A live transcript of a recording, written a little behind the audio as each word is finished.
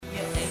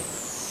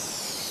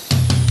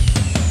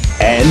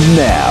And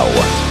now,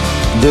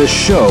 the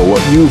show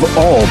you've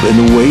all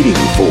been waiting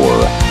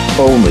for.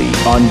 Only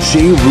on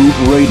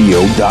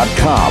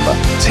jrootradio.com.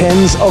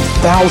 Tens of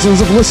thousands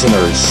of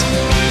listeners.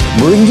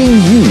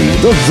 Bringing you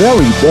the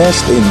very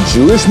best in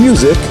Jewish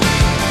music.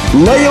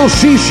 Leil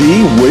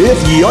Shishi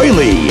with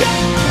Yoely.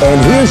 And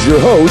here's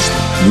your host,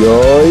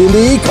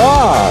 Yoely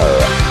Kar.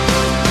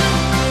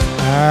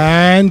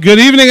 And good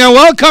evening and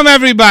welcome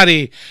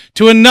everybody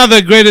to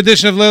another great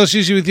edition of Leil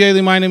Shishi with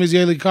Yoely. My name is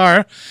Yoely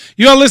Kar.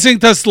 You are listening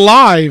to us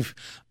live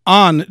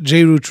on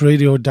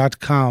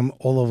jrootradio.com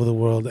all over the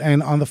world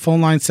and on the phone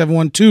line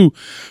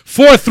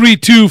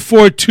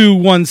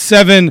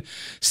 712-432-4217,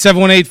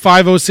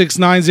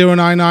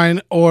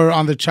 718-506-9099, or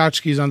on the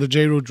tchotchkes on the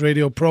JRoot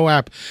Radio Pro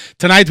app.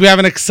 Tonight we have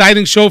an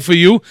exciting show for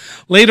you.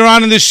 Later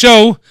on in the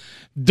show,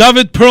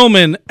 Dovid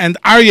Pearlman and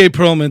Aryeh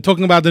Pearlman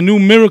talking about the new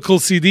Miracle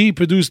CD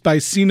produced by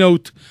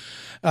C-Note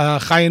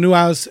Chaya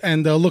Newhouse,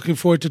 and looking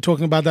forward to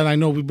talking about that. I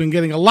know we've been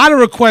getting a lot of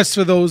requests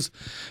for those,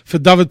 for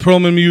Dovid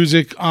Pearlman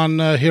music on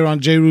here on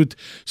JRoot.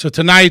 So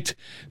tonight,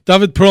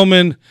 Dovid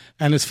Pearlman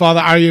and his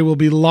father Aryeh will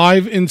be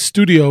live in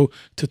studio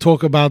to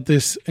talk about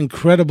this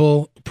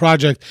incredible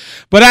project.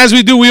 But as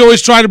we do, we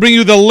always try to bring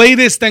you the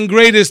latest and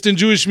greatest in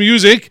Jewish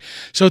music.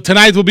 So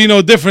tonight will be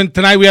no different.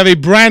 Tonight we have a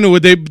brand new,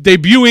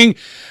 debuting.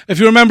 If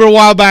you remember a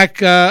while back,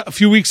 a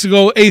few weeks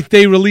ago, 8th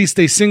Day released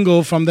a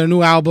single from their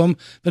new album.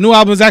 The new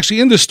album is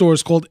actually in the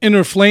stores, called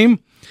Inner Flame.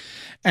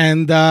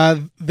 And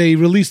they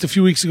released a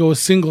few weeks ago a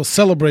single,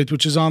 Celebrate,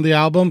 which is on the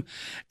album.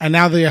 And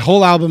now the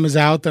whole album is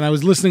out. And I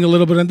was listening a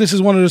little bit. And this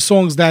is one of the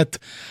songs that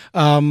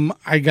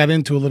I got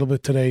into a little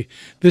bit today.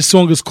 This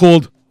song is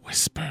called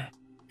Whisper.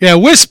 Yeah,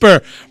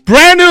 Whisper.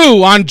 Brand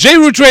new on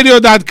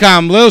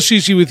jrootradio.com. Leil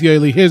Shishi with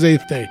Yoely. Here's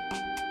 8th Day.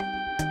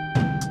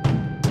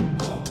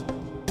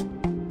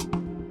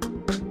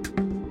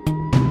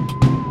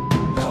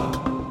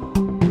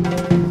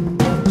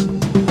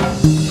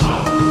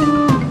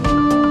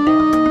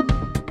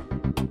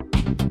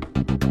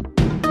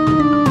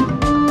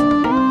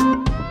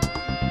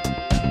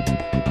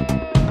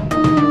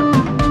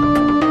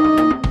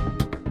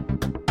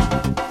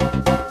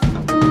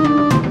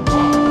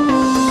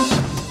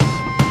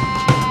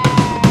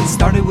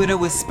 A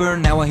whisper,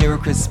 now I hear a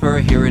crisper,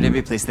 hear it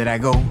every place that I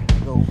go.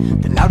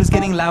 The loud is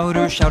getting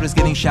louder, shout is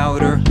getting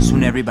shouter,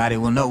 soon everybody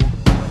will know.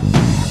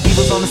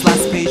 People's on this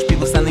last page,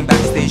 people standing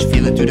backstage,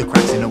 feel it through the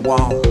cracks in the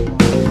wall.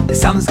 The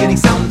sound is getting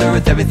sounder,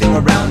 with everything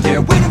around here,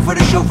 waiting for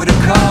the show for the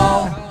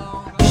call.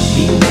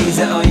 He needs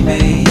a oi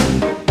made,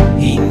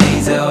 he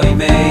needs a oi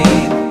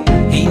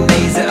made, he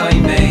needs a oi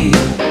made.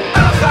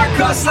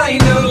 Achakos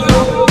leinu,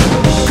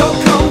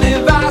 kokom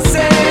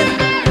nevaser,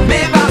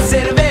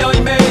 mevaser ve oi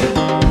made.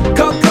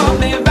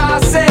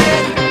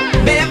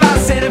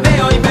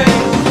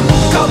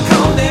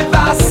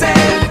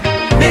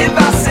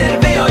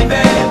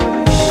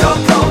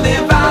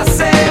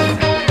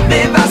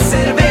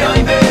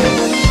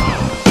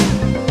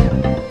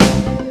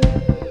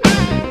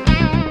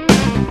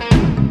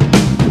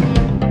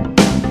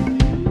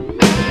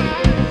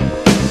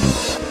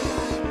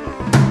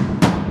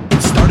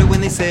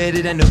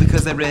 I know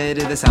because I read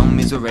it, the sound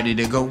means we're ready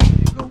to go.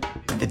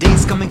 The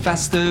day's coming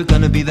faster,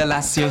 gonna be the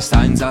last year,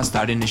 signs are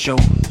starting to show.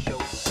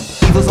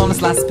 People's on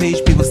this last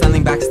page, people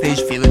standing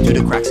backstage, feeling through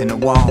the cracks in the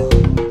wall.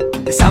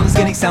 The sound is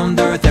getting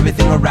sounder, with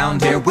everything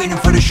around here, waiting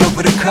for the show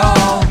for the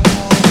call.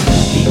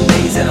 He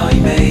needs a oi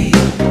made,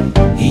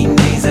 he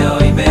needs a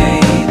oi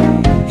made,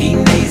 he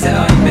needs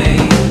a oi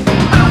made.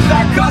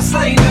 Achakos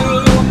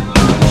leinu,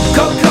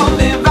 kokom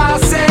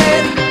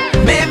nevaser,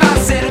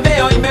 mevaser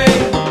ve oi made.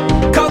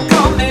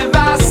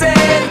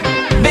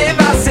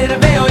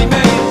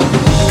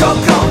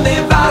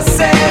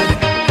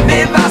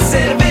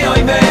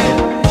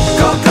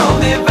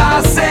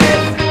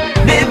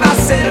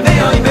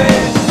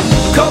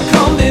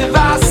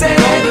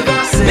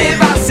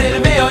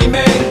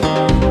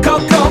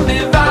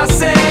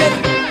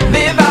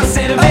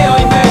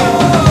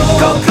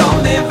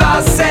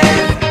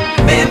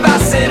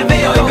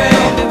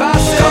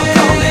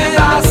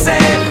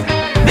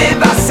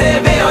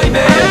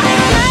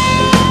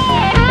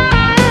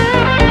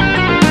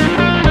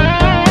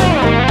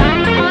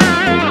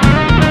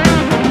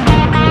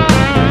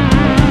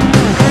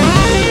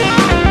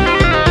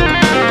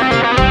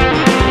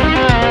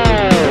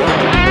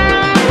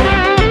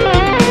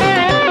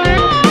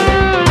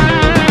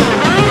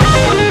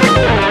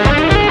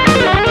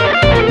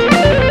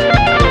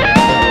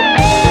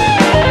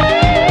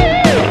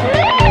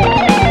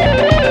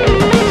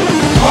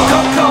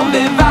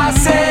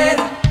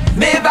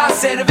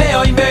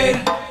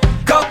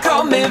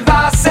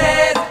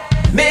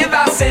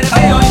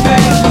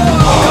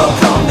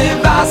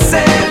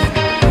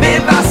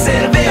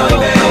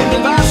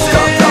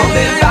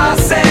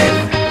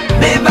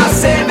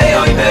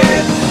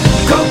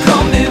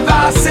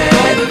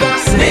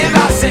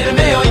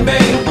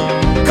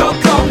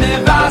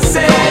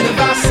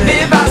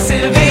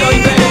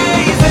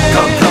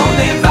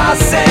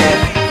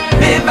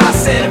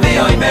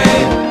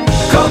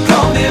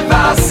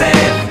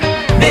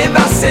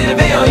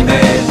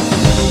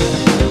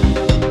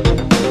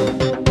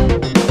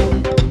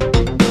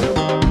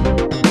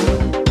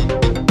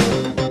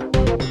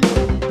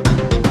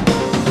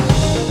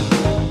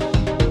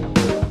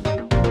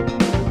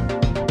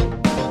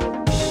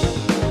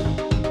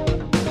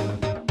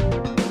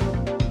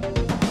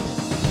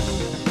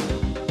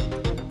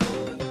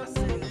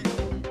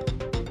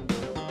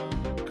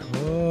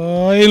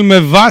 Yael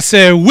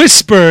Mevase,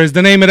 Whisper is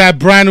the name of that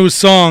brand new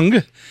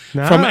song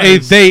from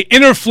 8th Day.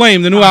 Inner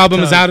Flame, the new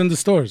album is out in the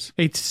stores.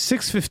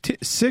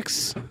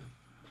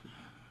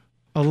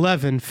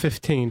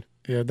 6/11/15.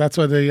 Yeah, that's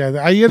what they.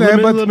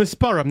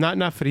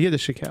 Not for the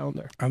Yiddish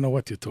calendar. I don't know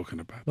what you're talking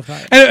about.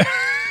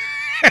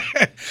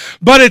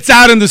 But it's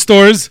out in the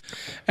stores,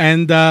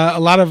 and a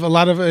lot of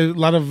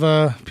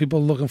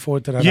people looking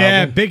forward to that.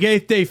 album. Big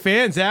 8th Day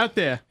fans out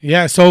there.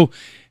 Yeah, so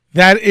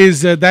that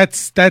is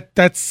that's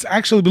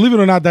actually, believe it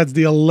or not, that's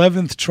the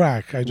 11th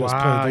track I just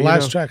played. The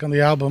last track on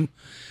the album,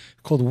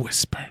 called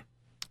Whisper.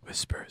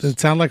 Whispers. Does it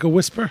sound like a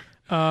whisper?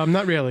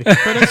 Not really, but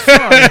it's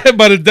fun.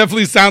 But it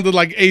definitely sounded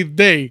like 8th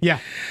Day. Yeah.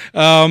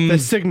 The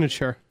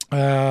signature.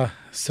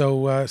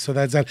 So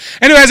that's that.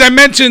 Anyway, as I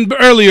mentioned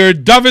earlier,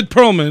 Dovid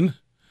Pearlman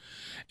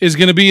is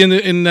going to be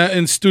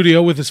in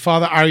studio with his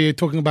father Aryeh,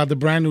 talking about the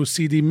brand new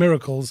CD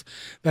Miracles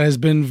that has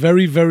been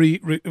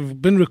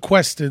been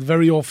requested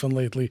very often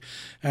lately.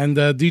 And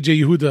DJ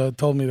Yehuda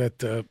told me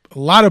that a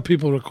lot of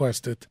people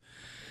request it.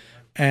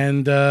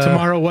 And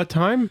tomorrow, what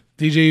time?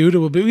 DJ Yehuda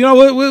will be.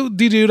 We'll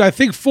DJ Yehuda. I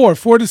think 4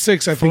 to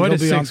 6. I think he'll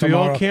be on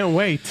tomorrow. We all can't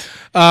wait.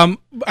 So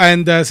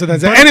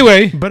that's it.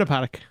 Anyway, Butter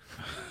paddock.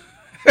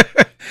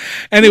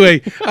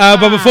 Anyway,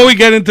 but before we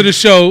get into the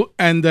show,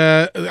 and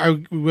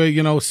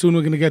soon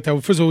we're going to get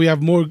there. First of all, we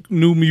have more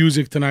new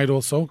music tonight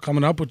also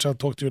coming up, which I'll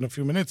talk to you in a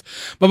few minutes.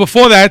 But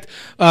before that,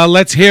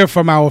 let's hear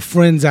from our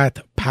friends at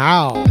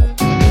PAL.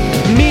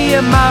 Me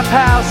and my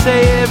pal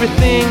say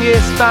everything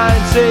is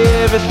fine, say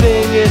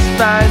everything is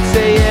fine,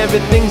 say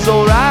everything's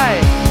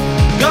alright.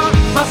 Got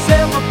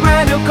myself a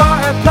brand new car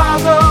at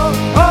Plaza.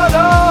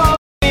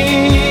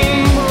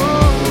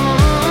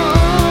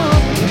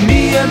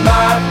 Me and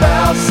my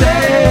pal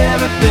say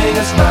everything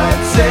is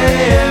fine,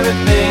 say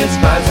everything is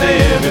fine, say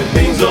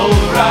everything's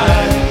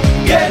alright.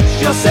 Get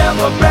yourself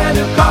a brand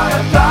new car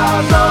at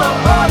Plaza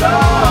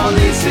Auto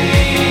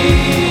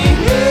Leasing.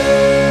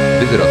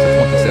 Visit us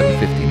at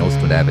 2750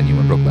 Nostrand Avenue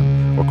in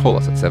Brooklyn, or call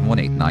us at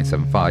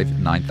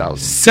 718-975-9000.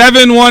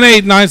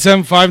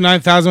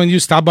 718-975-9000. When you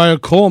stop by or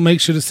call, make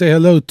sure to say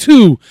hello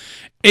to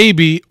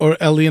AB or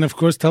Ellie, and of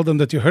course tell them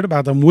that you heard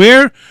about them.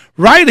 We're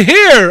right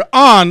here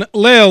on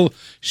Leil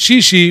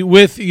Shishi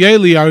with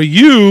Yoely. Are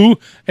you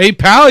a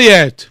pal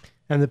yet?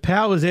 And the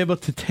pal was able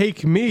to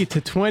take me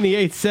to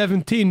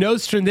 2817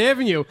 Nostrand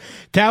Avenue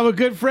to our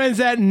good friends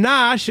at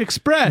Nash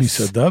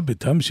Express.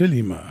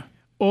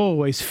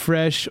 Always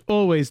fresh,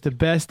 always the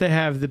best. They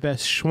have the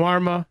best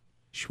shawarma.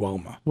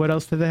 What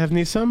else do they have,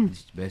 Nisam?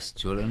 Best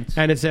children.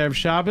 And it's Erev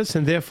Shabbos,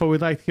 and therefore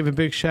we'd like to give a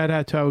big shout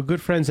out to our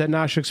good friends at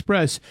Nash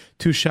Express,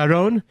 to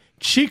Sharon,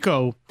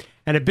 Chico,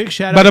 and a big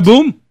shout out. Bada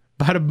boom.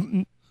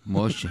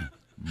 Moshe.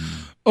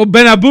 Oh,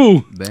 Ben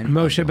Abu.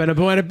 Moshe Ben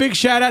Abu. And a big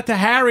shout out to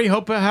Harry.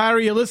 Hope,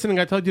 Harry, you're listening.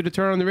 I told you to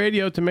turn on the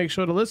radio to make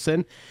sure to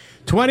listen.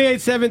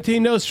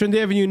 2817 Nostrand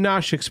Avenue,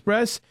 Nash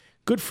Express.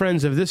 Good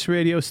friends of this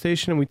radio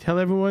station, and we tell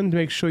everyone to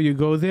make sure you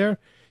go there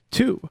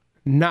to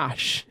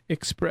Nash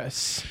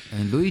Express.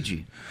 And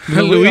Luigi.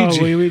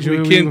 Luigi.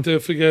 We can't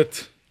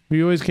forget.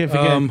 We always can't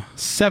forget.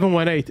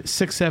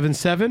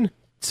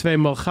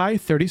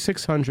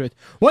 718-677-3600.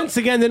 Once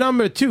again, the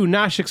number to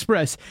Nash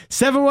Express.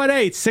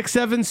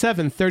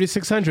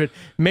 718-677-3600.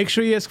 Make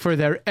sure you ask for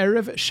their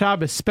Erev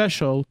Shabbos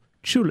special,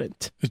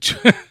 Chulent.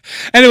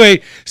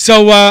 Anyway,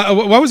 so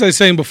what was I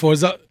saying before?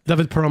 Is that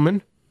Dovid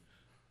Pearlman.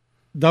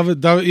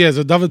 Dovid,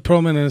 so Dovid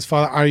Pearlman and his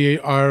father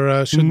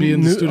Aryeh should be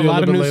in the studio a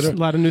little bit later. A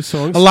lot of new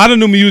songs. A lot of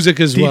new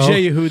music as well.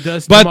 DJ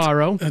Yehuda's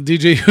tomorrow.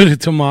 DJ Yehuda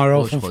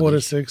tomorrow from 4 to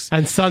 6.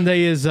 And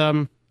Sunday is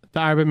the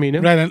Arba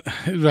Mina.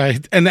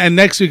 Right. And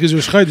next week is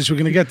Rosh Chodesh. We're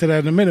going to get to that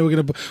in a minute.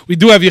 We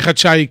do have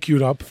Yichachai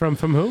queued up. From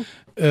who?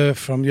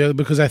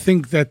 Because I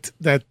think that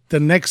the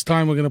next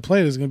time we're going to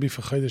play it is going to be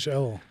for Chodesh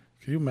Elul.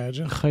 Can you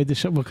imagine?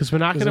 Because we're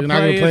not going to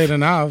play it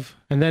in Av.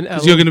 And then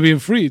because you're going to be in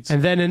Fried.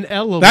 And then in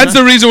Elul. That's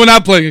the reason we're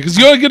not playing it, because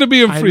you're going to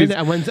be in Fried.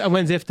 And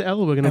when's after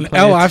Elul we're going to play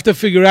Elul, I have to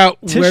figure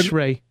out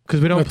Tishrei.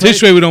 Because we don't play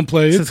Tishrei, we don't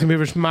play it. So it's going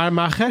to be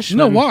Marchesh.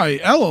 No, why?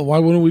 Elul. Why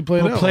wouldn't we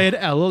play it? We'll play it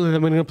Elul, and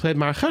then we're going to play it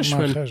Marchesh.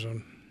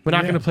 We're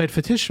not going to play it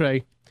for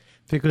Tishrei.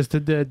 Because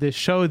the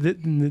show,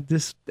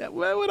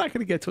 we're not going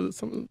to get to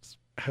some.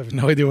 I have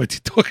no idea what you're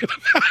talking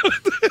about.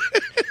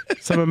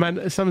 There's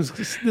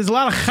a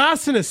lot of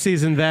chasana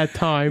season that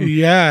time.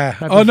 Yeah.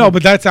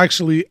 But that's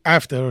actually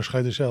after Rosh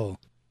Chodesh Elul.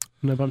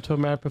 No, but I'm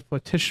talking about before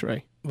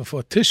Tishrei.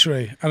 Before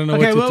Tishrei. I don't know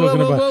what you're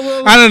talking about.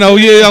 I don't know.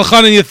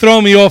 Elchanan, you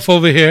throw me off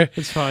over here.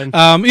 It's fine.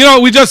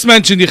 We just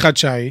mentioned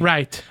Yichachai.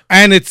 Right.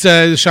 And it's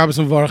Shabbos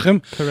and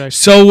Varachim. Correct.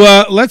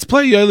 So let's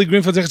play Yoely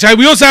Greenfield's Yichachai.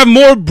 We also have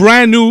more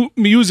brand new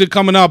music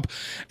coming up.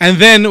 And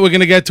then we're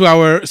going to get to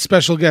our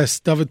special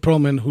guest, Dovid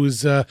Pearlman,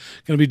 who's going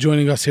to be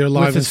joining us here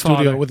live in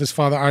studio with his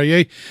father,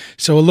 Aryeh.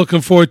 So we're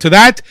looking forward to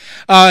that.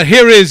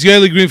 Here is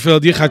Yoely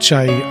Greenfield,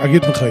 Yichachai,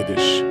 Agit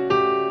M'Chodesh.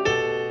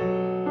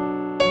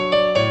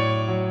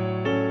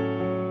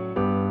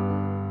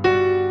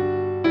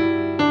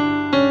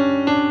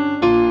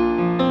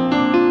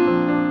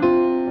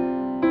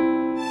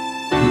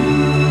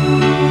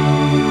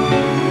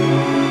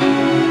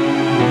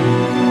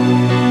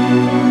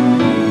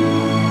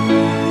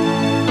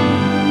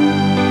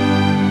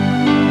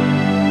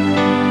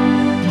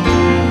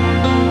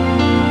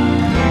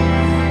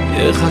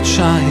 אחד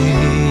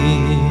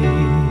שייך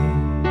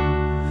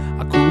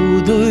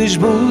הקודש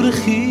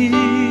בורכי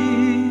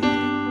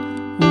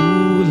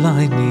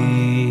אולי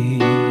ני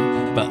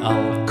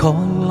בעל כל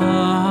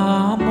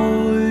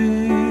המוי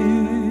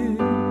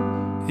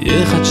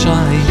אחד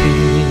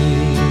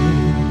שייך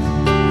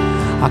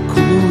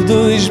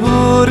הקודש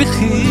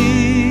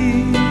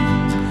בורכי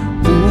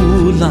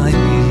אולי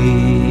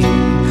ני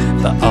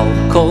בעל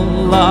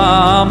כל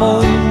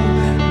המוי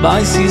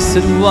בייס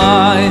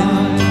ישרואי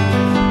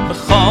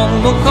בכל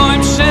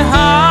מקום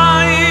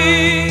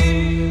שהי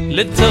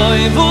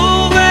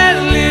לטויבו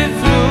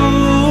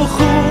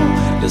ולברוכו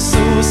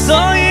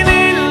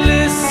לסוסויני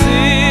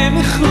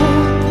לשמחו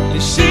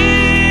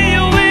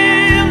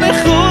לשיעורים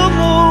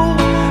בחומו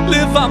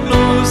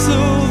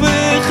לבמנוסו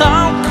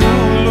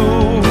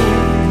וחלקולו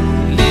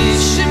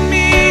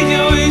לשמי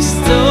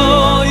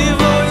יויסטוי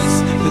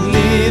וויס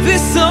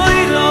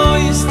ולביסוי לא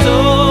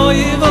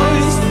יסטוי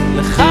וויס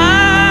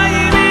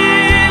לחיים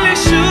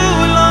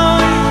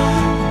לשולוי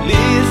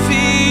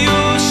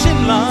לרפיו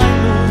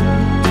שלנו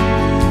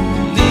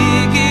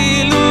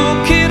לגילו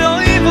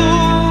כרויבו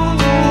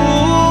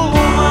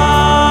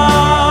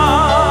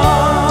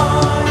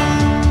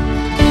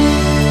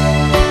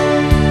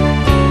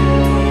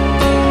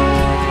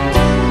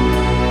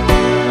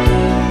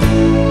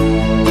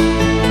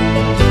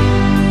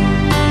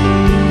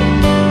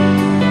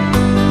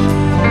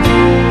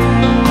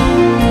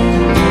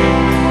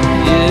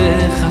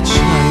יחד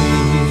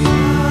שניים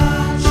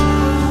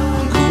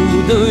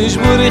קודש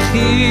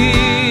בורכי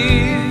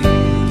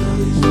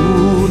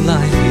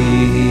אולי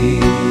לי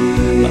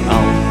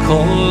בעל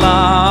כל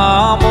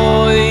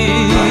המוי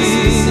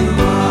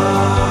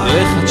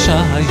יחד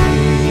שניים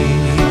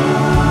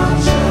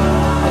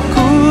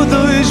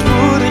הקודש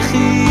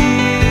בורכי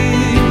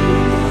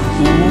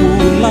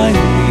אולי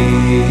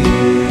לי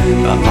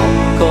בעל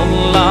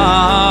כל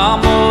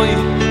המוי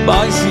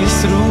בייס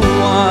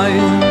ישרואי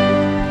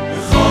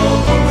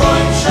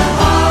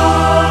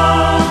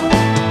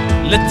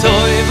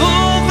לטויבו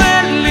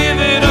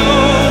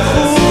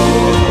ולברוכו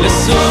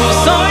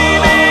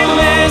לסוסויני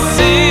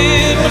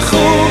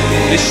לשמחו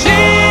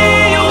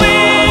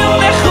לשיעורים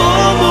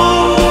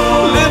לחומו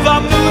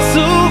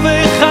לבמנוסו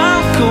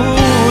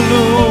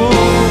וחלקולו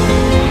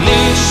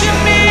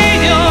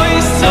לשמי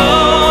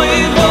יויסטוי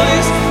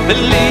וויס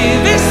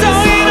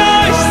ולביסוי לא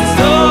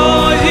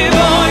יסטוי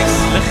וויס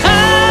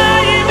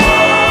לחיים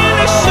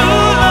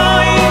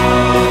לשולוי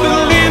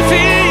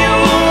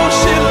ולפיו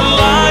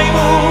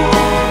שלנו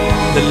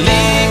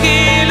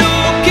ולגילו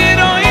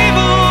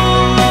כרויבו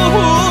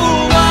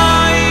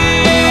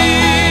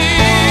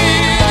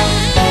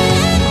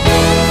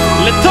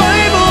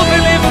לטויבו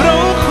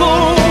ולברוכו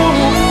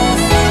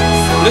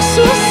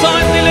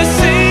לסוסוי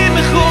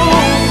ולשמחו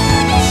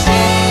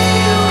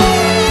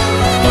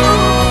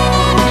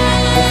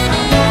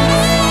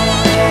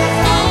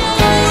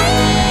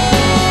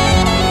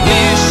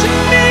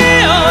לשמי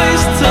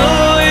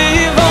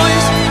יויסטוי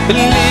וויס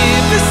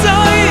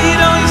ולביסוי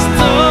לא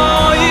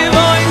יסטוי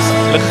וויס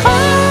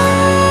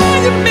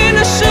לחיים מן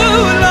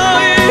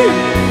השולוי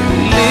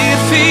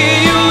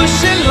לפיו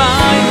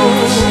שלנו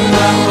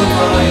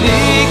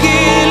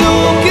לגילו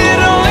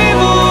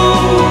כרויבו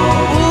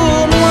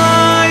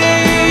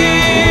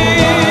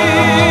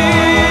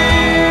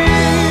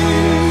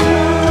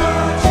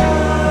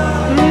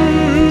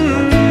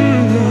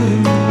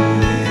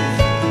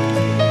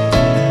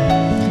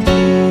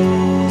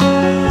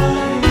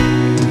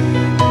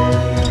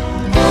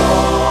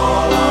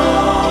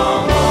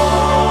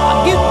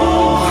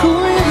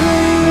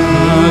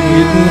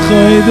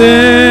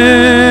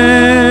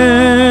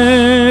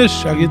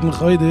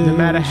No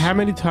matter how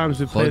many times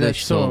we play that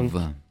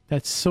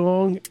Chodesh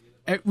song,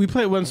 we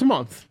play it once a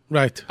month.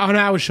 Right. On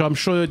our show, I'm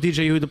sure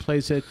DJ Yehuda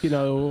plays it,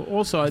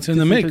 also. It's in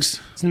the mix.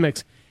 It's in the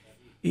mix.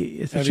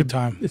 It's Every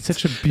time. It's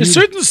such a There's beautiful...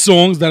 certain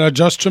songs that are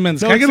just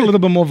tremendous. Can I get a little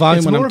bit more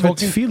volume when I'm It's more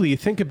talking? of a tefillah. You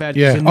think about it.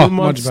 Yeah. There's a new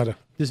Much better.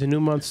 There's a new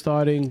month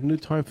starting, new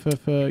time for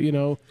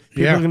people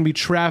Yeah. are going to be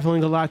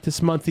traveling a lot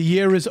this month. The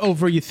year is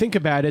over. You think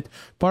about it.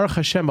 Baruch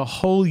Hashem, a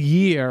whole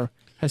year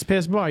has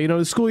passed by.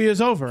 The school year is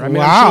over. I mean,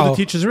 I'm Wow. sure the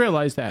teachers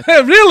realize that.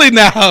 Really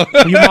now?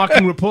 Are you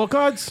marking report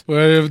cards?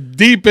 We're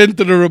deep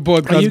into the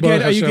report cards.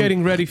 Baruch Are you Hashem.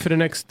 getting ready for the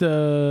next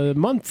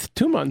month,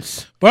 2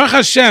 months? Baruch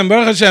Hashem,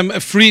 Baruch Hashem.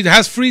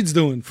 How's Fried's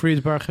doing?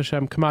 Fried Baruch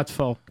Hashem, Kamat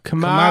full.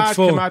 Kamat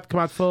full.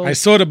 Kamat full. I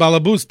saw the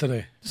balabus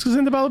today. This is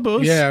in the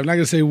Balabus. Yeah, I'm not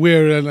gonna say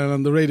where and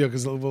on the radio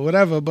because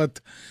whatever, but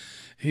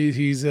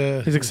he's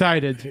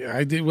excited.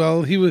 I did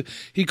well.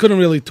 He couldn't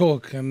really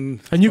talk, and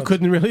you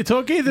couldn't really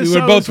talk either. We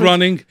were both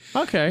running.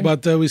 Okay,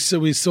 but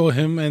we saw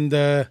him, and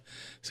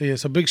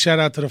so big shout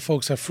out to the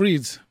folks at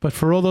Fried's. But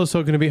for all those who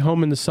are going to be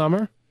home in the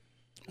summer,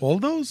 all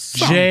those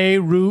J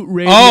Root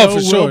Radio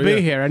for sure, will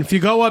be here. And if you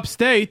go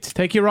upstate,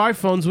 take your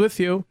iPhones with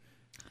you.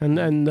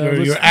 and your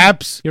listen-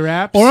 apps, your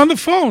apps, or on the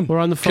phone. Or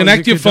on the phone.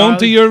 Connect You your could phone dial-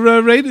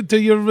 to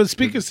your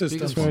speaker system.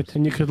 That's right,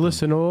 and you could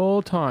listen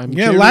all the time.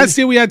 Yeah, Jerry- last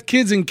year we had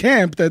kids in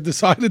camp that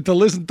decided to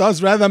listen to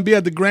us rather than be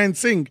at the Grand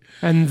Sing.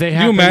 and they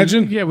Can you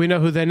imagine? Yeah, we know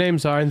who their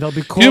names are, and they'll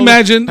be Can calling. you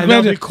imagine? And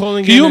they'll be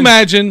calling. Can you in and-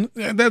 imagine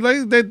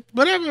that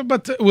whatever?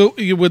 But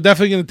we're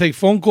definitely going to take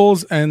phone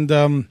calls and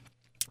so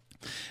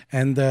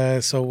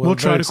We'll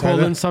try very to call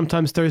excited. in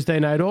sometimes Thursday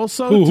night.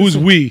 Also, Who's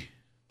we?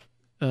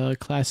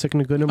 Classic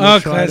Nagunim. Oh,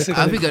 Classic.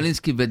 Avi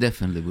Galinsky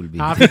definitely will be.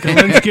 Avi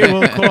Kalinsky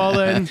will call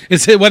in.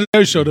 It's what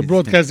their show? The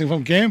broadcasting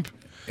from camp.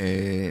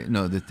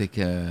 No, they take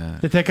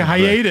They take a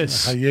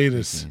hiatus.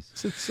 Hiatus.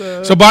 It's,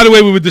 So by the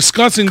way, we were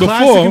discussing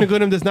Classic before.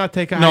 Nagunim does not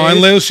take a No, hiatus.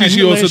 and Leil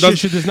Shishi also Leil does.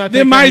 Shishi does not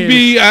There take a might hiatus.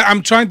 be.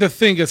 I'm trying to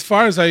think. As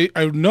far as I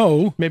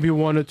know, maybe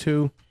one or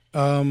two.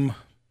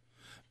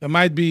 there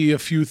might be a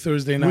few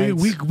Thursday nights.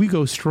 We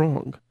go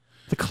strong.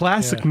 The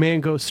classic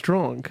man goes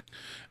strong.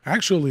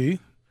 Actually,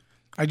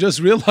 I just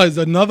realized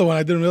another one.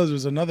 I didn't realize there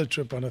was another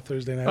trip on a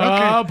Thursday night.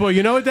 Okay. Oh boy,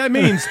 you know what that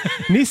means,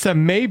 Nisa?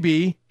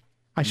 Maybe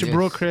I should Yes.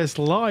 broadcast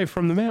live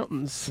from the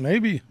mountains.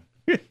 Maybe.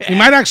 We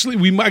might actually.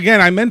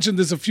 I mentioned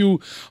this a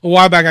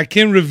while back. I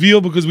can't reveal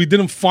because we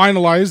didn't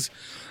finalize,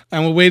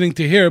 and we're waiting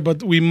to hear.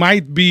 But we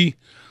might be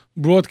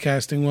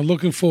broadcasting. We're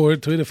looking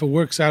forward to it. If it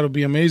works out, it'll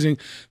be amazing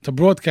to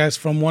broadcast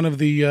from one of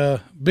the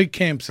big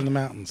camps in the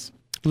mountains.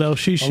 Leil A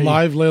Shishi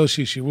live Leil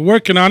Shishi. We're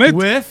working on it.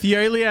 with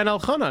Yoely and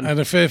Elchanan. And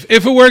if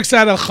it works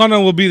out,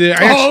 Elchanan will be there.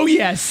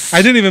 Yes.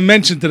 I didn't even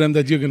mention to them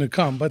that you're going to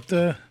come, but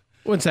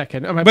 1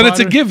 second. but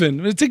it's a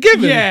given. It's a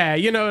given. Yeah,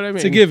 you know what I mean.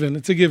 It's a given.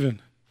 It's a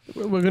given.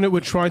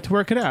 We're trying to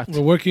work it out. We're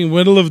working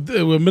middle of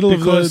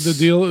Because- the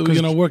deal.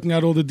 because- Working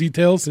out all the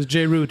details. Because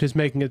J Root is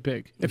making it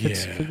big. If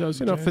it's Yeah. for those,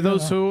 for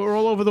those who are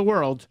all over the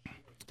world.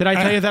 Did I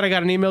tell you that I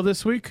got an email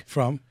this week?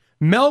 From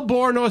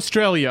Melbourne,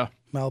 Australia.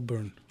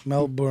 Melbourne.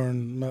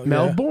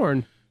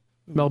 Melbourne.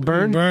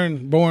 Melbourne.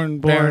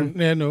 Born.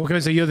 Yeah, no. Okay,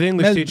 so you're the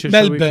English teacher.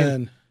 so we can-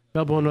 Melbourne.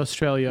 Melbourne,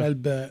 Australia.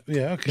 Melbourne.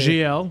 Yeah, okay.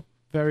 GL.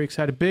 Very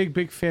excited.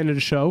 Big fan of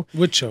the show.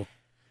 Which show?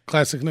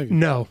 Classic nigga.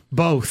 No,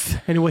 both.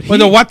 And what he Well,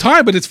 no, what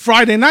time? But it's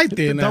Friday night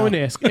there now. don't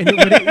ask. And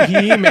what he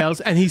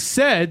emails, and he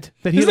said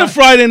that he Isn't it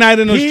Friday night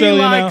in he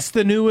Australia now? likes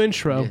the new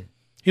intro.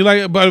 He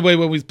by the way,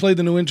 when we played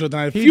the new intro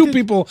tonight, a He few did-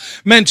 people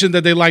mentioned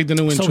that they liked the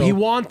new intro. So he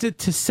wanted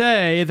to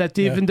say that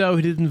even though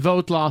he didn't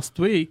vote last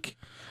week,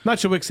 I'm not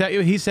sure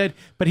exactly, he said,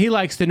 but he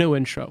likes the new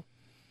intro.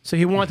 So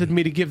he wanted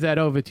me to give that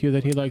over to you,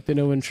 that he liked the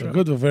new intro.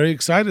 Good. We're very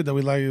excited that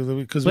we like it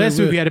because Last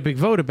week we had a big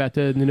vote about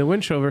the new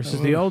intro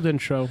versus the old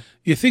intro.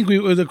 You think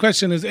the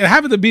question is? It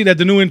happened to be that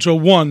the new intro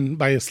won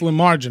by a slim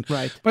margin,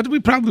 Right. But we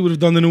probably would have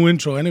done the new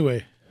intro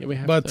anyway. Yeah, we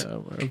have But-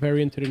 we're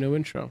very into the new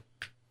intro.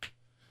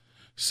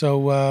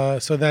 So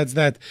that's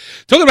that.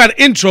 Talking about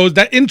intros,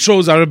 that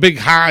intros are a big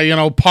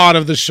part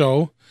of the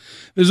show.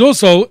 There's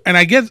also, and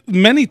I get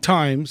many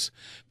times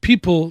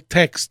people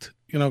text,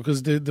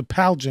 because the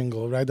PAL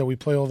jingle, right, that we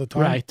play all the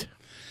time. Right.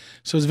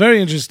 So it's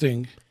very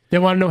interesting. They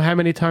want to know how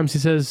many times he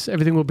says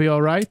everything will be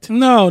all right.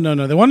 No.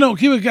 They want to know,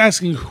 keep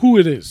asking who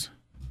it is.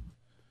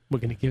 We're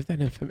going to give that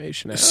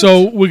information out.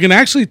 So we're going to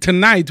actually,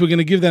 tonight, we're going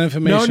to give that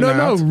information No,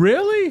 out.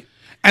 really?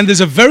 And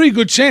there's a very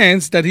good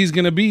chance that he's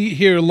going to be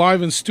here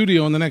live in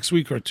studio in the next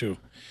week or two.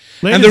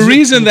 Ladies And the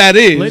reason that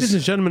is... Ladies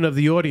and gentlemen of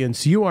the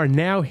audience, you are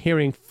now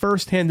hearing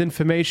firsthand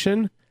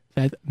information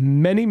that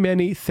many,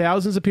 many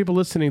thousands of people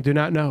listening do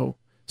not know.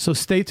 So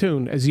stay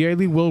tuned, as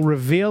Yoely will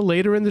reveal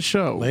later in the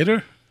show.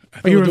 Later? I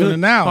Are thought you we're doing revealing it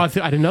now. Oh, I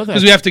didn't know that.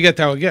 Because we have to get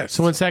to our guests.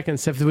 So 1 second.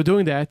 So if we're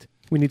doing that,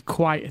 we need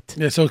quiet.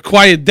 Yeah, so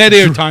quiet, dead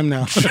air time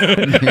now.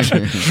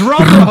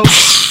 Drum roll.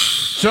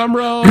 Drum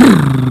roll.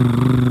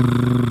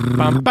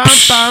 Bum, bum,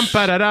 bum,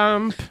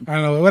 ba-da-dum. I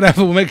don't know,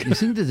 whatever. We'll make You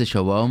think there's a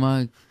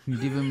shawarma?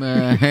 Give him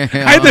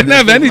I didn't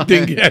have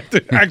anything yet,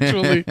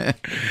 actually.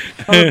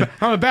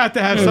 I'm about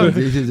to have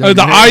something. The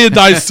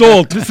iodized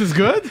salt. This is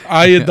good?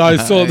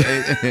 Iodized salt.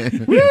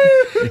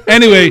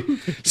 Anyway,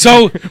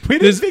 so We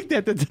didn't think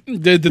that.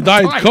 the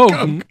Diet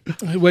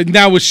Coke. Wait,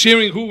 now we're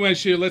sharing. Who am I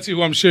sharing? Let's see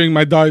who I'm sharing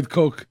my Diet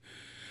Coke.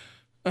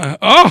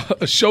 A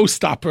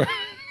showstopper.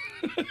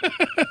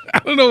 I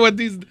don't know what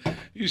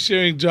you're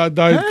sharing, Diet.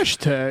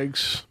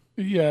 Hashtags.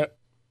 Yeah.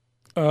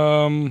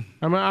 I'm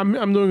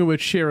doing it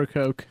with Shira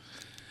Coke.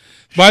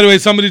 By the way,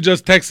 somebody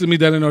just texted me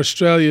that in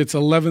Australia it's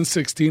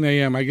 11:16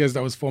 a.m. I guess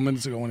that was 4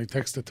 minutes ago when he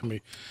texted to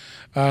me.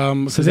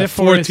 So they're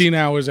therefore 14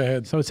 hours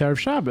ahead. So it's Erev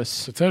Shabbos.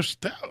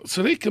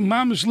 So they can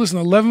mamish listen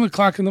 11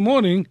 o'clock in the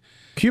morning.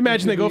 Can you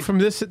imagine they go from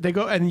this, they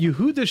go, and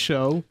Yehuda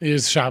show.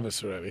 Is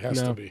Shabbos already.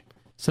 Has to be.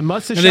 So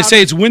Matzah And they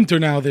say it's winter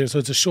now there, so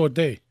it's a short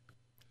day.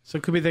 So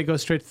it could be they go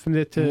straight from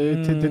there to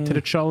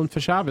the Cholin for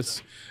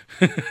Shabbos.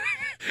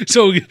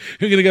 So you're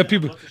gonna get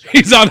people.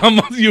 He's on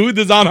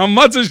Yehuda's on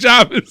Matzah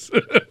Shabbos,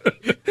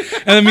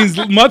 and it means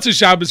Matzah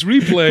Shabbos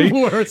replay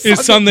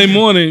is Sunday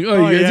morning.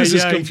 Oh, yeah, this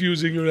is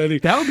confusing already.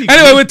 That would be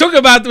anyway. We're talking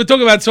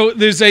about. So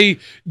there's a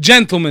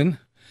gentleman,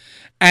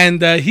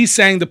 and he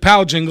sang the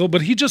PAL jingle,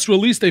 but he just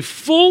released a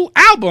full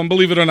album,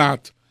 believe it or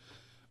not,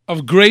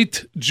 of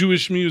great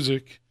Jewish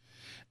music,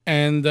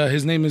 and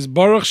his name is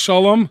Baruch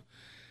Shalom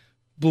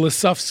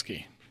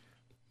Blisovsky.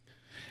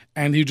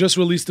 and he just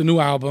released a new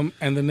album,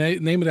 and the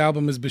name of the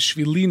album is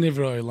B'Shvili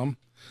Nivra Olam.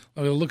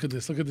 Oh, look at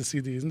this. Look at the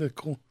CD. Isn't that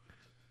cool?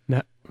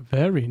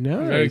 Very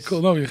nice. Very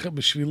cool. No,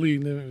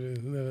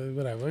 B'Shvili,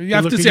 whatever. You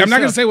have to see. I'm not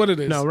going to say what it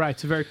is. No, right.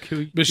 It's a very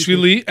cool.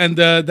 B'Shvili,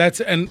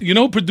 and you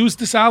know who produced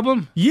this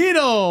album?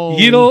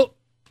 Yidel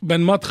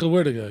Ben Matche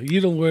Werdiger.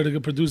 Yidel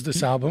Werdiger produced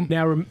this album.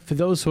 Now, for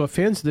those who are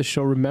fans of this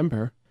show,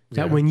 remember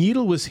that when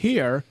Yidel was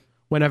here,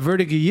 when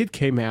Averdige Yid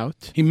came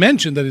out, he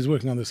mentioned that he's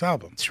working on this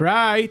album. That's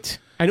right.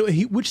 And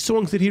which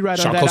songs did he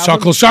write on that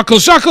album? Shackle.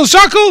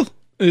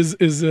 Is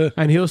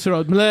and he also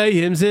wrote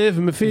Mleim Ziv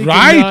Mefik.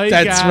 Right,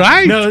 that's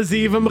right. No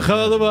Ziv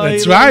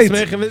That's right.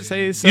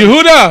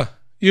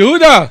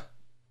 Yehuda.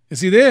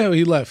 Is he there or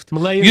he left?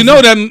 You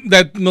know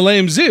that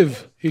Mleim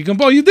Ziv. He can.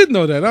 Oh, you did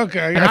know that.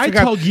 Okay. I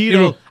told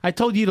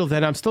Yidel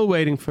that I'm still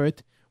waiting for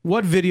it.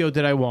 What video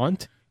did I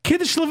want?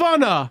 Kiddush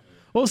Levana.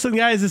 All of a sudden,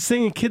 guys are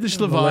singing Kiddush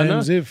Levana,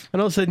 and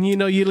all of a sudden,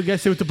 Yidel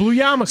gets there with the blue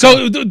yarmulke.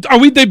 So, are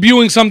we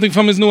debuting something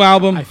from his new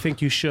album? I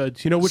think you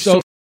should. You know which? So,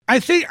 I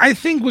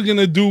think we're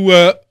gonna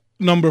do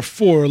number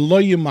 4, Lo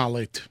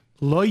Yemalet.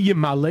 Lo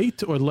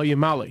Yemalet or Lo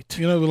Yemalet?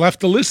 You know, we'll have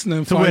to listen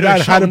and find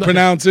out how to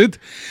pronounce it.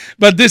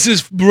 But this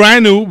is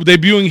brand new,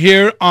 debuting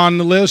here on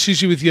Leil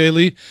Shishi with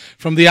Yoely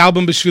from the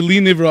album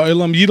B'Shvili Nivra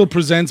Olam. Yidel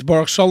presents,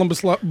 Baruch Shalom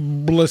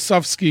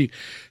Blesovsky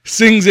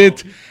sings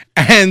it,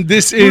 and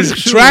this is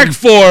track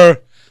 4,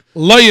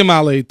 Lo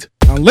Yemalet,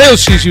 on Leil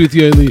Shishi with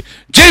Yoely,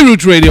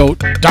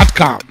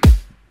 jrootradio.com.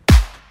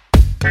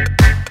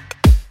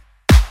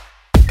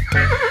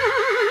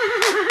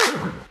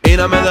 In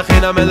a melech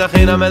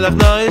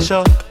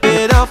noisha,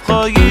 bit of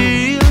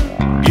koyil.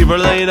 Give her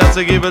lay not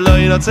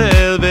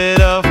till bit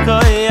of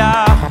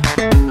koyach.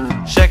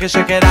 Shake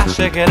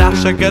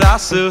it,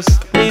 sus.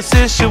 Nis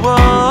is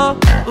shua,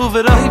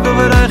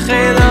 uveroi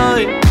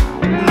cheloi.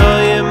 Lo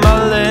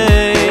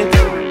yemalei.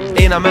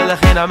 In a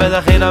melech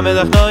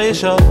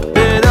noisha,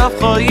 bit of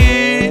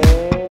koyil.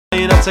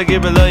 Not to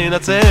give a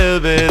not till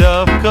bit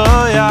of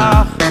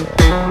koyach.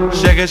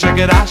 Shake it,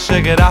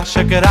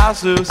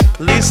 sus.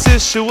 Nis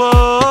is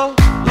shua.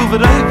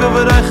 Uveroi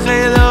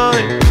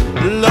cheloi.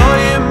 Lo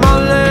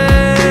yemalei.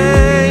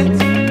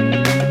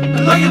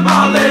 Lo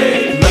yemalei.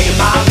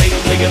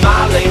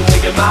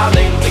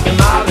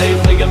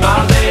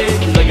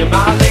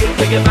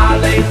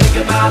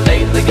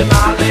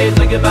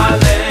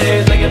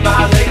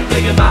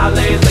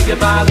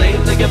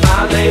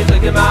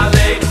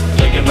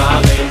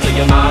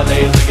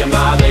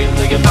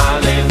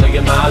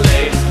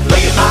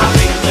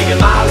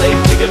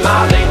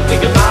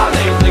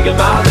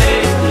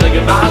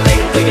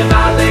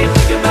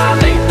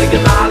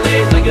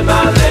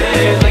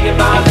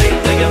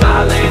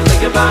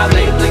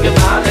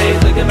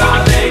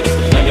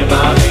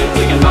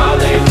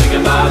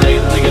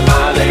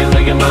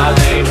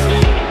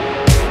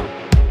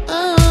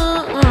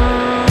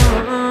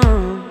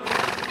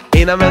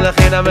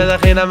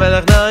 In a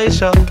melech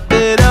noisha,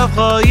 bit of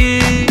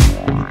koyi.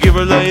 Give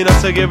her lay not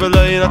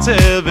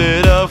till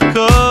bit of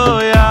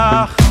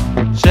koyach.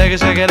 Shake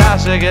it,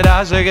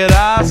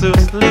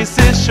 sus. Lis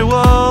is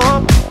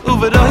shua,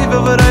 uveroi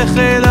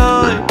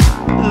cheloi.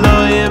 Lo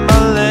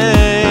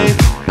yemalei.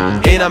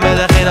 In a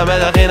melech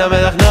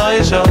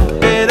noisha,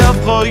 bit of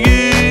koyi.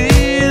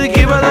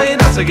 Give her lay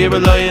not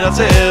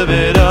till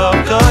bit of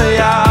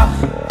koyach.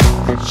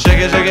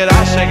 Shake it,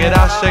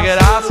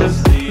 sus.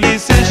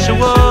 Lis is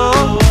shua,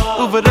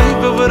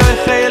 uveroi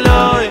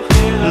cheloi.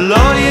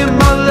 Lo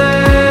yemalei.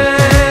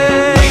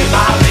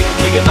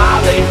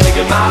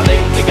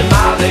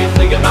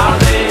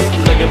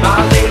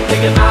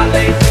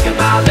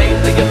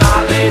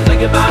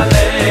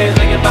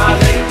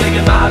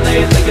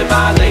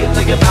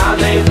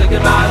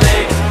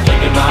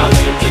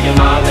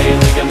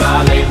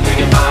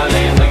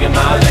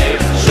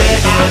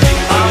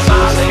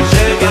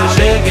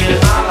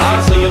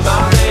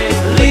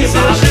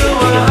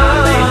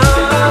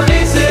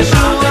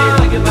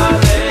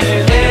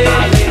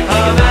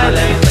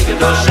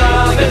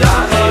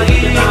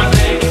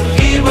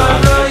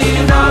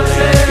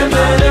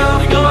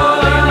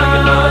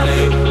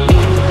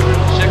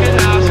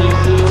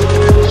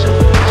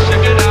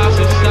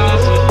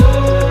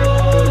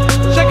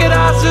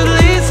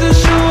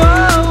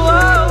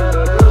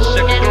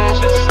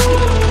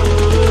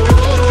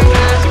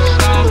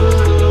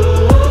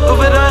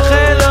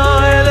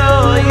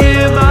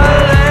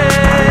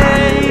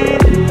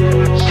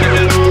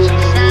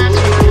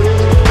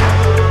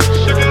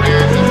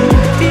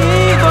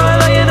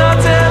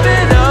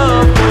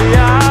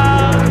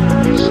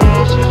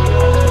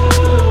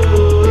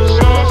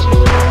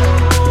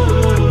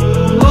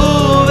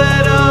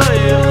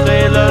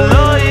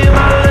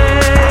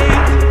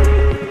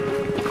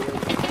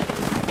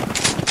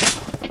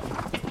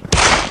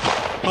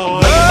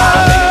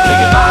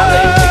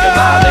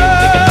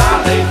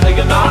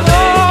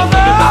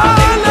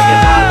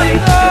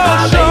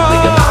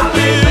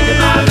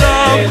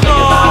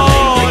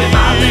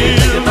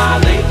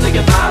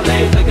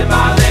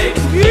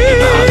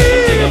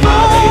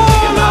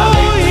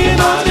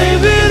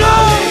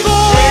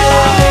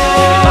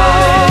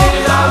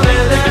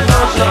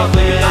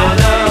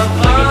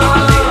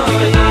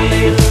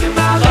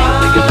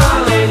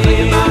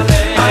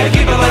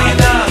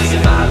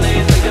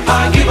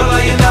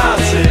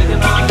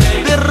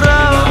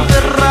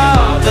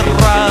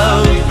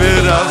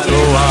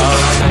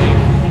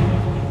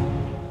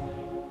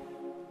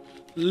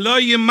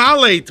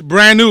 Yimalet,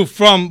 brand new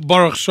from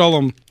Baruch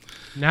Shalom.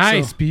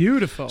 Nice,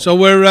 beautiful. So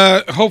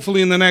we're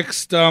hopefully in the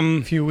next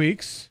few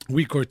weeks,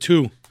 week or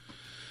two,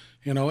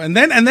 and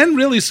then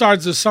really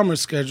starts the summer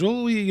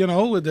schedule. We,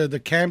 with the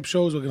camp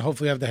shows, we're gonna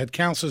hopefully have the head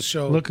counselors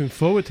show. Looking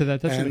forward to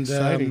that. That's an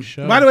exciting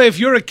show. By the way, if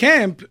you're a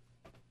camp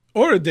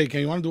or a day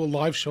camp, you want to do a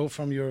live show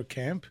from your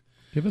camp,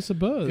 give us a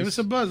buzz.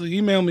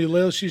 Email me,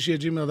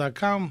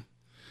 leilshishi@gmail.com.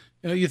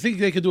 You think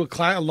they could do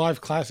a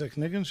live classic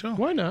Niggin show?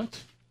 Why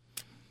not?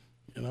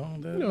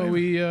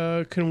 We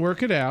can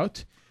work it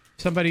out.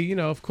 Somebody,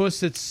 of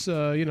course, it's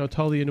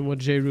totally into what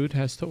J Root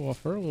has to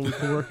offer. Well, we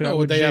can work it out.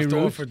 What they J have to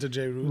Root. offer to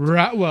J Root.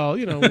 Right. Well,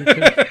 we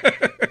can.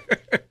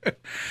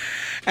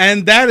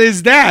 And that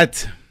is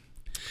that.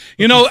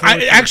 Maybe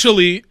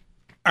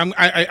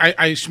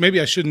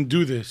I shouldn't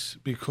do this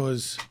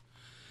because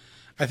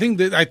I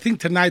think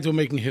tonight we're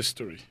making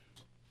history.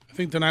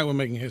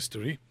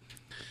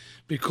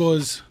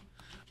 Because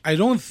I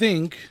don't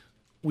think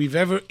we've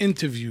ever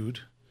interviewed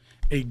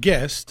a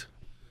guest.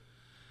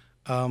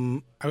 I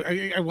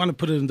want to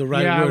put it in the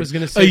right word. I was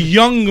going to say a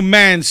young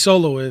man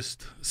solo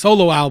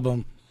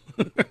album,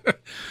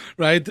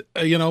 right?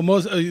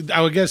 Most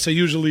our guests are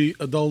usually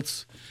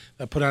adults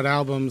that put out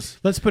albums.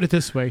 Let's put it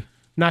this way: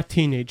 not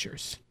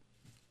teenagers.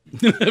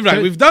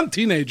 Right, we've done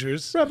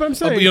teenagers. Right, but I'm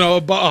saying,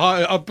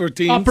 upper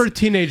teens. Upper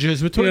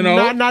teenagers, between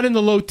not in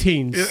the low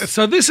teens.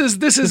 So this is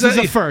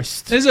a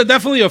first. This is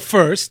definitely a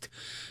first.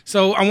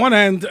 So on one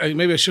hand,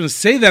 maybe I shouldn't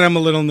say that I'm a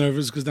little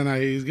nervous because then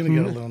he's going to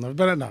get a little nervous.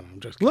 But no,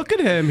 I'm just kidding. Look at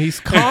him. He's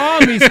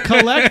calm. He's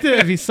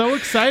collective. He's so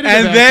excited.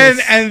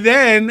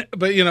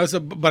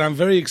 But I'm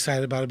very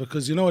excited about it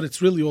because you know what? It's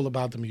really all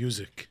about the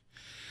music.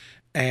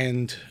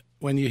 And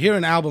when you hear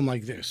an album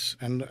like this,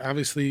 and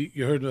obviously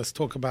you heard us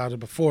talk about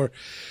it before,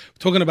 we're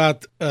talking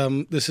about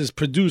this is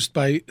produced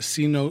by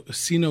C-Note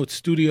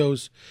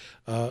Studios,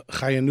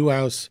 Chaya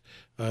Newhouse.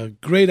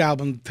 Great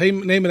album.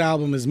 Name of the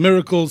album is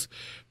Miracles,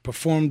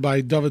 performed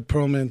by Dovid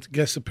Pearlman,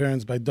 guest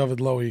appearance by Dovid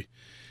Yoely.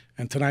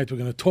 And tonight we're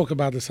going to talk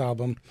about this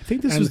album. I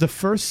think this was the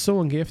first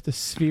song after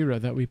Sphira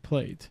that we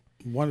played.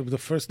 One of the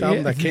first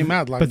album that came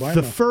out. But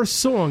the first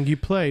song you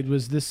played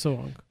was this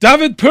song.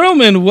 Dovid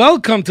Pearlman,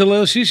 welcome to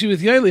Leil Shishi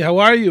with Yoely. How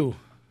are you?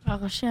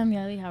 Baruch Hashem,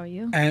 Yoely, how are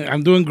you? And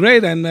I'm doing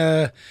great.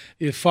 And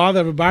your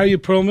father, Rabbi Yoely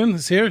Pearlman,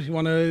 is here. You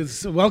want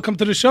to welcome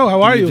to the show.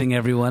 How are you? Good evening,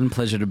 everyone.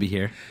 Pleasure to be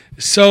here.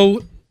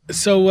 So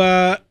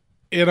we're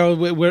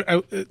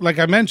like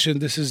I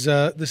mentioned, this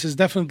is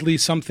definitely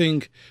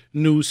something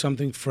new,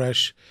 something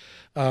fresh.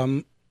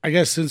 I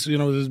guess since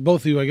there's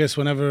both of you, I guess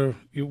whenever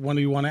one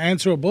of you want to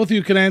answer, or both of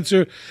you can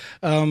answer,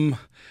 we're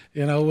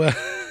gonna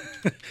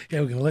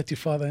let your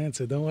father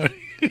answer. Don't worry.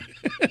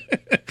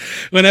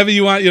 Whenever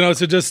you want,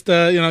 so just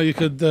you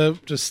could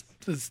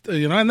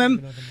and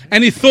then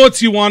any thoughts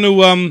that you want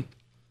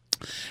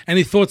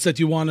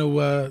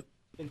to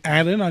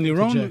add in on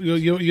your own,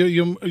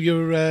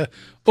 you're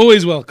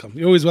always welcome.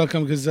 You're always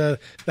welcome because the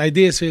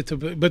idea is here to.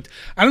 But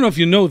I don't know if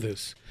you know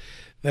this,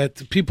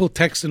 that people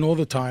text in all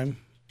the time.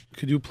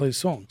 Could you play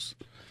songs?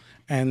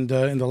 And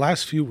in the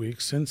last few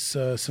weeks, since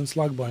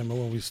Lag Baimer,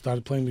 when we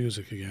started playing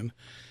music again,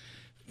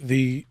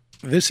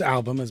 this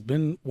album has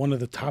been one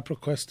of the top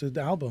requested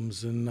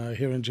albums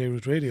here in J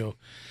Root Radio.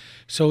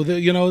 So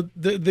the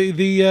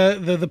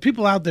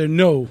people out there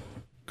know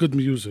good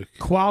music,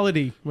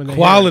 quality when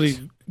they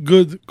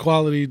good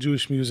quality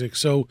Jewish music.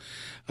 So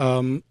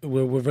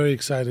we're very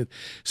excited.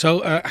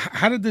 So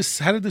how did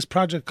this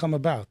project come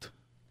about?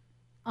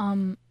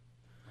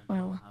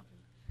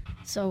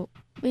 So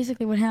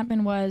basically what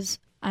happened was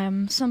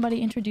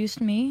somebody introduced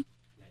me,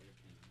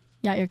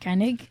 Yair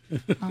Koenig.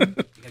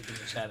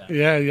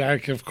 Yeah,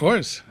 of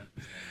course.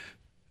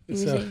 He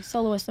was a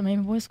soloist on my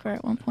voice choir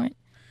at one point.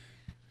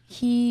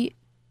 He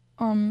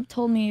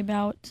told me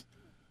about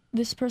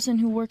this person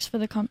who works for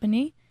the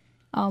company,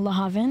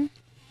 Lahavin,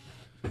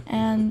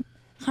 and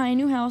Chaya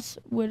Newhouse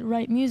would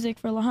write music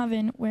for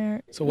Lahavin.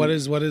 So what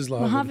is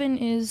Lahavin?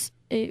 Lahavin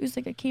it was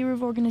like a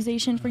kiruv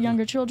organization for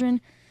younger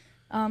children.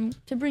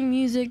 To bring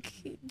music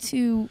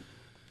to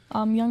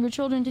younger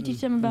children, to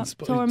teach them about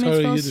Torah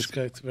mitzvos.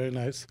 Yiddishkeit, very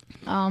nice.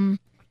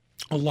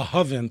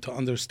 Lahavin, to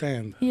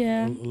understand.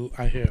 Yeah.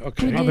 I hear,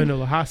 okay. Lahavin or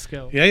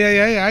Lahaskel.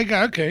 Yeah, I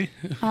got, okay.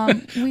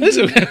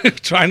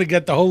 Trying to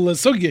get the whole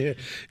sugya here.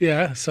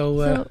 Yeah,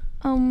 so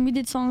we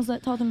did songs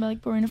that taught them about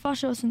like Borei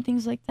Nefashos and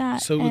things like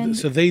that. So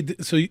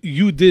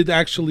you did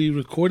actually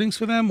recordings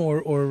for them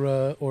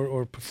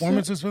or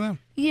performances for them?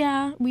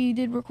 Yeah, we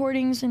did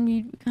recordings and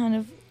we kind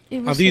of...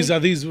 Are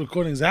these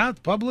recordings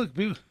out public?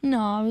 No,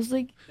 I was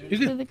like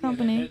for the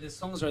company. The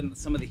songs are in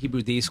some of the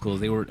Hebrew day schools.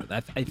 They were,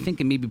 I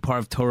think, it may be part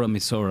of Torah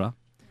Misora,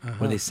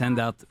 where they send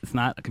out. It's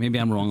not. Maybe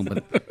I'm wrong,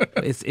 but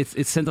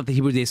it's sent out the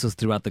Hebrew day schools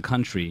throughout the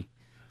country.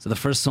 So the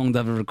first song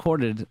that I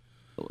recorded,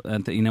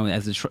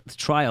 as a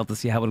trial to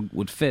see how it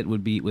would fit,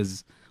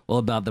 was all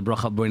about the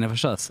bracha Borei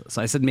Nefashos.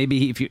 So I said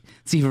maybe if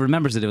he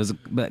remembers it. It was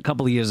a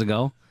couple of years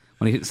ago.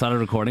 when he started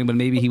recording, but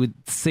maybe he would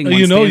sing. Oh,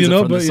 one stanza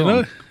from the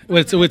song.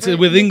 It's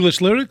with English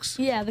lyrics.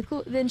 Yeah,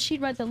 then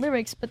she'd write the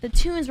lyrics, but the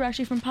tunes were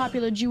actually from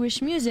popular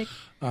Jewish music,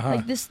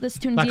 like this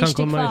tune, Like Yesh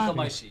Uncle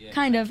Tikva,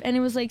 kind of, and it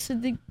was like so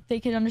they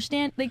could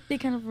understand, they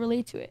kind of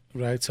relate to it.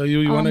 Right. So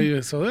you want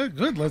to? So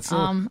good. Let's.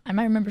 I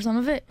might remember some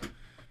of it.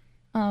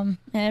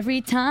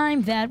 Every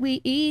time that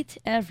we eat,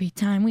 every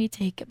time we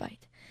take a bite.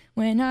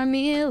 When our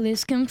meal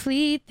is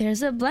complete,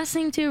 there's a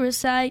blessing to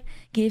recite,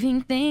 giving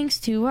thanks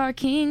to our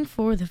King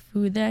for the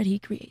food that he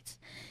creates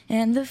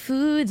and the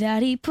food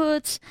that he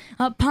puts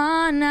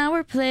upon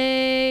our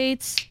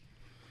plates.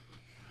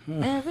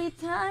 Every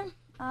time,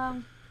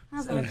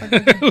 how's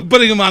that?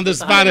 Putting him on the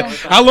spot.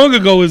 How long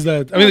ago was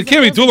that? I mean, it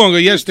can't be too long ago.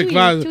 Yesh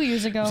Tikva. 2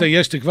 years ago. Say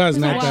Yesh Tikva is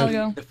not while that.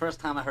 ago. The first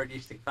time I heard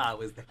Yesh Tikva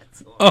was that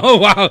song. Oh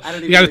wow! I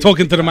don't You got to even talk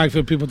know into the Yesh mic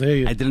for people to hear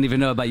you. I didn't even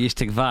know about Yesh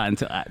Tikva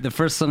until the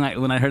first song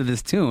when I heard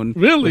this tune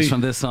Really? was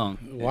from this song.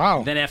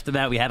 Wow. Then after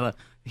that, we had to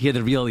hear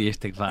the real Yesh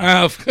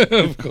Tikva.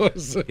 Of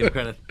course. Give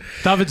credit.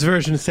 David's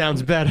version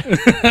sounds better.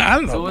 I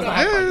don't know. So what was the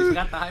high part? You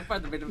forgot the high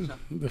part? The bit of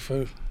The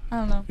fir- I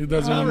don't know. He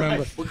doesn't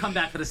remember. We'll come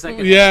back for the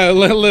second. Yeah, a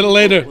little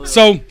later.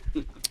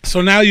 So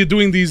now you're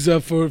doing these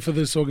for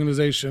this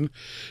organization.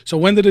 So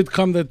when did it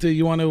come that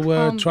you want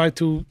to try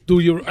to do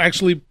your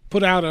actually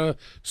put out a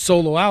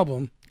solo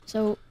album?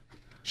 So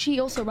she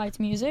also writes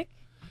music,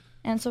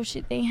 and so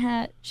she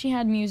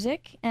had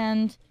music,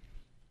 and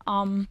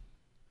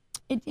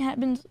it had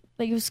been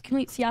like it was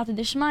complete siyata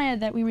dishmaya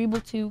that we were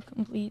able to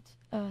complete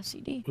a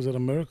CD. Was it a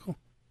miracle?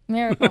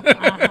 Miracle.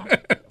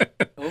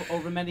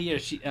 Over many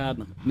years, she,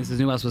 Mrs.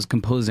 Newhouse was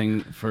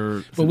composing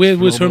for But where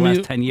was over her the last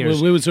mu- 10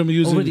 years. where was her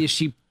music? Over the years,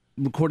 she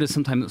recorded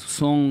sometimes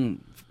song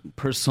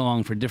per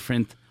song for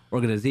different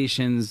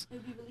organizations. It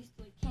would be released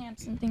to like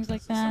camps and things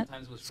like that.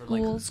 Sometimes it was for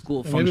Schools. like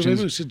school Maybe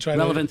functions we should try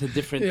relevant to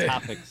different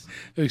topics.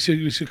 We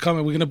should come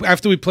in. We're gonna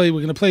after we play.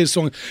 We're gonna play a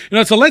song.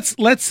 So let's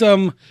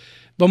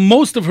But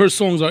most of her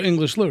songs are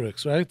English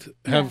lyrics, right?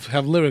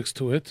 Have lyrics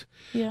to it.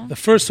 Yeah. The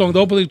first song, the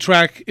opening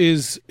track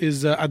is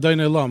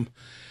Adonai Lam,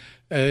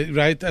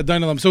 right?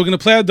 Adonai Lam. So we're gonna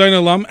play Adonai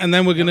Lam, and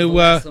then we're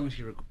gonna. Song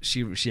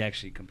she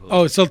actually composed.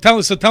 Oh, so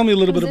tell me a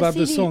little bit It was about a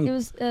this CD. song. It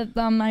was,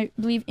 I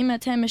believe,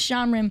 Imatem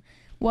Shamrim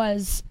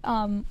was,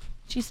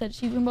 she said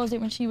she composed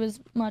it when she was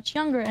much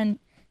younger, and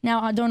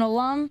now Adon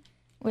Olam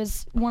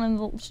was one of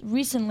the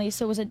recently,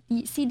 so it was a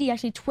CD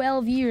actually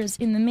 12 years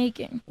in the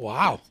making.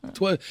 Wow,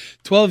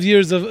 12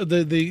 years of Pulling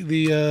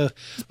together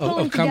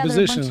a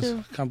compositions. bunch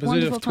of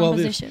Composition wonderful of 12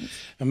 years. compositions.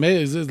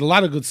 Amazing. There's a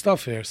lot of good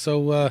stuff here.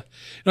 So,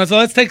 so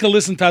let's take a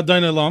listen to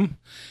Adonai Lam.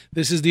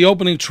 This is the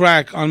opening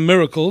track on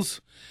Miracles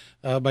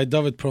by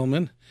Dovid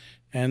Pearlman.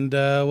 And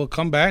we'll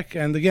come back.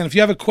 And again, if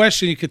you have a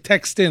question, you could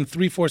text in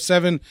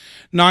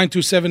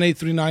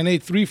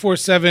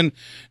 347-927-8398,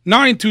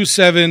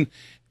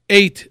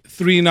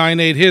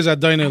 347-927-8398. Here's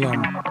Adonai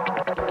Lam.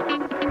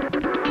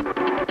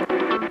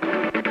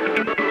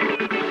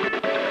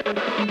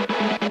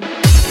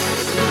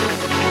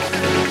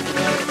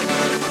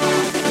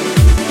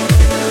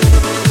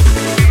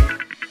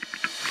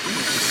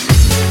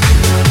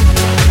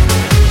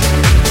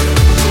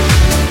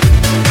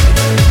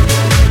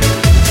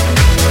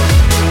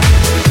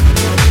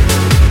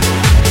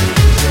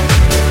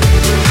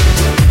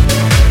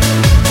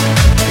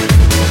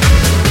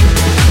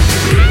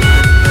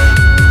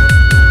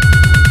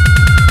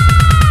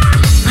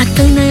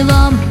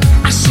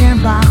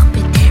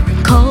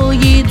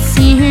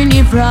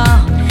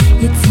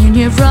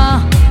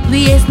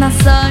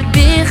 Nasar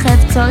b'chev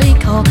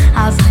toiko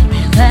Azai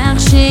melech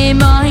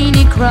shemai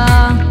nikra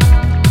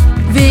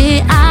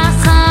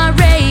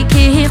Ve'acharei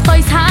ki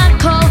chois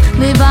hakol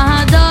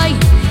Levadai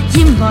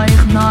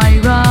yimbarich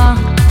naira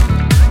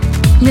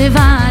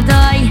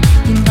Levadai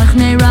yimbarich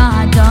naira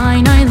Adai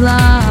naila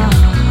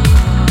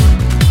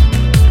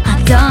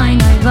Adai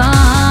nailam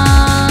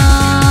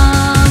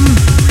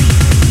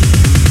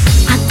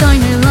Adai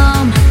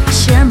nailam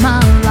Asher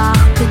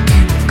malach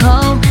b'tem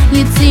kol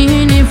Yitzir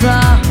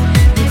nivra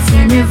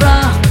Nivra,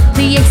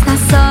 v'yesh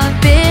nasar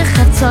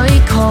b'chatzoy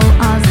kol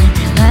azay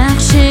melech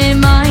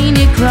shemai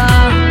nikra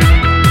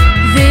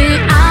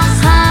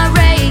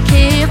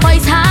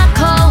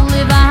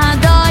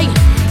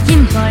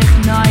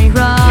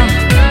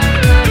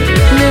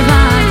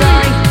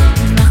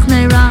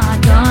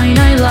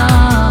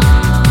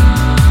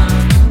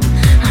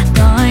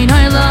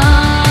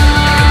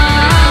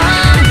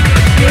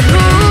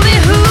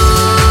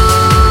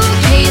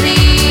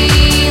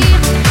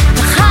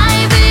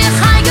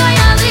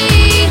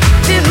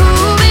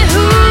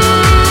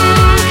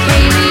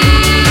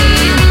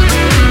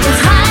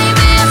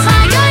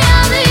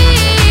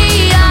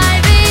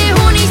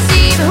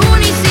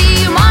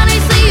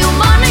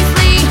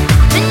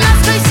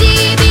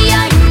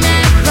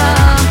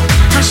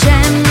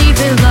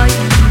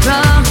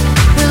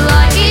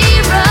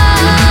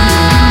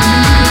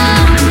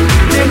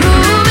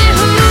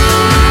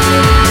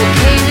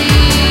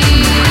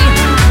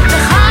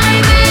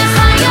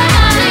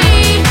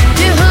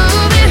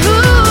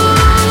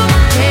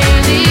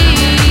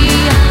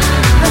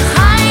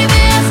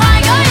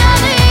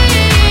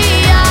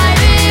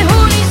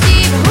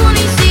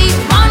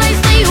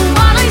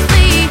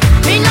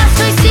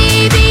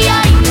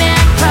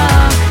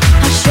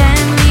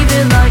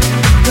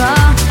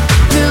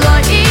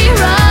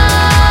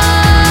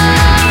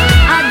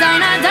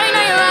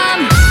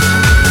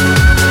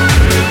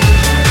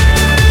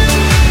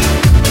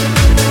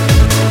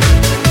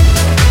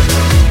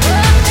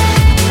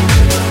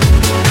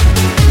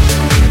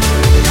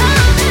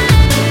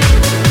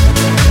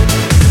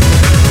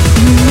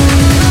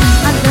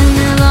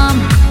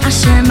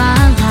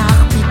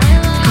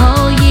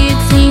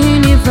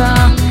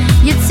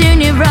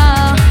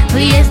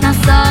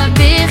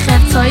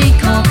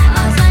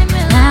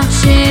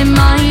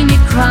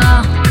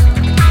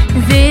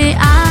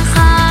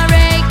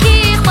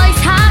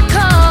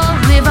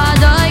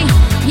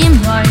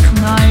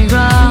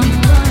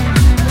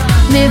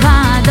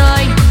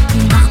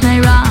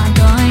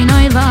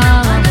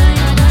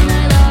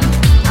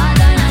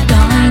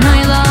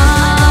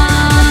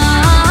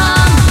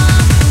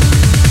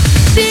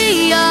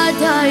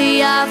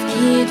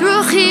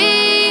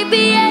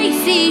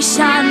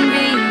zishan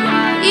vi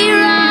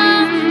ira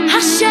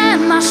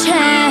Hashem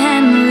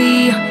Hashem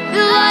li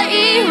la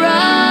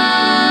ira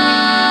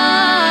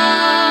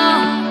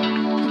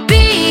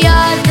Bi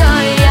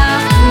adoya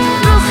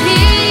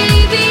ruchi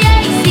bi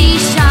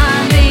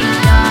zishan vi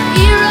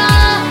ira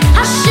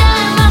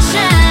Hashem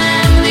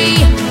Hashem li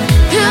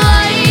la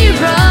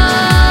ira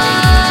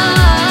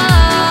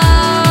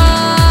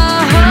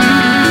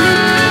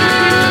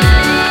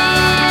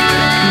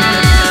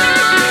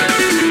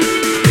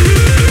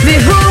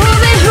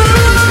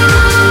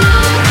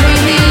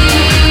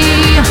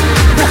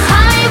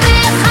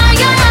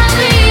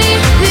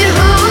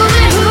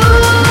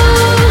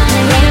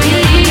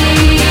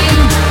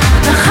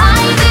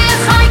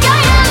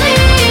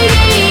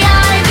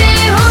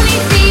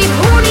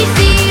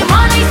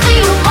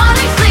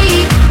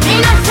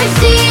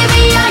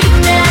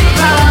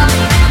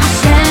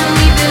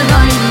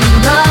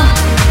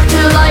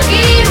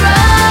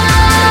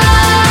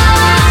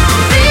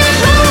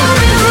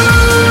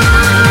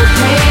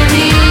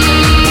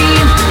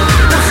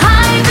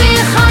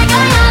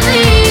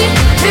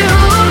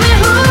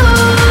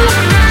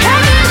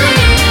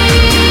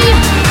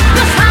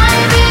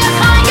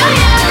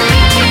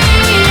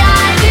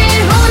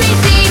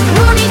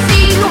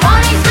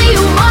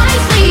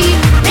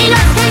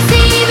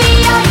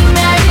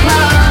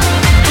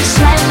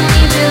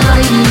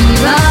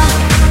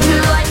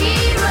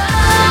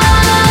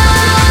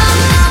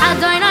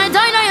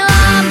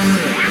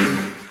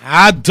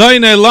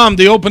Adonai Lam,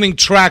 the opening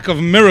track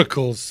of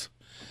Miracles.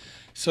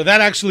 So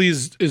that actually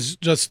is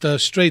just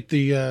straight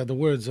the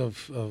words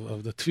of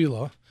the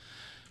tefillah.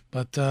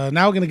 But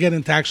now we're going to get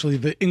into actually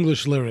the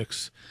English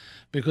lyrics,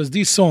 because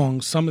these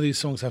songs, some of these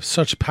songs have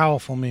such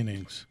powerful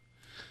meanings.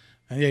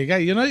 And yeah,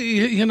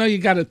 you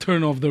got to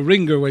turn off the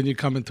ringer when you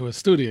come into a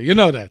studio. You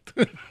know that.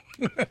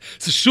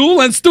 It's a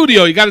shul and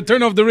studio. You got to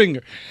turn off the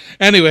ringer.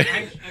 Anyway.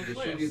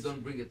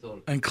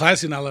 And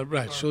class, you're not allowed,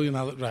 right. Shul, you're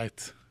not allowed,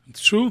 right.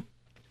 It's true.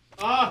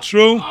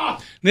 True.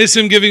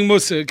 Nissim giving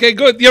Musa. Okay,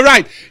 good. You're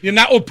right. You're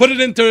not. Or put it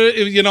into.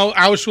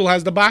 Our shul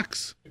has the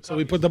box, so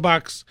we put the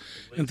box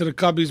into the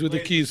cubbies with the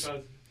keys.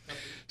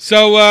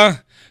 So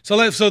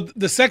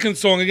the second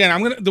song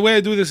again. The way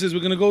I do this is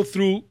we're gonna go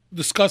through,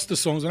 discuss the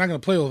songs. I'm not gonna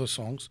play all the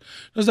songs,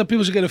 just that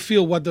people should get a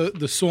feel what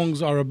the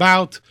songs are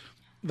about,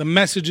 the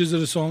messages of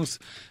the songs,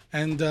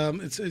 and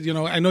it's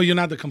I know you're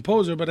not the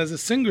composer, but as a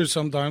singer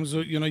sometimes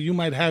you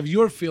might have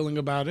your feeling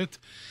about it.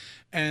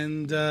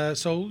 And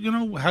so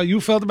how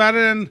you felt about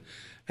it,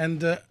 and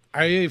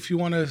Aryeh, if you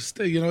want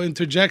to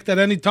interject at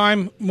any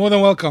time, more than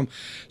welcome.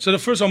 So the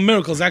first song,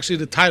 "Miracles," actually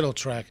the title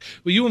track.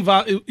 Were you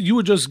involved? You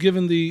were just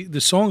given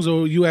the songs,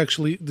 or you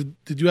actually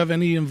did you have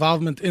any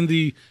involvement in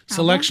the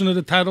selection of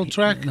the title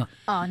track? No.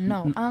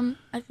 No.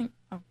 I think.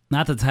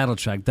 Not the title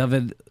track.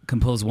 Dovid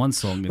composed one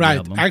song in the Right.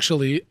 album.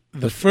 Actually,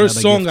 the first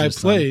song I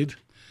played,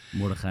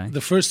 Mordechai. the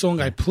first song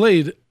I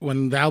played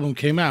when the album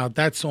came out,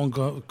 that song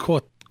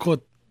caught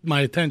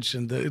my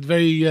attention.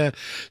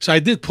 So I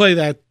did play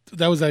that.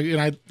 That was like,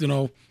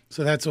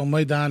 so that's on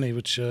Maidani,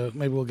 which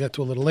maybe we'll get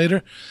to a little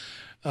later.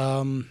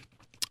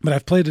 But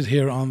I've played it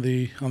here on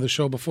the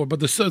show before.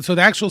 But so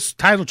the actual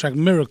title track,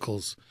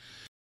 "Miracles,"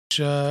 which,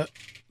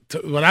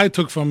 what I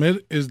took from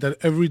it is that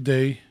every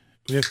day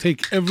we have to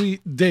take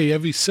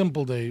every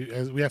simple day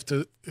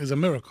is a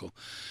miracle.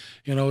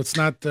 It's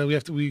not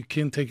we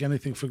can't take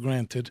anything for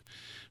granted.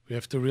 We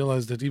have to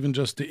realize that even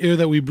just the air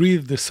that we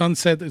breathe, the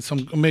sunset, there's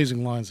some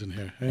amazing lines in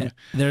here.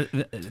 Yeah.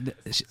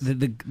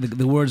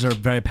 The words are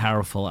very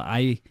powerful.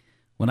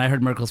 When I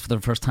heard "Miracles" for the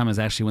first time, is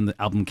actually when the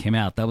album came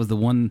out. That was the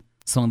one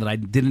song that I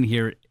didn't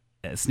hear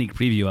a sneak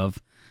preview of,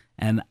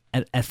 and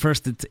at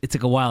first it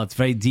took a while. It's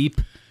very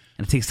deep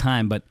and it takes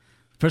time. But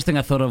first thing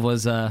I thought of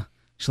was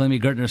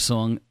Shlomi Gertner's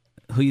song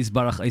 "Hu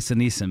Yisbarach Eisa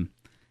Nisim."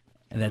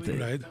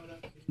 Right.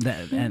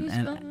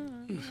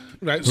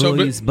 Right. So,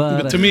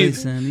 but to me,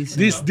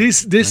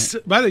 this.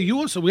 By the way, you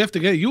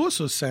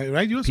also sang,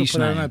 right? You also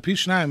put it on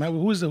Pishnaim.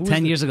 Who's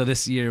 10 years ago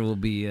this year will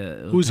be.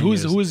 Who's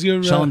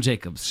your Shalom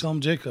Jacobs? Shalom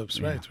Jacobs,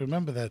 right?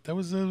 Remember that? That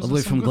was all the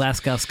way from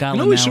Glasgow,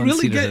 Scotland. We should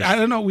really get. I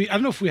don't know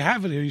if we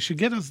have it here. You should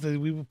get us.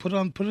 We will put it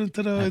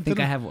into the. I think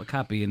I have a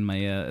copy in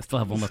my. I still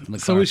have one left in the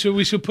car. So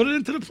we should put it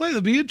into the play.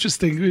 That'd be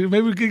interesting.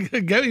 Maybe we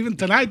could get even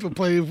tonight. We'll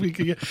play if we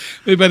could get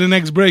maybe by the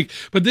next break.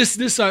 But this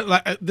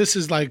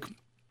is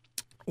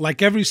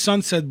like every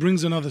sunset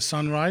brings another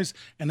sunrise,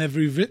 and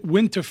every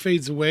winter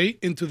fades away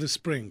into the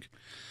spring.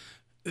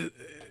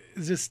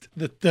 It's just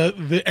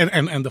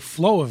and the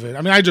flow of it.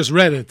 I mean, I just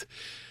read it,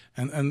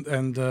 and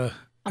I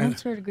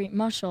once heard a great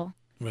mashal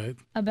right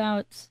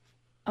about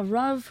a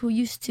Rav who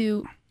used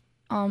to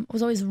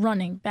was always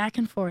running back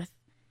and forth.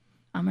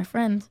 My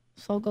friend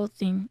Sol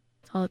Goldstein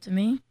told it to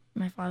me.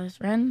 My father's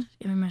friend,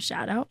 give him a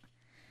shout out.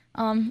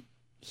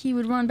 He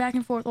would run back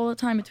and forth all the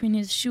time between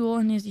his shul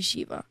and his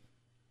yeshiva.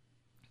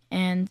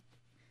 And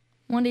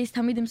one day his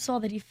Talmidim saw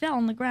that he fell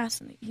on the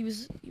grass, and he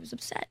was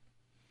upset.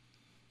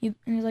 And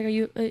he's like,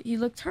 he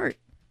looked hurt.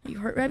 Are you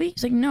hurt, Rebbe?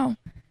 He's like, no.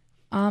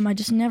 I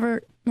just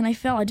never, when I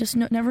fell, I just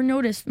never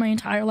noticed my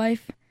entire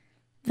life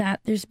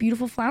that there's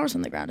beautiful flowers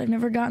on the ground. I've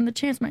never gotten the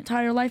chance. My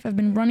entire life, I've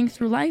been running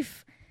through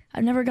life.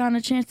 I've never gotten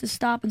a chance to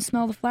stop and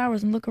smell the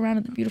flowers and look around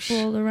at the beautiful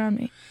world around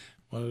me.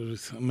 Well,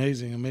 it's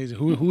amazing.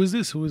 Who is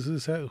this? Who is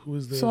this? Who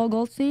is the? Saul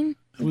Goldstein.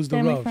 Who's the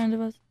family Rav? friend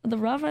of us. The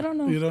Rav? I don't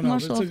know. You don't know.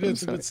 Marshall,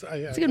 It's a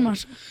good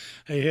mashal.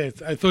 Hey,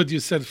 I thought you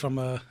said from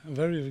a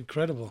very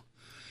incredible.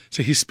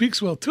 So he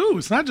speaks well too.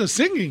 It's not just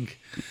singing.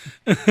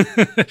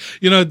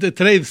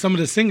 Today some of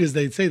the singers,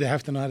 they'd say they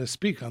have to know how to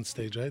speak on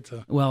stage, right?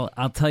 So. Well,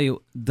 I'll tell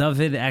you,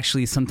 Dovid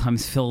actually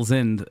sometimes fills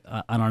in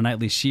on our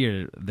nightly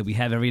shir that we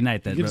have every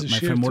night. That gives a my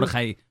shir friend too?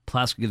 Mordechai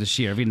Plasker gives a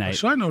shir every night.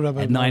 Sure, I know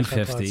Rabbi at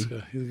 9:50. He's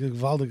a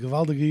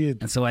gewaldige yid.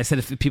 And so I said,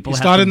 if people He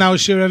have started to, now a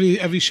shir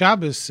every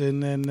Shabbos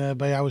in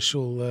by our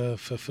shul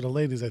for the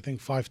ladies. I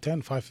think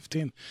 5:10,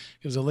 5:15.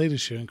 Gives a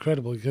ladies shir,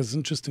 incredible. He has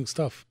interesting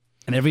stuff.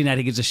 and every night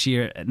he gives a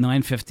shir at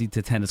 9:50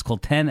 to 10. It's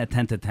called 10 at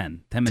 10 to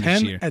 10. 10 minute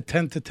 10 shir. at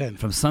 10 to 10.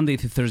 From Sunday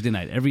to Thursday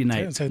night. Every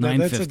night, So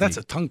 9:50. that's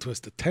a tongue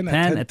twister. 10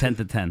 at 10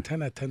 to 10.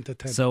 10 at 10 to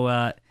 10. So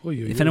Oy, oy,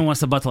 if oy. anyone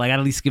wants to buttle, I got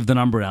to at least give the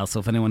number out. So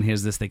if anyone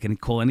hears this, they can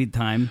call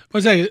anytime.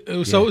 One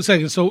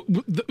second. So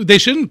they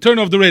shouldn't turn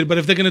off the radio, but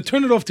if they're going to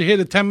turn it off to hear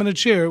the 10-minute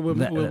share,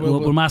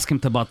 We'll ask him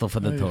to buttle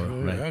for the Torah.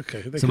 Right.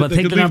 Okay. So, but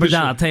take the number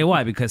down. I'll tell you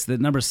why. Because the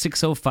number is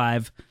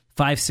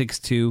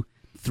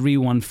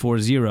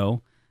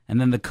 605-562-3140, and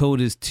then the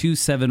code is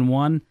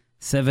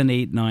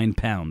 271-789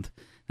 pound.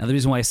 Now, the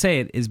reason why I say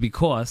it is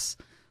because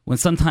when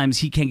sometimes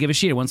he can't give a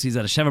shir, once he's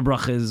at a Sheva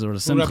Brachas or a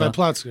Simcha, Rabbi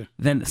Platzker.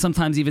 then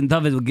sometimes even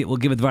David will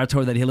give a Dvar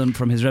Torah that he learned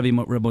from his Rebbe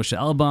Moshe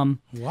album.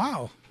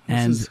 Wow.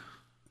 And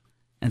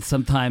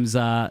sometimes,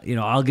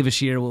 I'll give a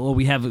shir, or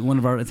we have one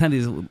of our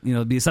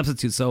attendees, be a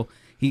substitute. So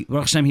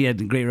Baruch Hashem, he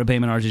had great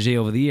Rebbeim and RJJ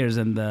over the years,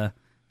 and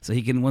so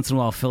he can once in a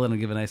while fill in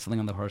and give a nice thing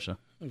on the Harsha.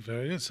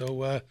 Very good.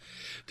 So,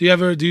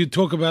 do you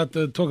talk about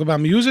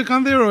music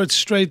on there, or it's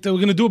straight? We're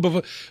going to do it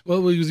before.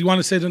 Well, you want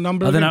to say the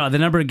number? The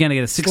number again, I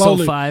get it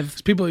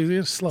 605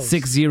 slow.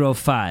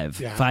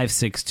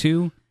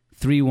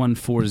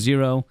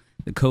 605-562-3140.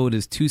 The code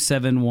is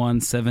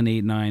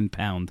 271-789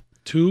 pound.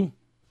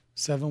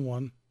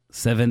 271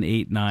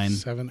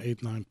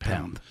 789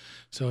 pound.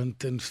 So in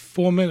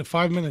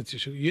 5 minutes,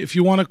 if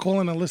you want to call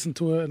in and listen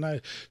to it,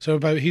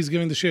 he's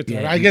giving the share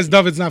tonight. Yeah. I guess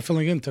David's not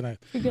filling in tonight.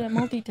 You're good at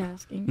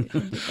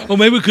multitasking. Well,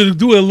 maybe we could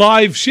do a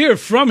live share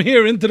from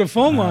here into the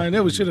phone line.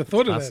 Yeah, we should have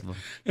thought of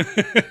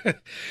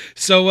that.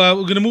 So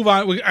we're going to move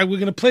on. We're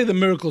going to play the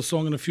Miracle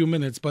song in a few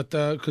minutes, but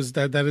because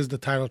that is the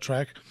title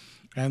track,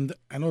 and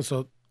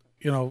also,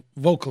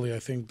 vocally, I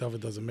think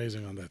David does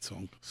amazing on that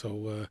song.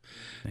 So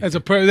that's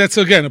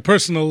again a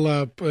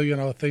personal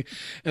thing.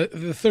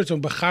 The third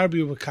song,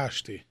 Bacharbi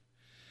Ubakashti.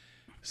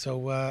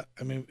 So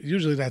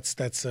usually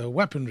that's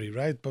weaponry,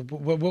 right? But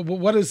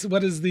what is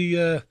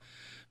the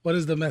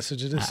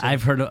message of this song?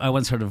 I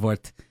once heard a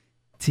word,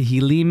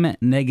 Tehillim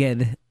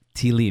neged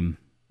Tilim.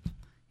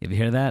 You ever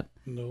hear that?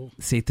 No.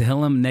 Say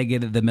Tehillim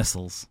neged the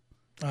missiles.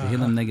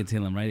 Tehillim neged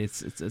Tilim, right?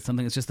 It's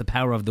something. It's just the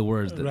power of the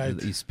words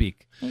that you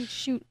speak. Oh,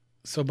 shoot.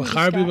 So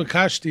Bacharbi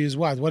Bakashti is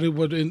what? What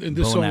in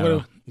this song?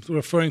 What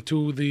referring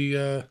to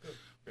the?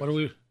 What are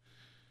we?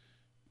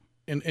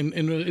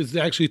 It's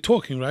actually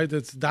talking, right?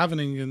 It's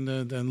davening and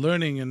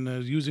learning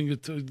and using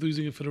it for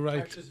the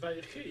right.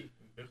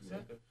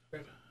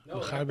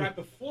 Right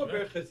before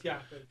Berchus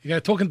Yaakov. You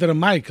got talking to the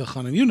mic,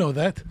 Elchanan. You know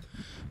that.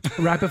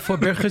 Right before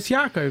Berchus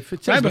Yaakov.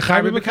 It says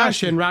B'chai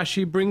B'kashi, and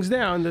Rashi brings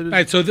down the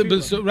right.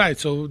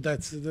 So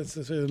that's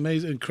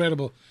amazing,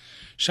 incredible.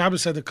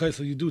 Shabbos at the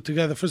Kaisel, you do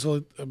together. First of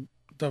all,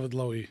 David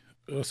Lowy,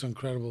 also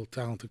incredible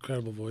talent,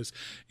 incredible voice.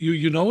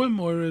 You know him,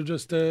 or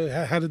just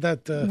how did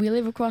that? We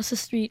live across the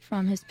street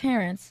from his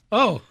parents.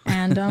 Oh,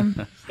 and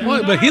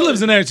but he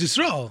lives in Eretz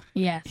Yisrael.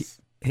 Yes,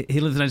 he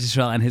lives in Eretz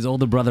Yisrael, and his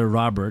older brother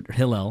Robert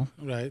Hillel,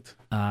 right,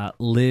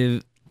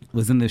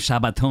 was in the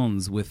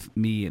Shabbatons with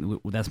me, and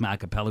that's my a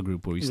cappella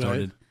group where we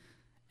started,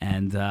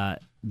 and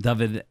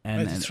David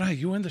and that's right.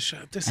 You were in the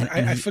shop.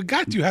 I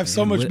forgot you have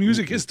so much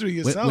music history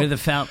yourself.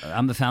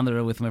 I'm the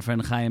founder with my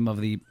friend Chaim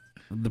of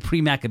the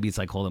pre-Maccabees,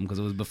 I call them, because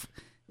it was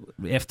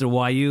after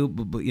YU,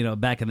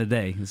 but back in the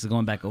day. This is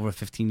going back over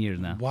 15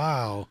 years now.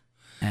 Wow.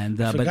 And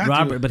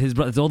but his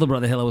older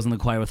brother Hillel was in the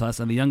choir with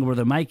us, and the younger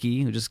brother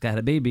Mikey, who just had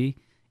a baby,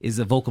 is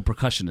a vocal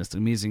percussionist.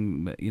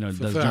 Amazing, does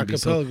drum.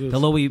 So the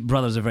Lowy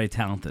brothers are very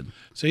talented.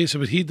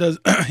 But he does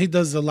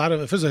a lot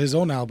of his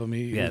own album.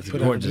 He it's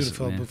put gorgeous.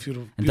 Out a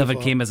beautiful. And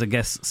David came as a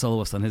guest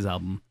soloist on his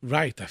album.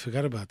 Right, I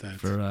forgot about that.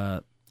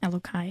 For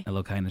Elokai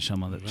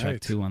Neshama, the track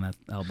 2 on that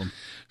album.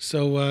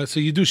 So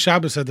you do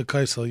Shabbos at the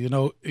Kaisel.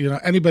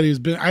 Anybody who's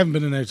been. I haven't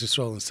been in Eretz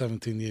Yisrael in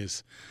 17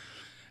 years,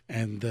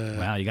 and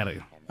wow, I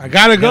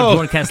gotta go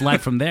broadcast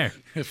live from there.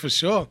 For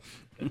sure.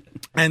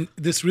 And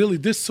this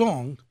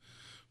song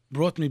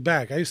brought me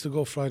back. I used to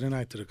go Friday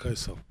night to the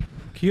Kaisel.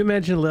 Can you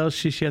imagine Leil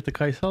Shishi at the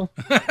Kaisel?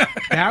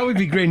 That would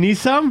be great.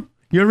 Nisam,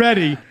 you're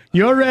ready.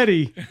 You're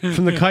ready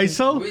from the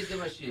Kaisel? With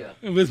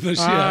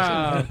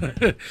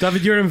Mashiach.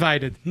 David, you're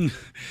invited.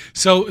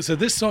 So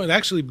this song, it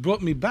actually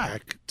brought me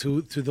back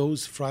to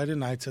those Friday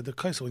nights at the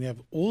Kaisel when you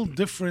have all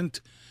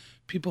different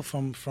people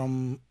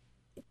from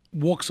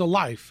walks of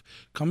life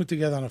coming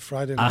together on a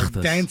Friday night,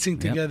 Achdus. dancing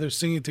Yep. together,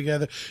 singing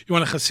together. You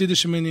want a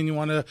Hasidic minyan, you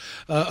want a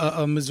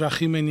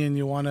Mizrahi minyan,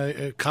 you want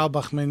a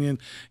Kalbach minyan,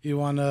 you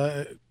want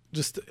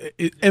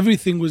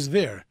everything was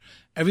there.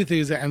 Everything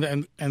is there,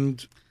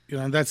 and you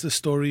know, and that's the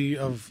story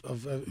of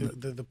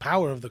the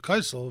power of the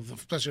Kaisel,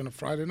 especially on a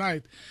Friday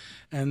night.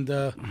 And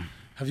David,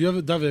 have you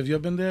ever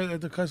been there at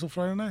the Kaisel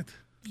Friday night?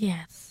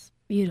 Yes,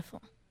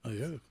 beautiful. Oh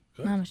yeah.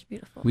 Good. Mamish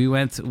beautiful. We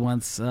went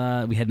once.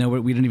 We had nowhere.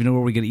 We didn't even know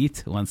where we were going to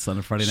eat once on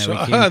a Friday night.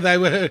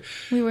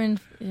 We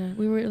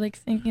were like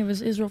thinking it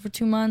was Israel for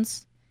 2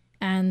 months,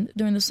 and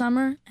during the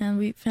summer, and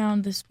we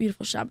found this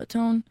beautiful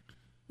Shabbaton,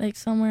 like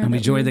somewhere. And we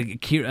that joined the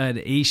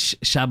Eish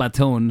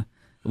Shabbaton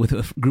with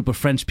a group of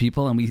French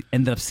people, and we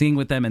ended up singing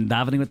with them and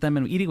davening with them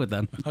and eating with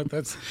them.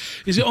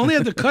 Is it only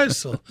at the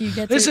Kaisel?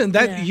 Listen,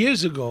 yeah.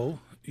 years ago,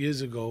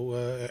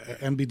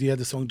 MBD had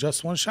the song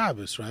 "Just One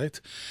Shabbos," right?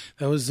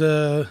 That was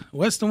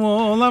Western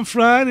Wall on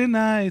Friday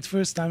night,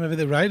 first time ever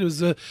there, right? It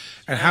was, and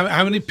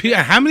how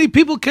many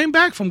people came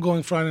back from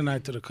going Friday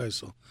night to the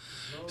Kaisel?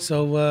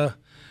 So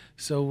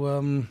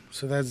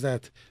that's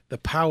that. The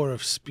power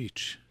of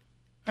speech.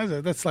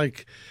 That's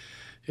like,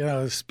 you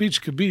know,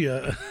 speech could be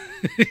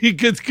you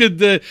could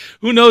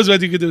who knows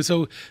what you could do.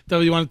 So,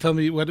 David, you want to tell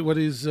me what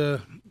is the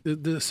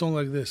song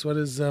like this? What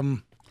is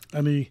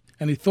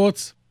any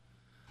thoughts?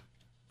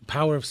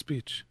 Power of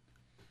speech.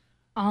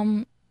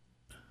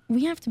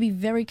 We have to be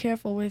very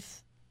careful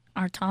with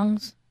our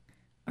tongues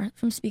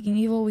from speaking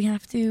evil. We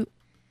have to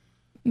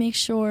make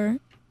sure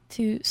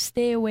to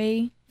stay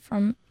away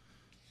from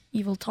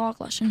evil talk,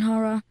 lashon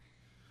hara,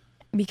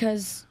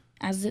 because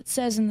as it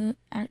says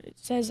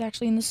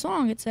actually in the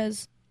song, it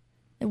says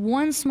that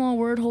one small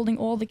word holding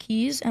all the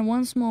keys, and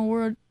one small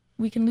word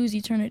we can lose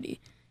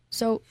eternity.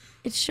 So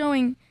it's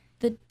showing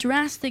the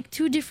drastic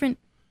two different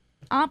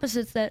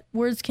opposites that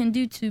words can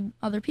do to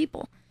other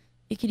people.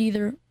 It could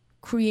either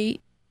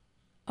create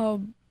a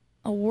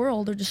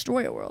world or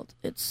destroy a world.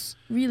 It's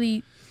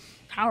really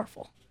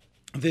powerful.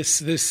 The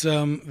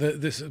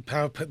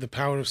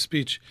power of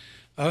speech.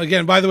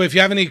 Again, by the way, if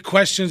you have any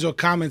questions or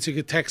comments, you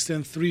could text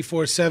in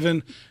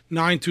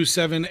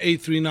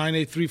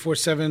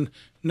 347-927-8398,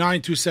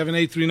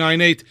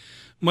 347-927-8398.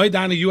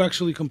 Maidana, you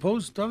actually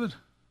composed, David?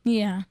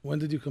 Yeah. When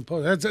did you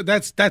compose?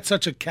 That's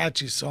such a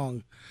catchy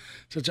song.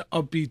 Such an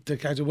upbeat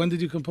catchy. When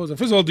did you compose it?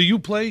 First of all, do you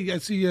play? I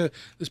see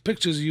there's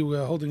pictures of you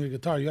holding a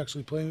guitar. You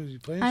actually playing? You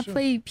playing? I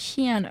play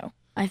piano.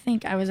 I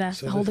think I was asked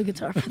to hold a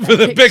guitar for for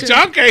the picture.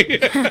 Okay.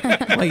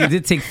 Well, you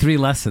did take 3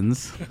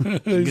 lessons.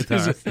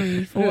 Guitar.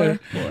 3, 4.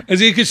 As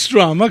you could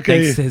strum.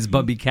 Okay. Thanks to his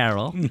Bubby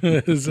Carol.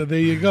 So there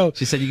you go.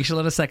 She said you should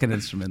learn a second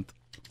instrument.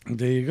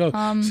 There you go.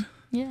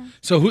 Yeah.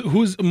 So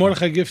who's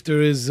Mordechai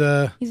Gifter is?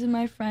 He's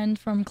my friend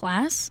from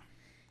class,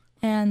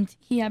 and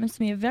he happens to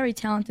be a very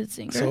talented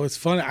singer. So it's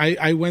funny.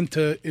 I went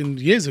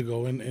years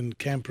ago in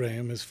Camp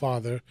Rehem. His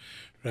father,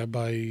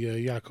 Rabbi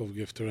Yaakov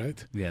Gifter,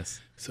 right?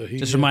 Yes. So he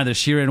just reminder: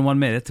 Shira in 1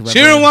 minute.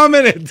 Shira in 1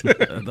 minute.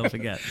 Don't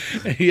forget.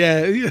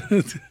 Yeah.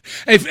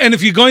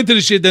 If you're going to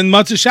the shit, then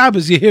Matzah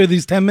Shabbos, you hear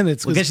these 10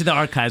 minutes. We'll get you the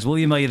archives. We'll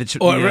email you the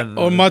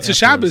or Matzah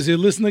Shabbos, you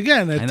listen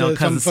again I know,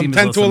 from Cousin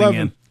 10 to 11.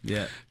 In.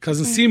 Yeah.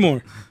 Cousin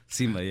Seymour.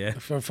 Seymour, yeah.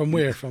 From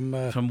where? From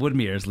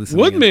Woodmere's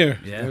listening. Woodmere.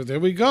 Yeah. There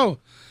we go.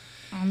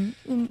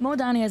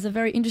 Modani has a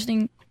very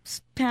interesting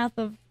path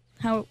of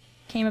how it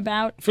came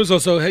about. First of all,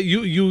 so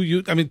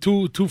you I mean,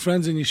 two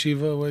friends in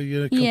yeshiva. Where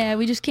yeah,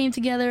 we just came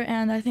together,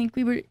 and I think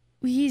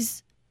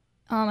he's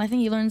I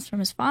think he learns from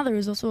his father,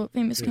 who's also a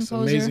famous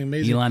composer.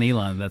 Amazing.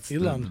 Elon. That's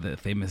the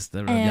famous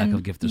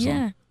Yaakov Gifter song.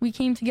 Yeah, we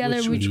came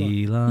together. Which one?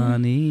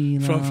 Elon.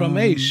 From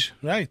Aish,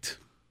 right?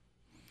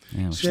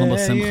 Yeah, Shlomo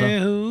Simcha.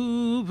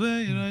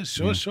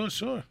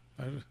 Sure.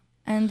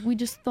 And we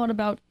just thought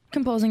about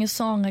composing a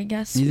song, I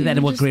guess. You did that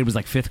in what grade? Was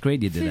like 5th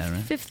grade? You did that,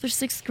 right? 5th or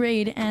 6th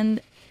grade, and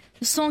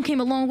the song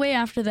came a long way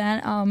after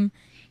that.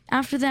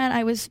 After that,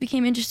 I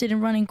became interested in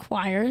running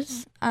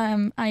choirs.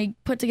 I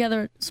put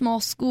together a small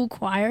school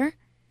choir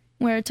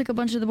where I took a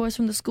bunch of the boys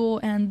from the school,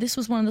 and this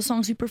was one of the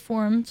songs we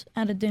performed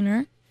at a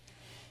dinner.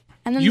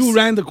 And then you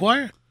ran the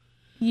choir?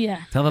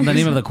 Yeah. Tell them the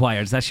name of the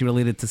choir. It's actually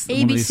related to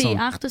one of these songs.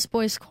 ABC, Achdus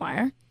Boys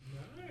Choir.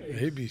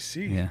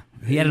 ABC. Yeah.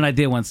 He had an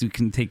idea once. You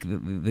can take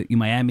the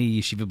Miami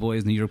Yeshiva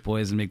boys, New York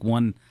boys, and make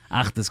one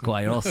Achdus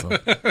choir also.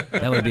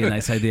 That would be a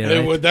nice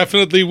idea, right? It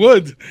definitely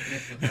would.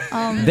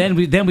 Then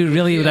we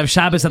really would have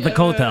Shabbos at the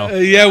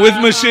Kotel. Yeah, with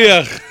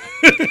Mashiach.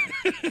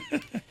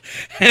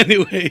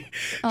 Anyway,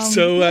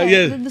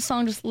 the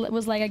song just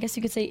was like, I guess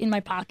you could say, in my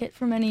pocket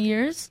for many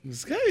years.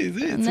 This guy,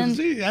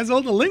 he has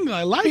all the lingo.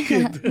 I like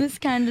it.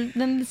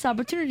 Then this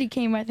opportunity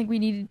came where I think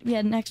we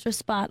had an extra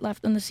spot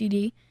left on the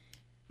CD,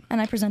 and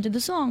I presented the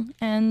song,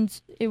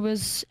 and it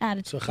was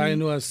added to the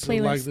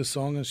playlist. liked the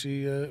song, and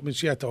she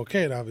had to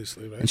okay it,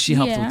 obviously, right? And she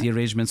helped with the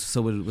arrangements,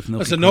 so with Nochi.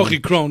 That's a Nochi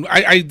Kron.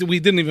 We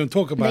didn't even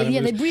talk about it.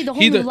 Yeah, they breathed a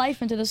whole new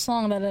life into the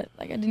song that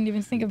I didn't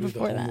even think of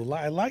before that.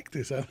 I like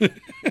this.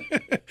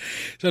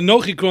 So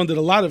Nochi Kron did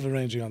a lot of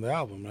arranging on the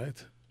album,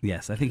 right?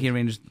 Yes, I think he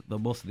arranged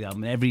most of the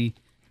album. Every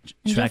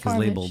track is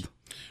labeled.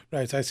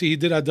 Right. So I see he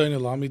did Adon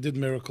Olam. He did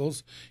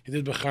miracles. He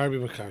did B'char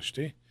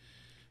B'Kashti.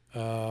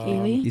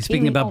 Kaylee? He's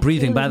speaking about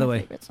breathing, Kaylee's by the my way.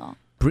 favorite song.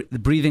 The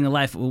breathing of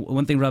life.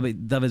 One thing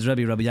David's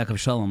Rabbi Yaakov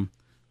Shalom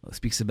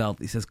speaks about,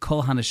 he says,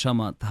 Kol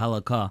haneshama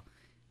tahalaka.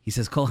 He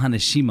says, Kol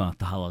haneshima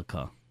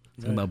tahalaka.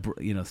 Talking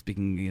about,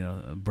 speaking,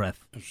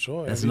 breath. I'm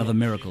sure. That's another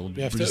miracle.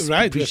 We have to, Just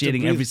right,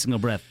 appreciating we have to every single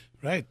breath.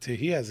 Right.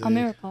 He has A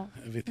miracle.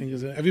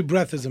 Every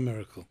breath is a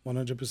miracle.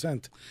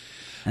 100%.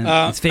 And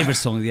his favorite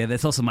song,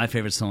 that's also my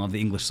favorite song of the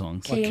English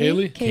songs.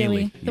 Kaylee?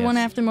 Kaylee. The one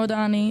after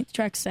Modani,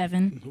 track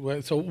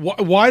 7. So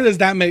why does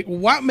that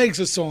what makes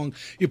a song?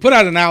 You put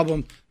out an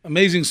album,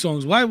 amazing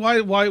songs. Why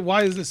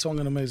is this song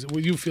an amazing?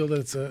 Well, you feel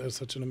that it's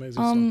such an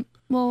amazing song?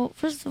 Well,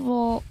 first of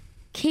all,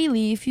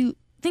 Kaylee, if you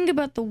think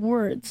about the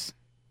words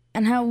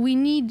and how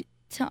we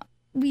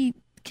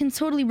can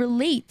totally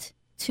relate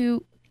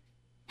to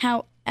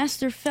how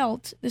Esther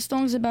felt. The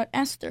song's about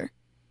Esther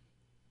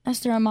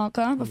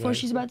Amalka, before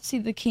she's about to see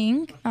the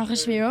king,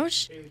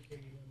 Achashverosh.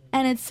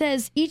 And it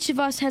says, each of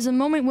us has a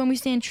moment when we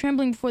stand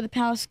trembling before the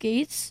palace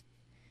gates,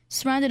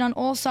 surrounded on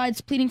all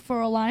sides, pleading for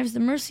our lives. The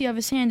mercy of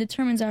his hand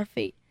determines our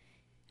fate.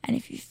 And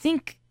if you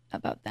think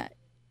about that,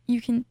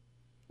 we can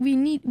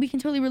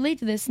totally relate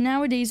to this.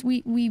 Nowadays,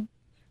 we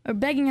are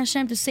begging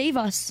Hashem to save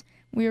us.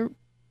 We're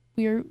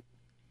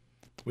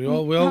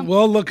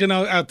all looking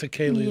out to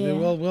Kaylee.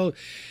 Yeah.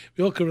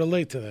 We all can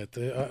relate to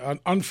that.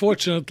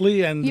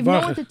 Unfortunately, and you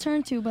have no one to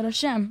turn to but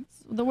Hashem.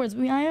 The words,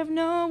 I have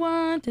no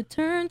one to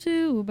turn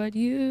to but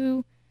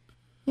you.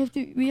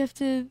 We have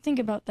to think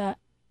about that.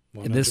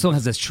 100%. This song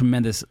has this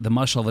tremendous, the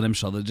mashal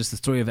v'nimshal, just the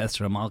story of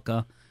Esther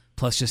Amalka,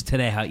 plus just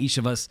today, how each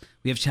of us,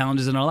 we have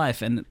challenges in our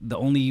life, and the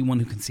only one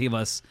who can save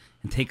us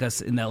and take us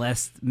in that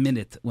last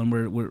minute when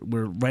we're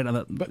right on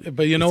the.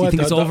 But you know what? You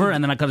think it's over,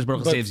 and then HaKadosh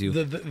Baruch Hu saves you.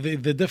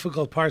 The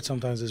difficult part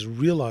sometimes is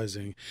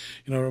realizing.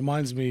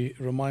 Reminds me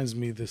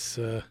this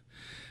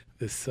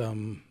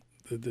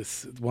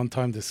one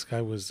time this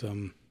guy was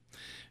a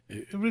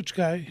rich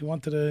guy. He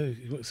went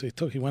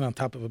on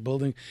top of a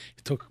building.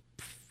 He took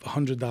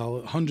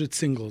 $100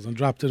 singles and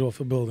dropped it off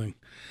a building.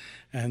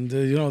 And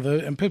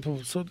and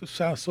people saw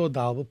a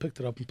dollar, picked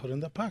it up and put it in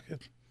their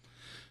pocket.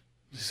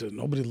 He said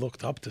nobody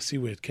looked up to see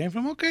where it came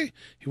from. Okay,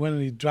 he went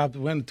and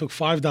took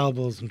 $5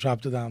 bills and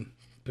dropped it down,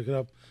 pick it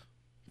up,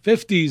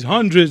 50s,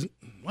 100s,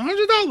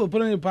 $100,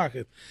 put it in your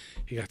pocket.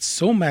 He got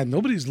so mad.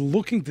 Nobody's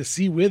looking to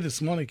see where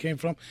this money came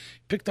from.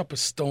 He picked up a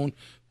stone,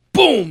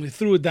 boom! He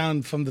threw it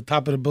down from the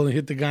top of the building,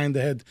 hit the guy in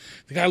the head.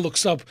 The guy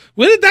looks up.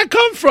 Where did that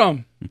come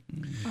from?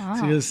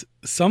 Because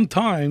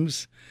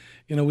sometimes,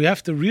 we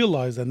have to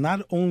realize that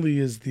not only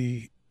is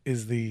the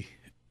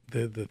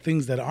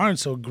things that aren't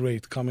so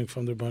great coming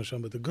from the Rebbeinu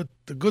Shalom, but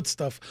the good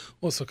stuff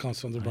also comes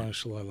from the Rebbeinu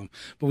Shalom.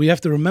 But we have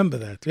to remember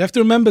that. We have to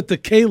remember the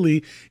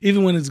Kaylee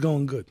even when it's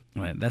going good.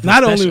 Right. That's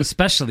not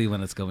especially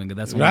when it's going good.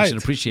 That's what we should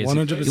appreciate.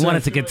 100%. You want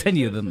it to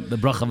continue the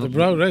bracha of the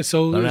bracha, right?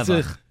 So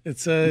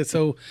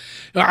so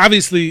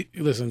obviously,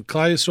 listen,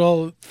 Klal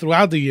Yisrael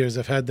throughout the years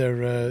have had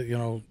their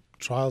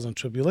trials and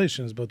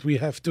tribulations, but we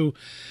have to,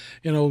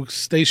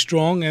 stay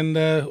strong and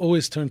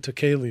always turn to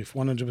Kaylee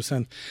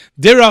 100%.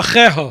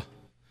 Dirachecha.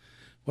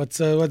 What's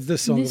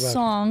this song about? This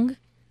song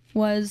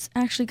was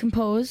actually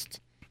composed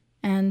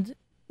and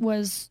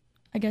was,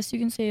 I guess you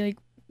can say,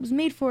 was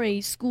made for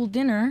a school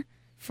dinner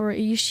for a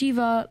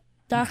yeshiva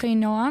Darchei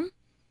Noam.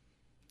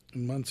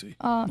 In Muncie.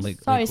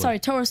 Sorry,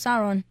 Torah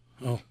Saron.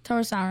 Oh.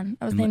 Torah Saron.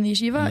 That was the name of the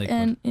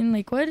yeshiva in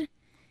Lakewood.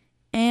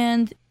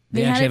 And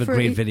they actually have a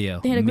great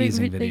video. They had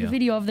amazing a great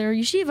video of their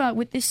yeshiva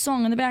with this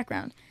song in the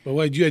background. But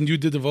wait, you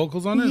did the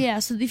vocals on it? Yeah,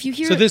 so if you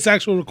hear this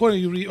actual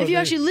recording, if you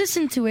actually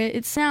listen to it,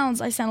 I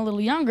sound a little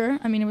younger.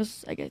 I mean, I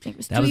think it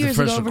was 2 years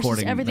ago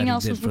versus everything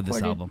else was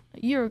recorded a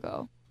year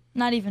ago.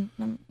 Not even,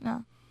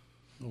 no.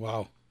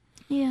 Wow.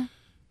 Yeah.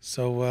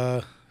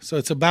 So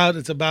it's about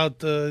it's a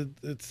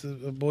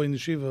boy in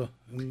yeshiva.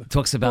 It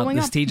talks about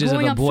the stages of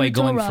a boy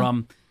going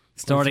from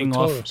starting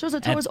off. Shows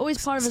that Torah is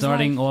always part of his life.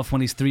 Starting off when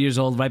he's 3 years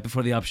old, right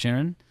before the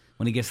Abshirin,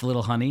 when he gets a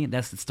little honey.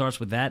 It starts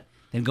with that.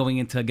 Then going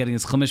into getting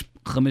his chumash,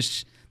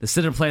 the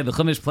siddur play, the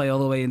chumash play, all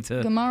the way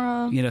into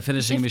Gemara,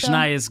 finishing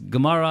Mishnayos,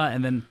 Gemara,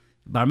 and then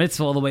bar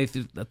mitzvah all the way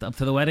through, up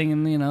to the wedding,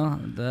 and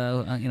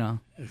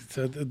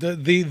So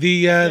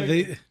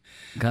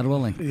God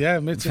willing,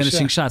 mitzvah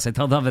finishing shots. I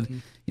tell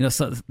Dovid,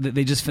 so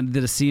they just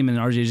did a siyum in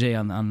RJJ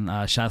on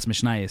Shas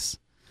Mishnayos.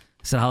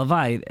 I said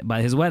halavai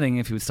by his wedding,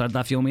 if he would start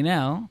Daf Yomi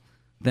now,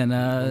 then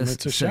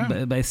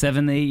by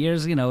 7, 8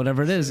 years,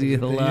 whatever it is,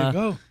 he'll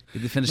go.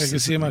 He'll finish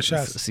Siyum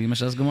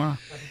Shas Gemara.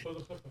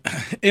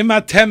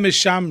 Imatem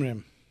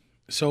Mishamrim.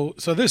 So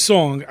this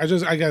song, I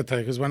gotta tell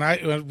you, because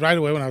right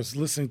away when I was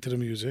listening to the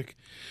music,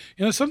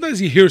 sometimes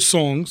you hear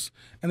songs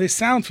and they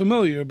sound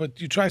familiar,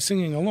 but you try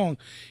singing along.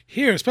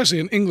 Here,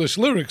 especially an English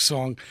lyric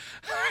song,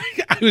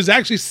 I was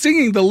actually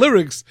singing the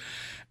lyrics,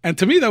 and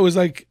to me that was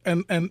like,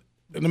 and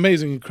an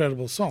amazing,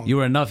 incredible song. You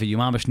were enough. You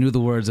mamish knew the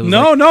words. It was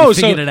No, like, no. you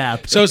figured it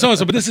out. So,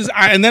 but this is,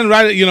 and then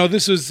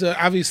this was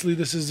obviously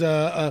this is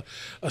a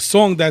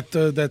song that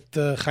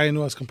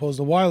Chayenu has composed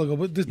a while ago.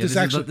 But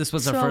this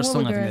was her first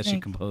song I think that she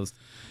composed,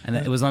 and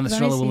it was on the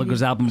Stroller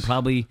Williger's album.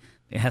 Probably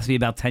it has to be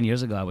about 10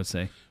 years ago, I would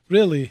say.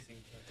 Really?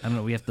 I don't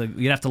know.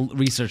 You'd have to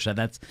research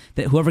that.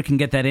 That whoever can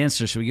get that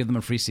answer, should we give them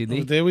a free CD?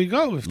 Well, there we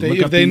go. If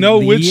they know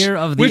which year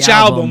of the which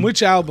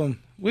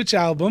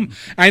album.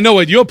 I know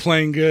what you're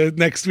playing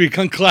next week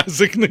on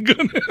Classic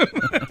Nagunim.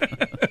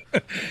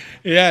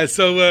 Yeah,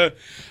 so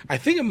I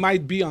think it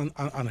might be on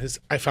his,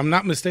 if I'm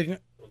not mistaken,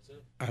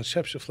 on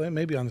Shep Shaflay,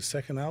 maybe on his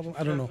second album.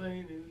 I don't know.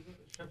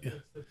 Yeah.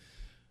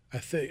 I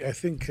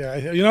think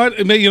you know what?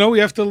 We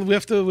have to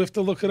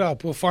look it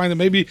up. We'll find it.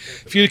 Maybe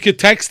if you could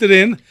text it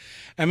in.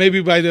 And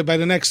maybe by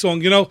the next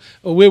song,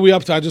 where we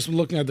up to? I just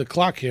looking at the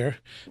clock here,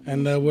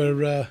 and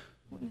we're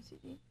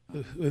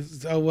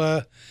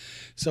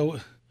so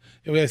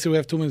we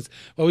have 2 minutes.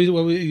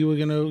 You were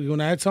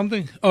gonna add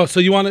something? Oh, so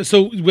you want to?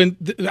 So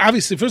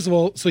obviously, first of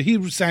all, so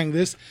he sang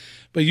this,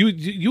 but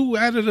you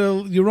added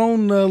your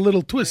own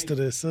little twist to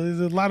this. So there's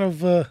a lot of.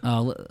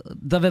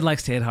 Dovid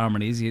likes to hit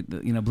harmonies.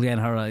 Blian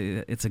Hara,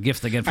 it's a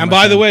gift again. And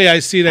by the way, I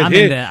see that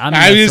here.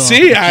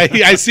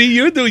 I see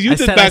you do. You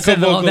did backup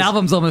vocals. The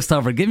album's almost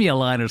over. Give me a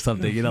line or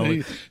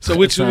something.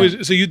 So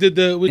so you did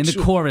the in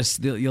the chorus.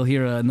 You'll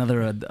hear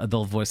another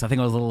adult voice. I think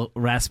I was a little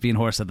raspy and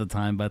hoarse at the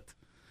time, but.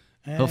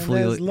 And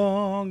hopefully, as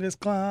long as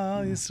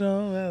Klal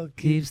Yisrael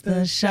keeps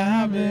the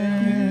Shabbos,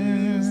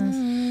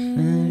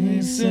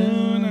 very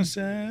soon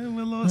Hashem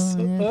will also.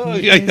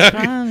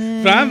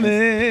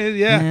 Promise,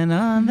 yeah. And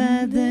on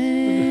that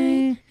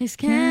day, his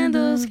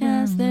candles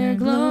cast their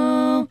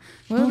glow.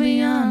 We'll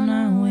be on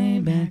our way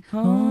back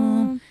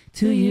home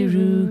to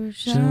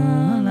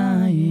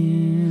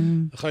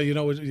Yerushalayim. You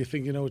know what you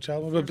think? You know which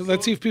album? But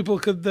let's see if people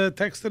could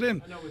text it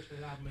in.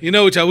 You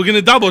know which album? We're going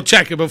to double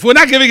check it, but we're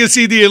not giving a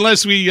CD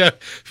unless we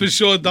for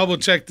sure double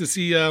check to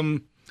see. By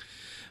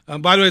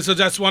the way, so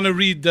just want to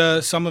read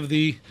some of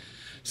the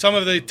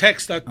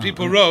text that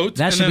people wrote.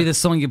 That should be the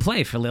song you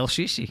play for Leil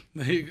Shishi.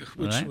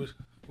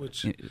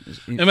 Which?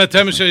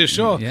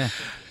 Yeah.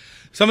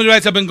 Somebody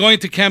writes, I've been going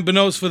to Camp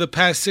Benos for the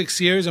past 6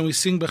 years, and we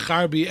sing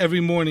Becharbi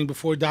every morning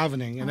before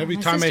davening. And every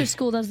time my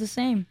school does the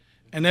same.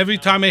 And every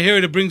time I hear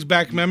it, it brings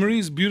back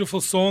memories.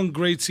 Beautiful song,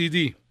 great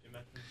CD.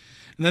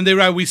 And then they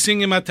write, we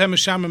sing Imatem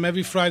Shamim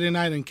every Friday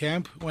night in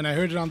camp. When I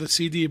heard it on the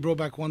CD, it brought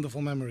back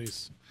wonderful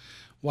memories.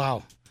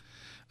 Wow.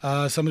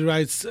 Somebody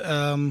writes,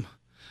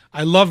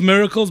 I love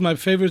miracles. My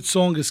favorite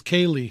song is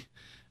Kaylee.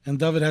 And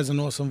Dovid has an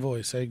awesome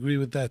voice. I agree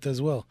with that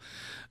as well.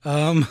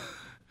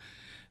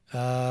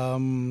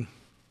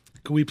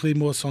 Can we play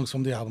more songs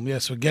from the album?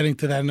 Yes, we're getting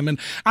to that in a minute.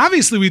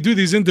 Obviously, we do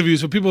these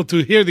interviews for people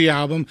to hear the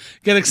album,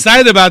 get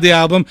excited about the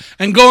album,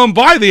 and go and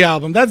buy the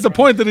album. That's the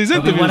point of these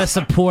interviews. We want to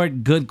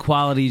support good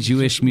quality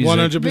Jewish music.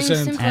 100%. Bring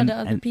simcha to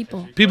other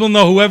people. People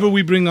know whoever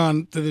we bring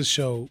on to this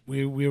show,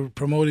 we're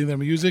promoting their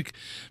music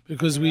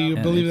because we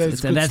believe that it's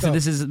good stuff.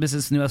 This is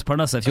Mrs. Nuas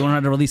Parnasa. If you want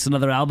her to release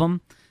another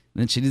album,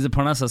 then she needs a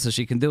Parnasa so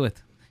she can do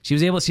it. She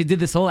did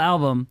this whole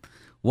album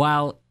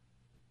while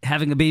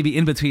having a baby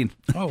in between.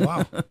 Oh,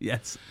 wow.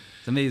 Yes.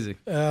 It's amazing.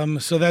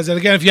 So that's it.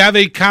 Again, if you have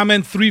a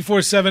comment,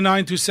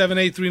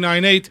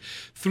 347-927-8398,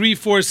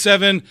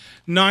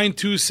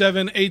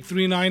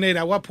 347-927-8398.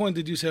 At what point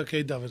did you say,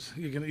 okay, David,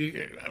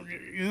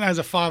 as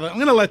a father, I'm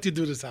going to let you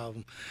do this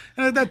album?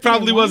 And that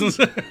probably wasn't...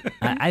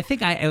 I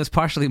think it was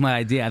partially my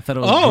idea. I thought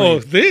it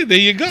was great. There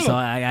you go. So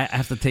I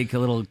have to take a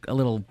little credit. A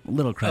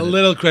little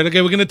credit.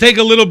 Okay, we're going to take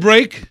a little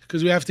break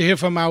because we have to hear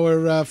from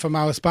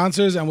our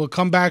sponsors, and we'll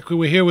come back.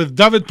 We're here with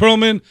Dovid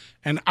Pearlman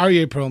and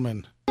Aryeh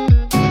Pearlman.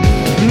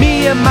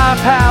 Me and my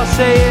pal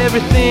say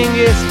everything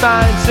is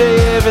fine, say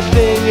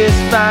everything is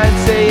fine,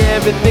 say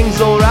everything's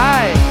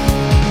alright.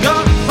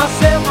 Got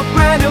myself a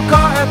brand new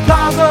car at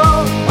Plaza,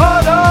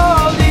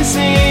 auto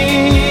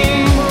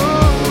leasing.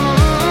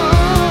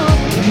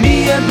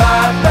 Me and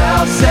my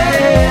pal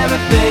say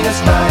everything is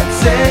fine,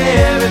 say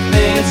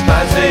everything is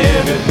fine, say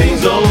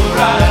everything's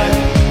alright.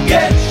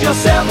 Get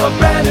yourself a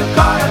brand new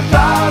car at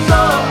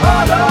Plaza,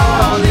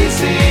 auto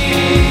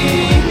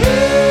leasing.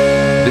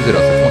 Visit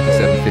us at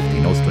 2750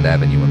 Nostrand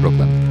Avenue in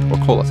Brooklyn or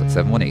call us at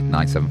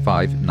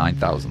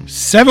 718-975-9000.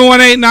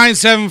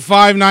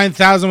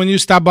 718-975-9000. When you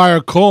stop by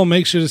or call,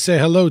 make sure to say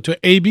hello to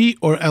AB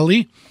or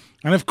Ellie.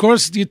 And of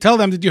course, you tell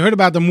them that you heard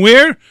about them.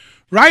 Where?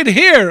 Right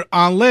here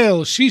on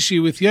Leil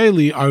Shishi with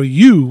Yoely. Are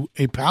you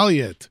a pal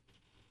yet?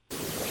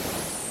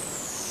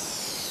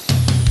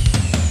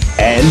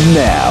 And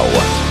now,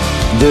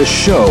 the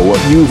show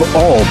you've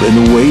all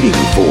been waiting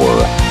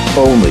for.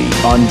 Only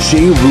on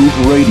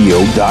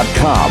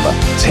jrootradio.com.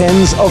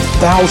 Tens of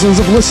thousands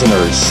of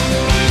listeners.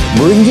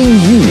 Bringing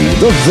you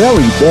the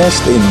very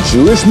best in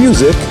Jewish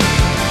music.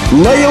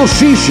 Leil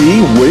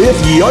Shishi with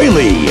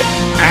Yoely.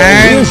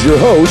 And here's your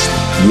host,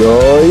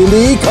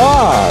 Yoely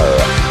Kar.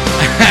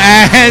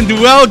 And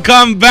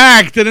welcome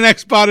back to the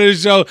next part of the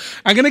show.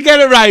 I'm going to get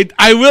it right.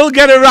 I will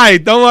get it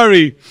right. Don't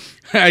worry.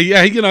 You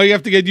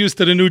have to get used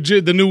to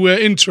the new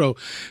intro.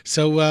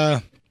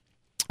 So,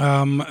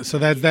 So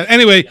that's that.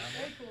 Anyway,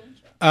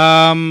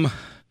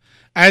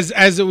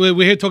 as we're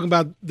here talking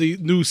about the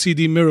new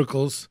CD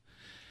Miracles,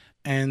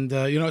 and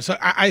so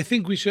I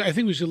think we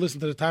should listen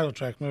to the title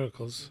track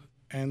Miracles,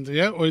 and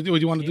or do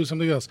you want to do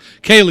something else?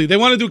 Kaylee, they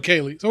want to do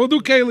Kaylee, so we'll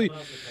do Kaylee.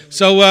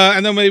 So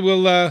and then maybe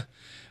we'll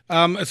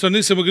so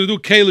Nissa, we're going to do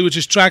Kaylee, which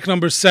is track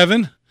number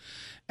 7,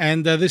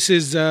 and this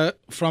is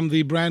from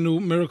the brand new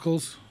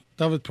Miracles,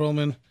 Dovid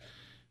Pearlman.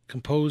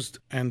 Composed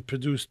and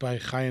produced by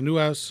Chaya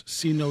Newhouse,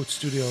 C Note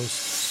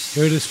Studios.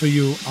 Here it is for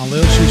you on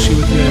Leil Shishi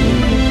with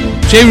Yoely,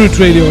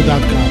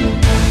 JRootRadio.com.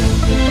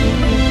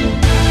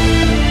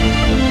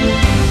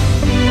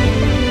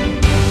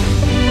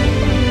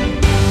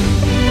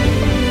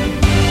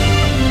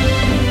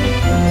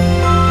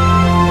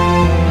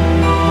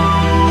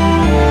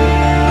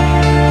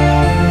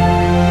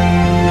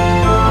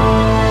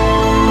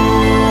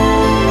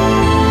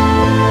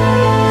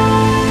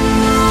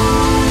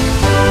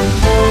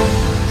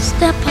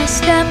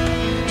 Step,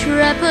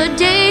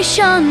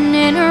 trepidation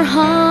in her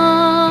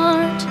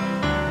heart.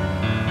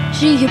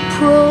 She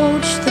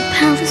approached the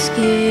palace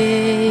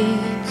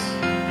gates,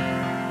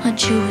 a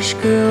Jewish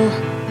girl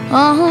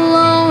all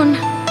alone,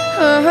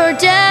 her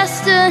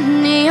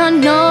destiny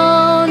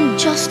unknown.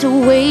 Just a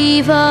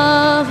wave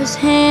of his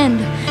hand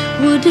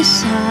would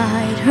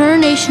decide her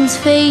nation's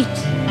fate.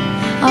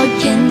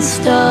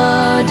 Against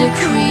a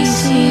decree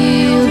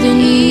sealed in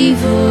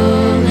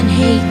evil and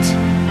hate,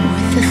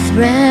 the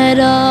threat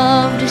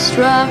of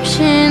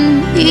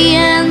destruction, the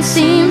end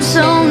seemed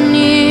so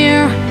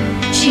near.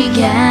 She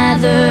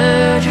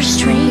gathered her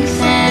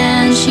strength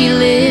and she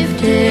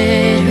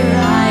lifted her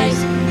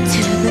eyes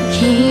to the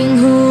King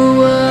who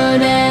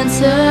would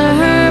answer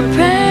her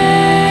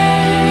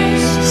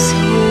prayers. So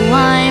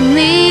I'm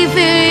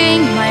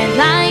leaving my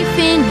life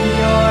in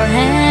your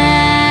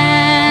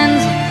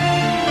hands.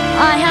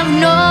 I have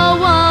no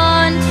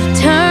one to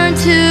turn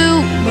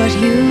to but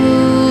you.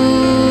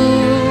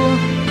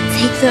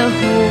 Take the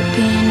hope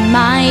in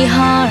my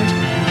heart,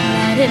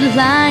 let it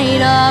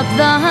light up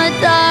the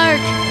dark.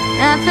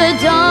 At the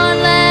dawn,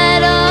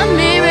 let a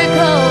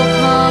miracle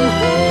come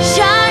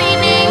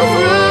shining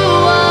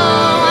through.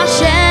 Oh,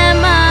 Hashem,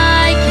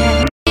 I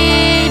can't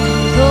wait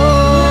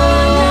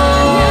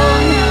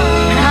long.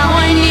 How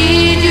I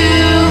need you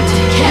to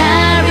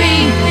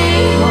carry me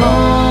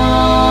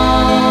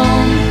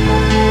home.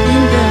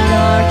 In the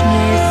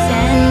darkness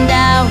and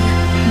doubt,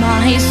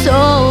 my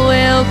soul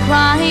will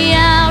cry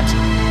out,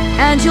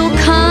 and you'll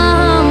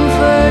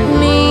comfort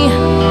me.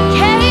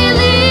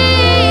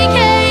 Kaylee,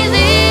 Kaylee.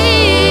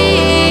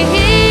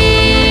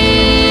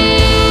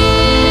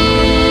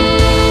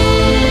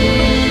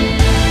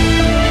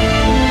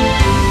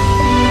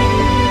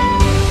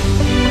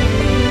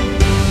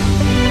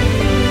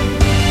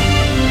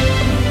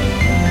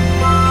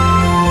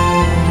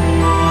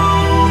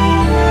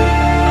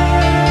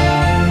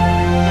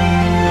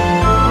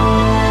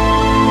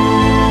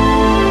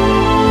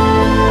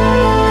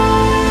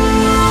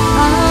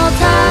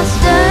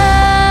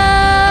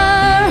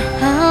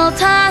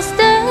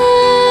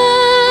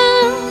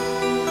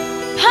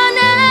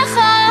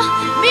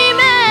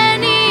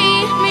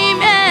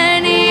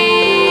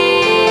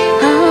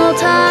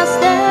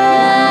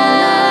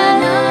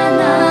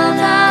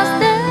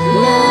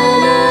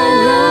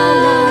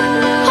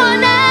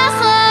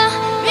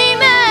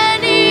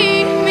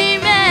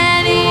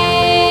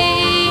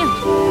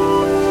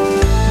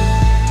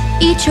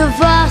 Each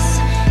of us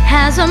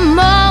has a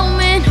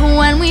moment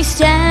when we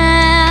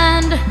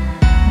stand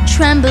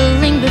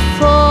trembling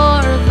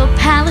before the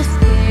palace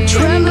gate.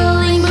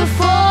 Trembling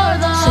before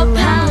the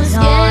palace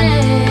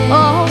gate.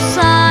 All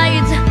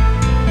sides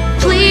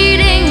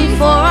pleading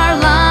for our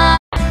lives.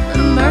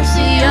 The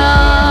mercy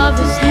of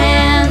his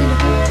hand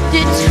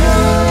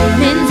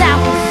determines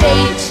our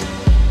fate.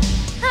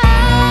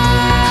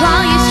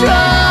 Klal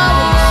Yisrael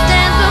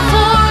stands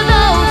before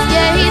those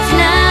gates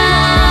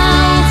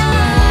now,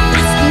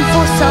 asking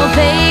for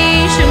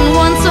salvation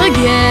once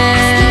again.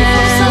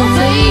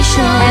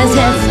 As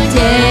every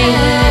day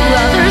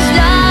brothers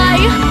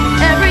die,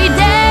 every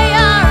day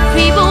our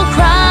people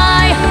cry.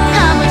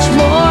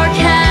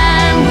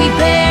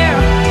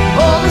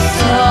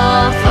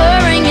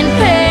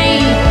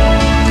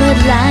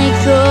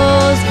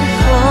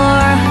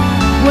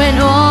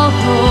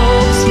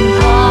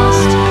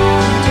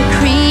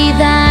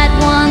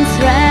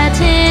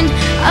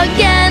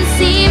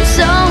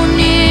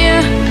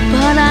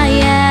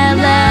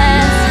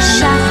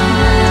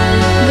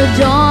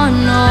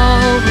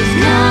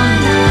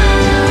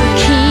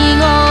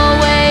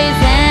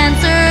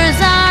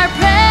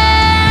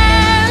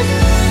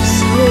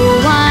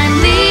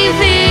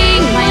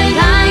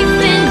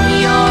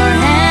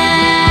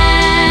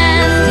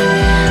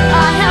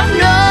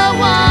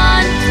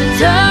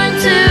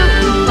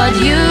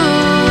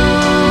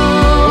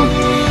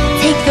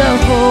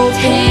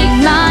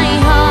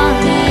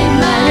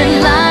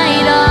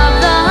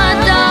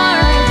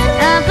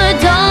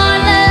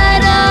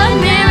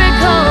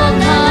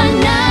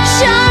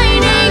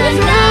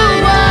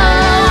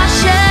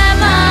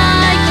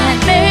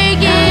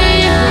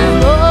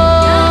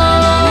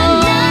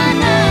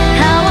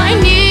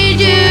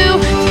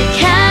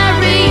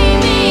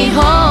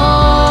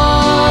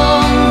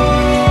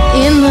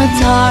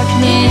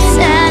 darkness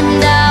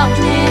and doubt,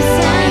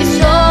 my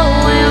soul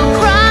will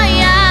cry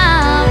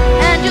out,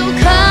 and you'll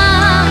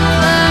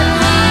comfort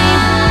me.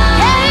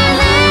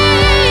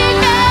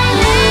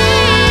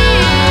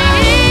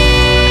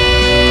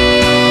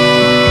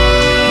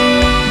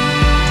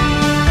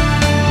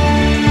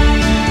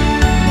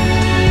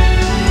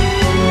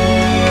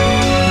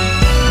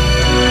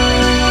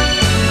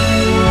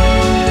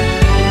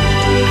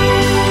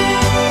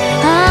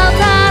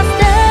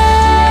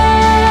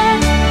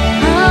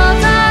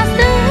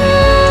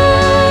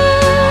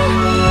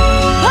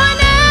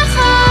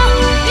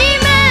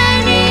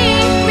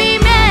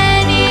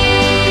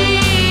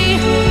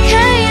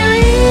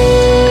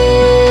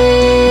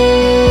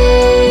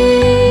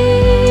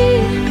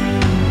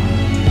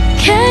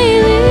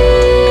 Kaylee,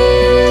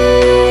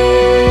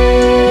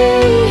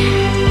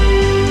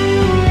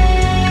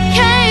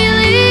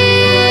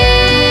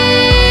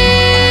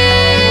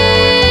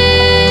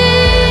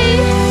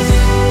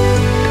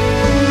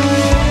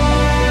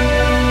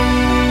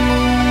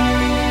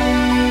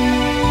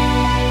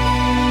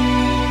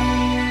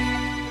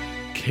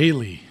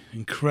 Kaylee,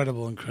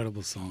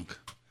 incredible song.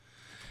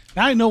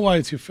 Now I know why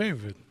it's your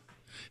favorite.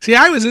 See,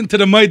 I was into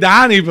the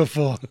Maidani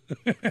before.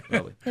 You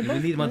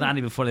need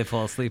Madani before they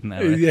fall asleep now.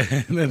 Right?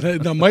 Yeah, no,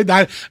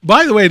 Maidani.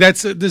 By the way,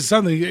 this is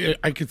something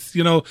I could,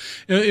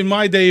 in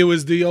my day it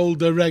was the old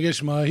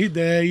Regesh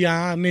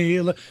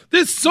Mahideyani.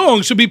 This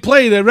song should be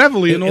played at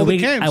Reveille in all the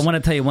camps. I want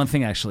to tell you one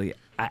thing, actually.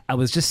 I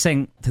was just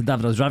saying to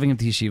David, I was driving him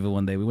to Yeshiva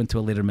one day. We went to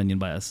a later minyan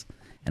by us,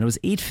 and it was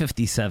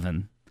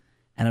 8:57,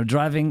 and I'm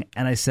driving,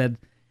 and I said,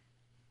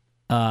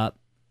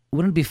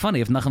 wouldn't it be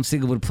funny if Nachum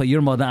Siegel would play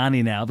Your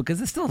Moda'ani now? Because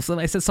it's still,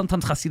 I said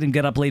sometimes Hasidim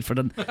get up late for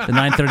the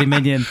 9:30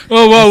 minyan.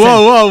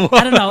 Whoa.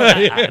 I don't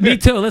know. Me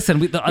too.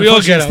 Listen,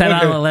 unfortunately, Staten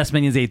Island, the last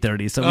minyan's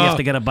 8:30, so we have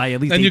to get up by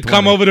at least 8:20. Then you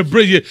come over the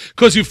bridge. It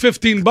costs you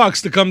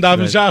 $15 to come down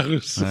in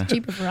Shachus. It's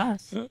cheaper for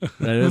us.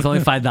 It's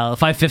only $5,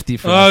 $5.50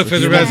 for us. For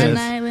the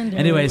residents.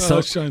 Anyway, so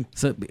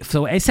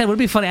I said, would it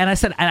be funny? And I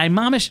said, and I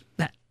mamish,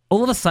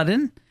 all of a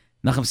sudden,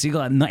 Nachum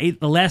Siegel,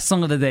 the last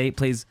song of the day,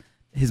 plays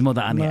his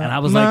Moda'ani, and I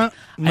was like,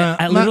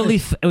 I literally,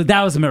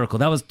 that was a miracle.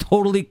 That was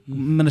totally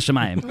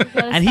Minashamayim.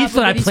 And he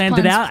thought I planned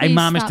it out. I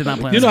mamish did not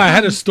plan it out. I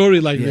had a story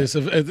like this,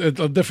 of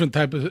a different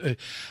type of.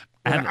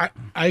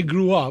 I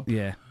grew up.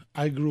 Yeah.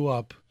 I grew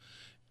up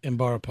in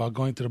Borough Park,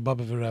 going to the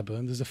Baba Rebbe,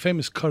 and there's a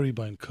famous curry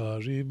bine,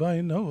 Olam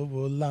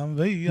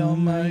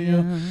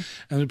Ve'yamaya.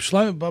 And Reb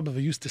Shlomo Baba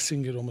used to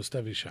sing it almost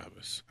every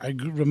Shabbos. I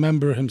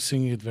remember him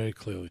singing it very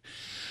clearly.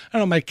 I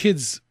don't know, my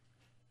kids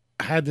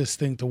had this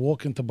thing to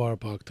walk into Borough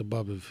Park to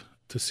Babiv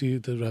to see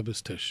the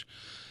Rebbe's Tish.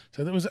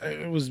 So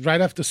it was right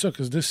after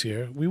Sukkot this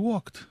year. We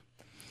walked,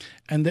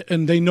 and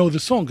they know the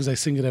song because I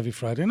sing it every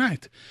Friday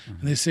night.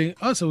 And they sing,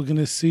 so we're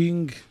gonna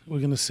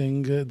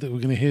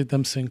hear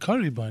them sing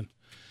Curry Bine.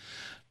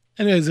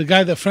 Anyways,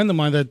 a friend of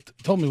mine that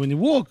told me, when you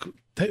walk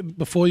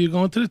before you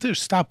go into the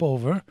Tish, stop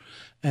over,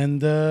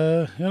 and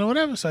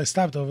whatever. So I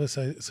stopped over.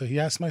 So he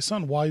asked my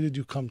son, "Why did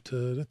you come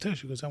to the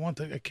Tish?" He goes, "I walked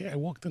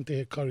into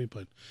here Curry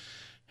Bine."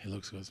 He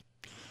looks, goes,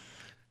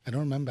 I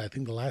don't remember. I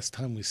think the last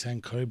time we sang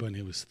Korban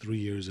here was 3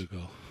 years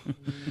ago.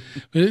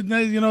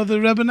 The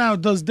Rebbe now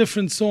does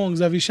different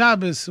songs every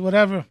Shabbos,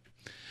 whatever.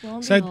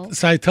 Well,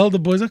 so I tell the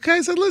boys, okay,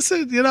 I said,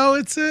 listen,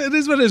 it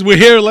is what it is. We're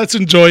here, let's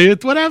enjoy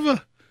it,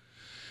 whatever.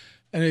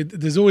 And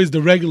there's always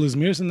the regular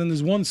Zmirs, and then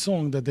there's one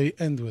song that they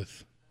end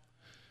with.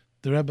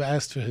 The Rebbe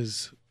asked for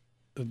his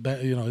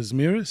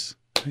Zmirs.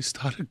 He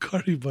started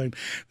Korban.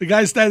 The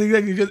guy standing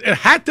there, it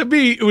had to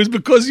be, it was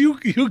because you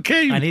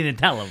came. And he didn't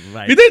tell him,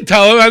 right? He didn't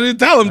tell him. I didn't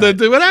tell him that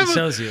whatever. It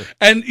shows you.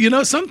 And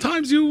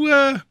sometimes you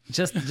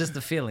just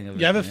the feeling of it.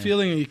 You have a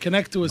feeling, and you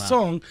connect to a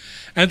song,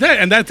 and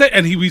that's it.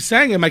 And we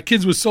sang, and my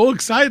kids were so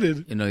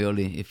excited.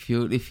 Yoely, if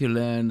you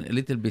learn a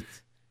little bit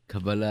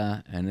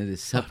Kabbalah and it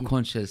is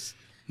subconscious,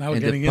 now we're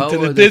and getting the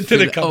power into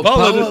the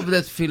Kabbalah. Power of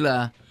that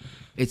tefillah,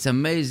 it's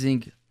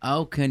amazing.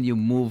 How can you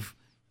move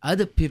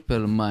other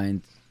people's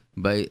mind?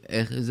 By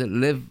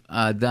lev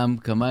adam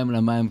kamayim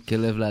lamayim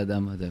kelev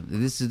laadam adam.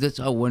 That's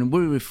how when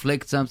we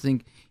reflect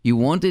something, you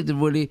want it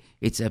really,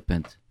 it's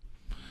happened.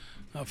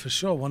 For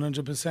sure,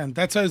 100%.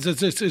 That's how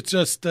it's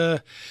just.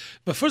 But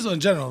first of all,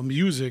 in general,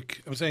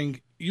 music. I'm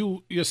saying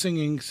you're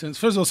singing since.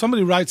 First of all,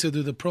 somebody writes it.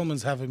 Do the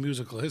Pearlmans have a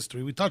musical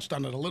history? We touched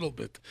on it a little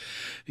bit.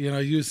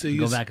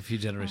 Go back a few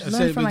generations. I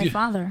learned from my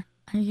father.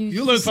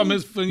 You learned from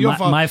your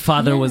father. My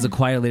father was a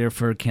choir leader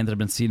for Cantor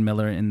Ben Sion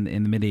Miller in the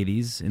mid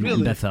 '80s in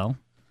Bethel.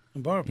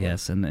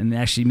 Yes, and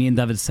actually, me and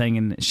David sang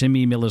in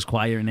Shimi Miller's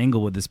choir in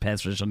Englewood this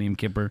past Rosh Hashanah Yom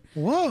Kippur.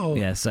 Whoa!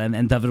 Yes,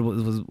 and David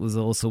was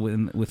also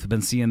with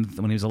Ben Sion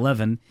when he was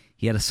 11.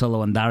 He had a solo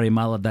on Dari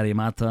Mala Dari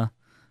Mata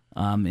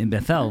in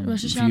Bethel.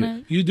 Rosh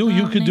Hashanah. You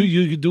could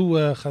do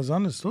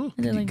Chazanas too.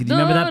 I did Could you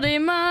remember that? Dari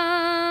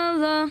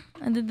Mala.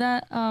 I did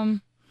that.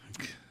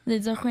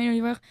 Did Zachrenu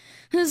Yivarach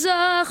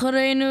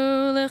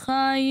Zachrenu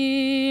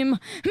Lechaim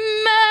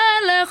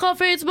Melech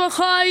Hafetz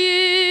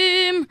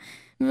B'Chaim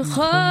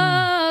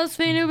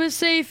V'chasfenu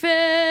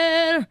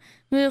b'sefer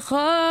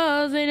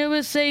V'chazenu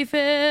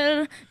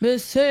b'sefer,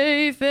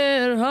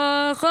 b'sefer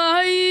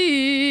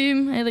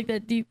ha'chaim. I like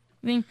that deep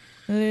thing.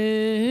 I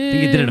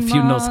think you did it a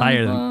few notes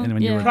higher than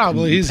when you were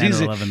Probably. 10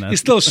 or 11.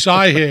 He's still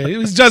shy here. He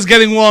was just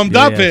getting warmed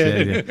up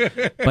here.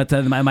 Yeah. But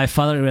my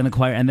father ran the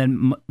choir, and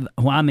then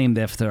who I'm named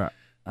after,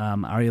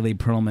 Aryeh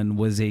Pearlman,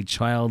 was a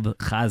child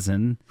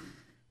chazan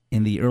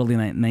in the early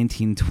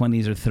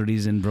 1920s or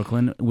 30s in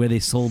Brooklyn, where they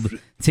sold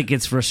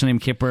tickets for Rosh Hashanah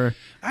Kippur.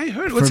 I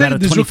heard. What's that?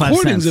 There's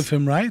recordings of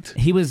him, right?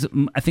 He was,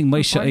 I think,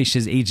 Moshe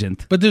Oish's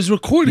agent. But there's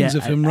recordings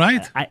of him,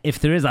 right? If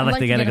there is, I'd like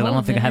to get it because I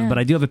don't think I have it. But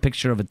I do have a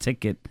picture of a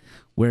ticket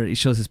where he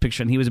shows his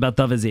picture, and he was about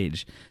Dovid's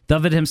age.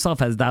 Dovid himself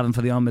has davened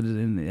for the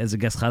Amid as a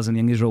guest chazan,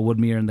 Young Israel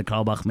Woodmere, and the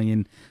Karl Bach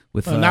Minyan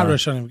with not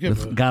Rosh Hashanah Kippur.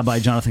 with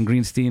Gabbai Jonathan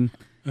Greenstein.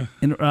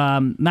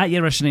 Not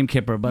yet Rosh Hashanah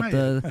Kippur,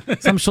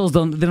 but some shows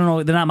don't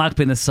know, they're not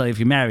makpid necessarily if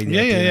you're married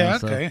yet. Yeah,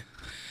 okay.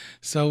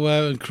 So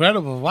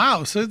incredible!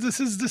 Wow. So this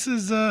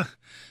is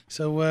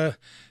so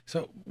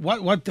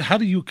what? How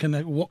do you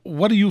connect?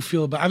 What do you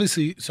feel about?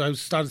 Obviously, so I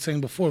started saying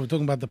before we're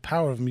talking about the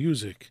power of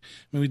music.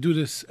 I mean, we do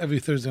this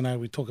every Thursday night.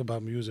 We talk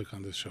about music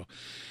on this show.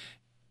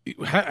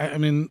 I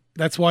mean,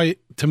 that's why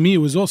to me it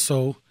was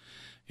also,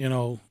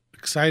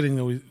 exciting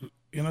that we,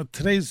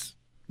 today's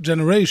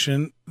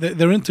generation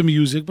they're into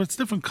music, but it's a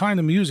different kind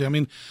of music. I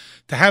mean,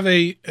 to have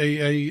a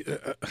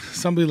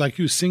somebody like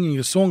you singing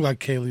a song like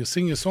Kaylee,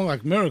 singing a song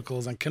like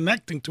Miracles, and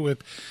connecting to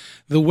it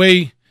the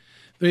way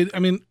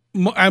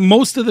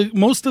most of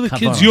the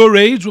kids your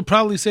age will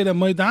probably say that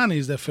Moidani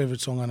is their favorite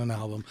song on an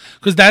album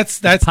because that's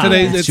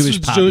today's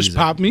Jewish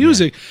pop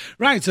music.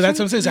 Right? So that's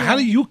what I'm saying. So how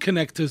do you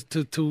connect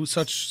to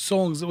such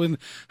songs?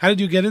 How did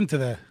you get into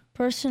that?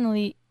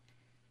 Personally,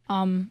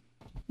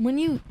 when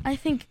you, I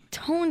think,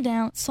 tone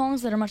down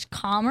songs that are much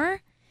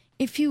calmer,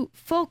 if you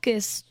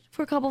focus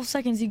for a couple of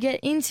seconds, you get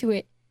into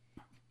it,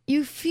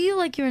 you feel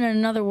like you're in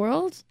another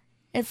world.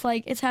 It's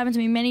like, it's happened to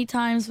me many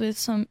times with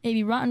some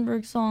A.B.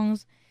 Rottenberg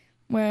songs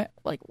where,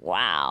 like,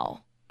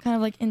 wow, kind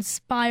of like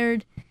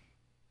inspired,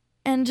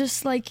 and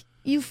just like,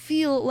 you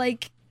feel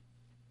like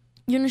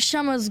your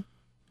neshama's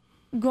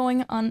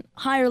going on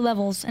higher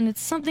levels, and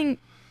it's something,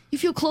 you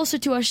feel closer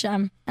to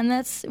Hashem, and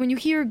that's, when you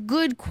hear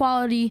good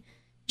quality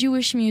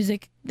Jewish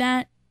music,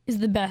 that is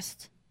the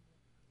best.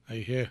 I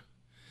hear.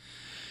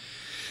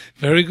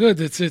 Very good.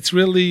 It's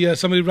really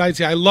somebody writes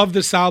here. I love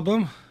this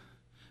album.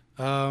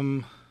 I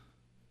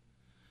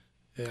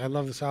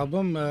love this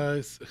album.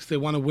 They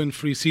want to win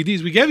free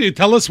CDs. We gave you.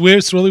 Tell us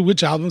which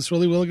album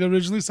Sroli Williger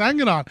originally sang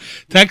it on.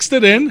 Text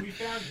it in.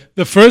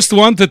 The first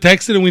one to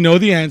text it, and we know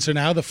the answer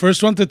now. The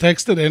first one to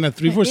text it in at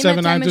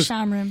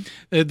 347-9.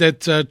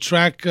 That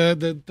track.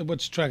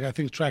 What's track? I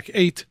think track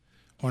 8.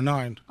 Or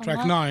 9.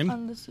 Track 9.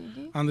 On the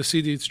CD? On the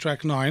CD, it's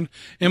track 9.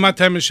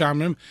 Imatem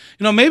Mishamrim.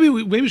 Maybe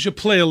we should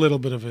play a little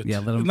bit of it. Yeah,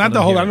 not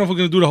the whole. I don't know if we're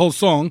going to do the whole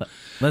song.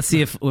 Let's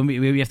see if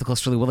maybe we have to call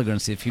Sroli Williger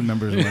and see if he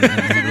remembers when he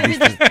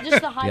released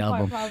just the high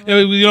part,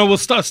 probably. Yeah, we'll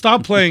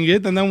stop playing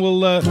it, and then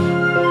we'll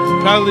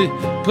probably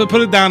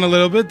put it down a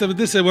little bit. But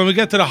this is when we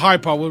get to the high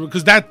part,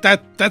 because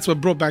that's what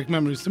brought back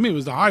memories to me,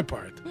 was the high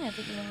part. Yeah,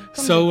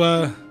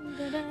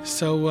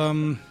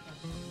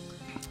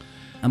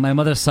 on my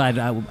mother's side,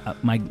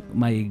 my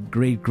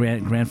great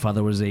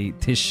grandfather was a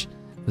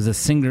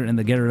singer in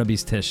the Ger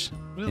Rebbe's Tish.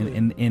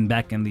 Really? In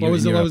back in the what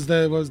was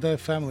the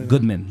family?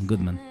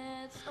 Goodman.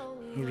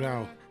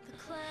 Wow.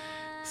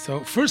 So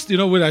first,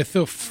 what I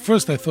thought?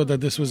 First, I thought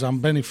that this was on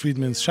Benny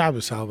Friedman's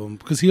Shabbos album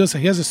because he has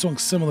a song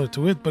similar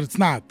to it, but it's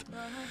not.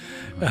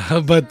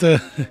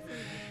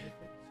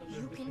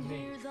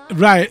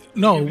 Right?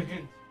 No.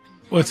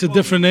 What's a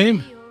different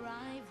name?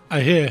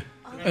 I hear.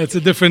 It's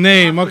a different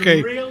name.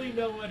 Okay. Really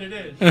know what it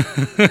is.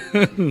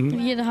 You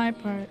hear the high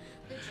part.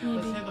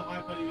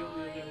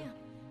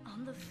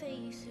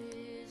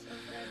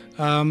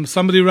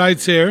 Somebody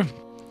writes here.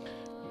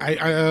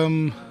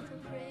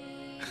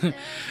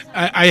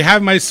 I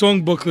have my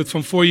song booklet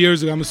from 4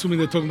 years ago. I'm assuming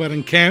they're talking about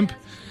in camp,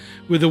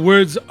 with the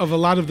words of a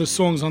lot of the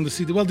songs on the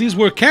CD. Well, these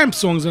were camp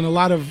songs in a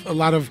lot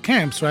of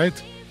camps,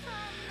 right?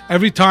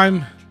 Every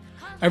time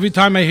I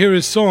hear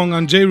his song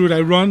on J-Root, I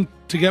run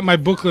to get my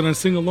booklet and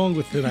sing along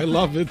with it. I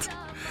love it.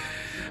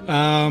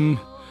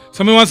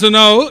 Somebody wants to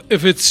know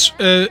if it's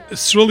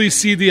Sruli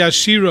CD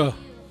Ashira.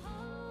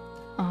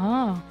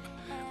 Oh.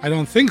 I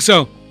don't think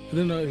so. I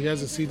didn't know he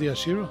has a CD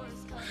Ashira.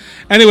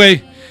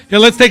 Anyway,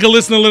 let's take a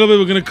listen a little bit.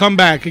 We're going to come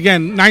back.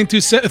 Again,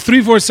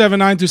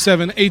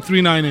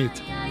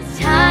 347-927-8398.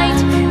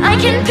 I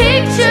can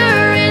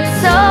picture it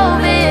so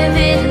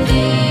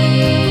vividly.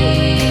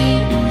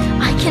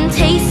 I can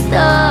taste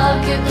the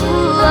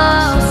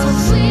geula so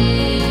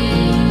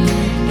sweet.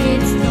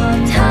 It's the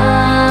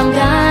time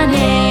Gan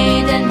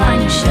Eden my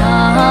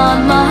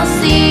neshama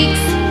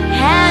seeks.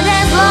 And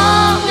as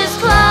long as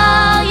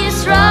Klal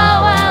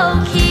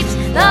Yisrael keeps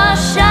the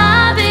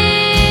Shabbos,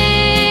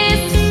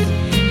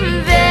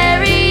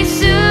 very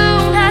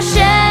soon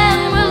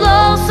Hashem will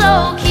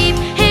also keep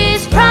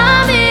His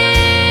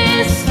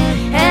promise.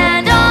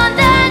 And on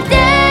that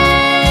day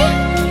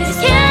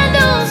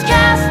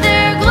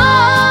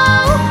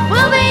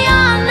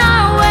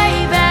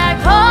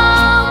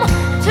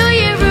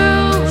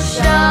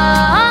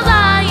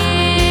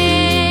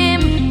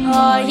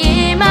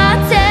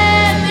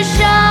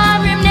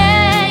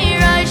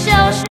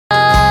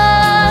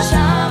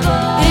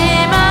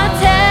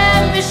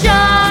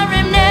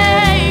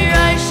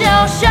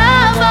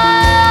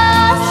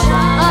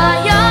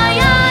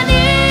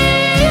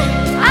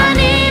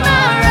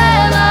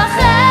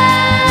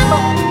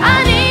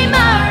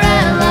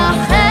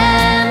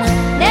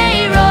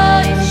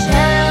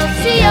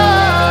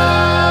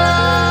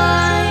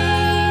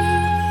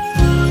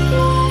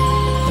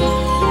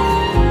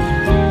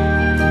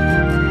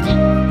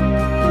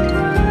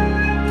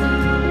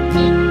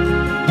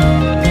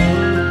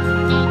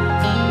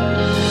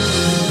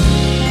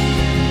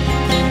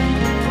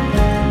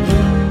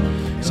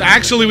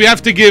actually, we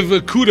have to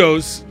give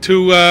kudos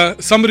to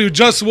somebody who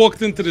just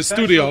walked into the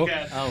studio.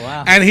 Oh,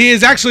 wow. And he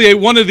is actually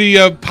one of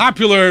the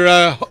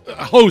popular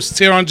hosts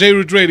here on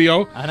J-Root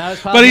Radio.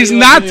 But he's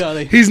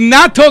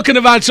not talking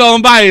about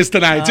Shalom Bayis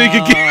tonight. So you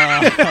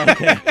can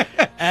Okay.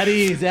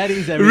 Eddie's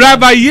everybody.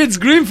 Rabbi Yitz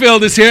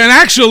Greenfield is here, and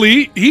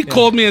actually, he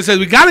called me and said,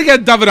 we got to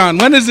get Dovid on.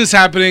 When is this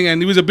happening?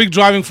 And he was a big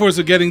driving force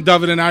of getting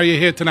Dovid and Aryeh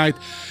here tonight.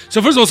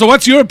 So first of all, so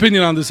what's your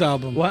opinion on this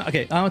album? Well,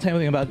 okay, I want to tell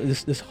you anything about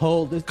this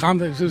whole...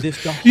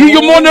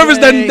 You're more nervous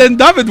than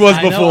Dovid was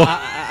before.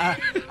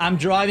 I'm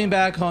driving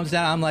back home,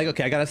 I'm like,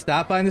 okay, I got to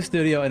stop by in the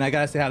studio, and I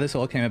got to see how this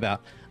all came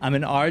about. I'm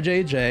in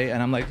RJJ,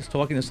 and I'm like just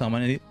talking to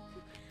someone, and Dovid,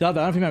 I don't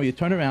know if you remember, you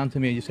turn around to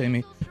me, and you say to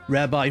me,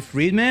 Rabbi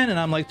Friedman? And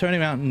I'm like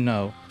turning around,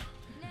 no.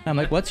 I'm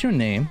like, what's your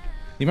name?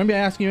 You remember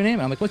asking your name?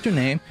 I'm like, what's your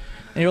name?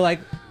 And you're like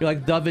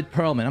Dovid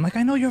Pearlman. I'm like,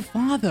 I know your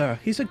father.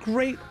 He's a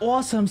great,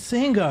 awesome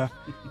singer.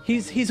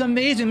 He's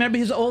amazing. Remember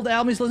his old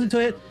album? He's listening to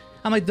it.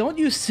 I'm like, don't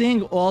you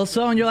sing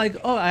also? And you're like,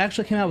 oh, I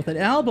actually came out with an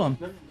album.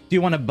 Do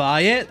you want to buy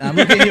it? I'm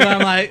looking at you and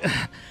I'm like,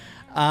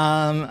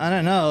 I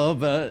don't know,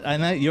 but I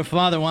know your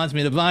father wants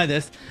me to buy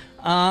this.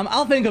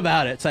 I'll think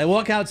about it. So I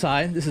walk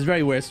outside. This is a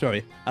very weird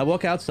story. I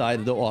walk outside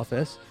of the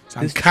office. It's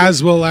on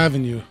Caswell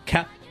Avenue.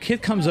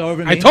 Kid comes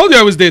over to me. I told you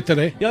I was there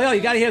today. Yo,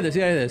 you gotta hear this.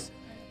 You gotta hear this.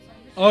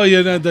 Oh,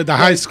 yeah, the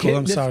high school.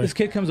 I'm sorry. This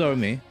kid comes over to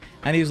me,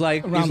 and he's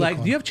like, do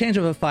you have change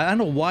over $5? I don't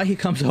know why he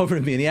comes over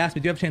to me, and he asked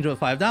me, do you have change over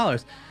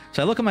 $5?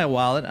 So I look at my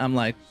wallet. I'm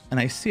like, and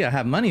I see I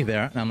have money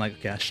there, and I'm like,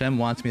 okay, Hashem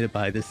wants me to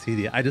buy this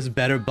CD. I just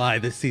better buy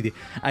this CD.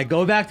 I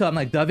go back to him. I'm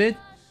like, Dovid,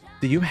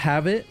 do you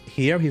have it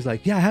here? He's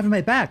like, yeah, I have it in my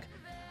back.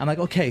 I'm like,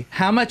 okay,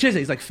 how much is it?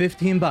 He's like,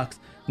 $15.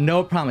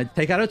 No problem. I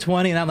take out a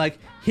 20, and I'm like,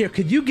 here,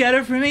 could you get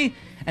it for me?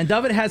 And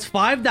Dovid has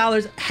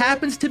 $5,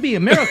 happens to be a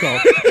miracle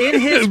in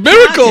his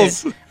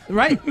miracles, pocket.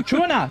 Right?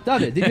 True or not,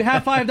 Dovid? Did you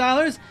have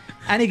 $5?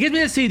 And he gives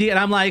me a CD, and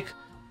I'm like,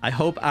 I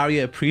hope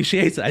Aryeh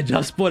appreciates it. I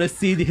just bought a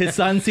CD, his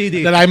son's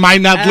CD that I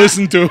might not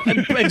listen to.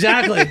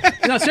 Exactly.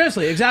 No,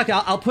 seriously, exactly.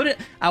 I'll put it.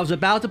 I was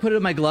about to put it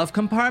in my glove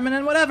compartment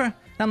and whatever. And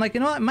I'm like, you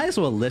know what? I might as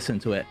well listen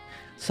to it.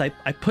 So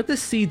I put the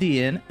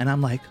CD in, and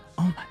I'm like,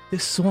 oh my,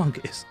 this song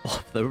is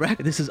off the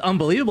record. This is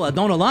unbelievable.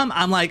 Adon Olam.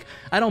 I'm like,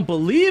 I don't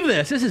believe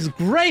this. This is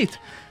great.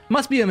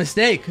 Must be a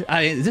mistake.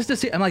 Is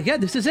this I'm like, yeah,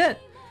 this is it.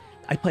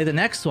 I play the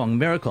next song,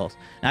 Miracles.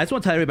 Now, I just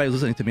want to tell everybody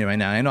who's listening to me right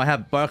now. I know I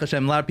have, Baruch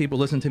Hashem, a lot of people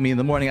listen to me in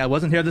the morning. I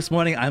wasn't here this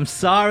morning. I'm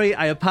sorry.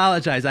 I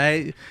apologize.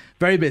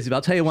 Very busy, but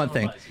I'll tell you one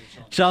thing.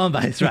 Shalom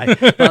Bayis, right.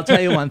 But I'll tell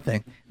you one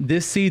thing.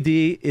 This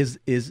CD is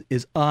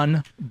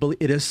unbelievable.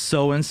 It is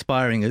so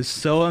inspiring. It's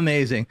so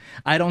amazing.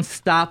 I don't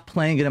stop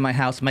playing it in my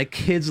house. My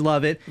kids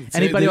love it.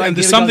 Anybody and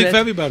there's something for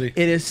everybody.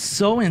 It is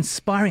so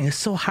inspiring. It's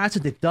so hard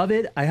to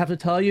Dovid, I have to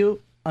tell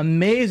you,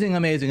 amazing.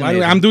 By the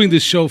way, I'm doing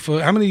this show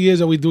for how many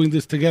years are we doing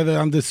this together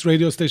on this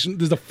radio station?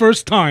 This is the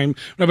first time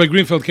Rabbi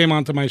Greenfield came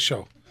onto my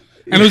show.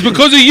 And it was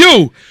because of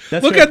you.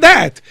 Look at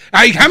that.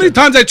 How many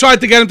times I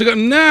tried to get him to go,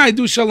 nah, I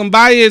do Shalom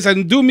Bayis, I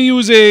do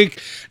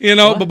music, you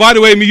know. What? But by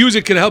the way,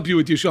 music can help you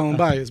with your Shalom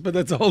Bayis, but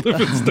that's a whole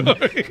different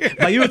story.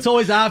 By you, it's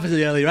always opposite,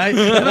 Yoely, right?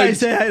 I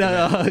say, I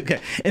don't know.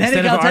 Okay. And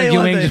instead of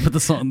arguing, just put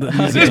the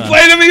music just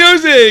play the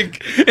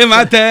music. In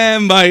my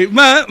time,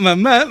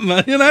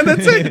 you know,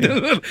 that's it.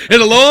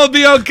 It'll all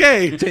be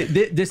okay.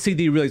 This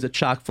CD really is a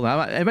chock full.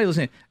 Everybody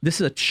listening,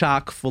 this is a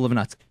chock full of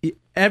nuts.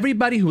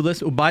 Everybody who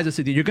buys a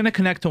CD, you're going to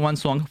connect to one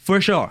song for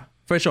sure.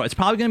 It's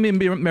probably going to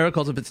be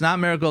Miracles. If it's not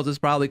Miracles, it's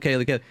probably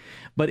Kayla.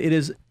 But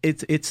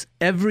it's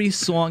every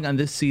song on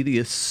this CD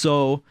is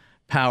so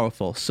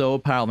powerful, so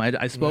powerful.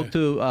 I spoke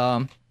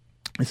to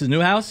this is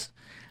Newhouse.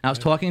 I was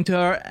talking to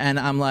her, and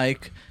I'm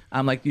like,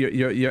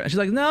 you're. She's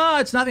like, no,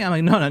 it's nothing. I'm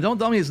like, no, don't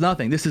tell me it's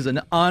nothing. This is an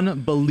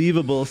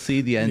unbelievable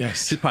CD, and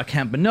she's probably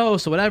can't, but no.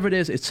 So whatever it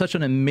is, it's such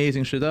an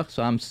amazing shidduch.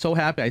 So I'm so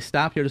happy. I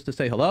stopped here just to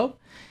say hello.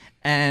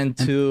 And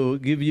to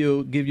give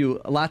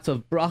you lots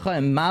of bracha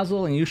and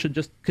mazel, and you should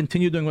just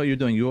continue doing what you're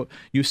doing.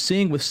 You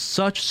sing with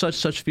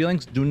such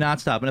feelings. Do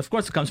not stop. And of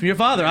course, it comes from your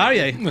father,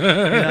 Aryeh. You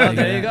know,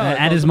 there you go.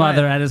 At his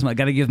mother.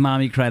 Got to give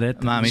mommy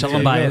credit. Mommy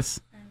Shalom Bayis.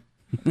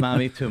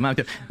 Mommy too.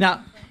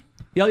 Now,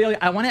 Yoely,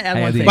 I want to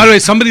add one thing. By the way,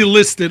 somebody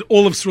listed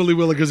all of Sruli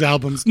Williger's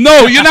albums.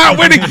 No, you're not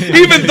winning,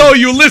 even though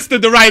you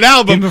listed the right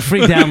album. Give him a free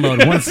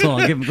download, one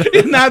song.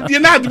 You're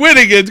not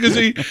winning it because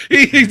he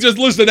just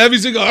listed every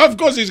single. Of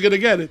course, he's going to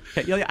get it.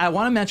 Okay, Yoely, I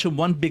want to mention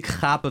one big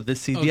chap of this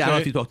CD. Okay. I don't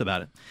know if you talked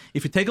about it.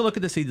 If you take a look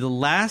at the CD, the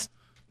last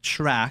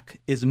track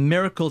is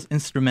Miracles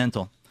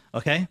instrumental.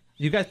 Okay.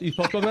 You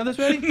talked about this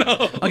already?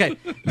 No. Okay.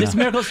 This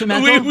Miracle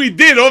instrumental. We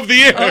did off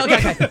the air.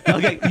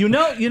 Okay. You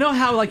know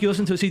how like you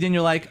listen to a CD and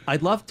you're like,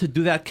 I'd love to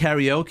do that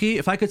karaoke.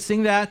 If I could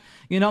sing that,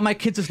 You know, my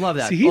kids just love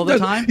that See, all the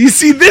time. You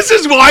see, this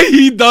is why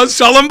he does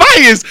Shalom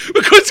Bayis,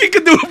 because he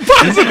can do a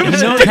positive You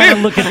know spin. how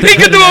to look at the He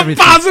can good do and a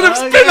everything. positive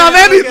spin on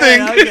anything.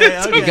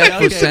 You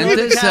got percentage,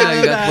 you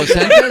got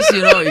percentage,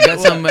 you know, you got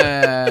some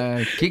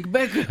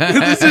kickback.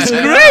 This is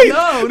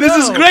great. This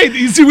is great.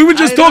 You see, we were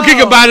just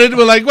talking about it.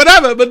 We're like,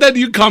 whatever. But then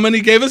you come and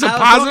he gave us a I was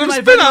talking to positive my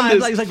spin friend, on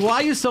this. He's like, why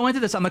are you so into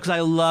this? I'm like, because I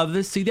love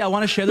this CD. I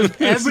want to share this with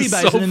This is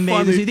everybody. so It's an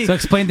amazing funny. CD. So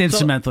explain the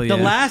instrumental, The yeah.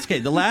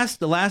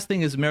 last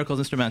thing is Miracles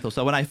instrumental.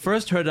 So when I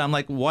first heard it, I'm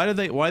like, why are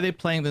they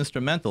playing the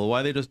instrumental?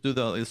 Why they just do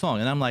the song?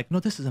 And I'm like, no,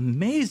 this is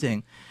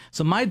amazing.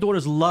 So my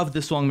daughters love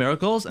this song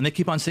Miracles, and they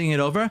keep on singing it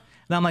over. And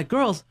I'm like,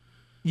 girls,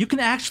 you can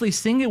actually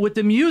sing it with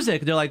the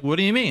music. They're like, what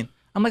do you mean?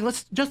 I'm like,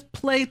 let's just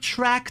play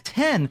track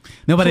 10.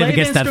 Nobody play ever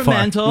gets the that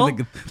far. instrumental, They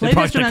play the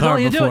parked their instrumental, car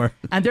and you do before. it.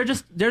 And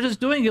they're just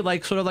doing it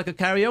like sort of like a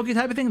karaoke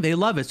type of thing. They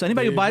love it. So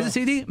anybody who buys a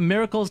CD,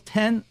 Miracles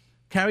 10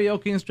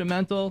 karaoke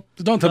instrumental.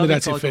 Don't tell me love it,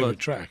 that's your talk about favorite it.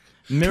 track.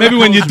 Miracles Maybe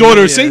when your daughter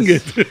really sing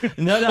is. it.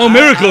 No, Oh,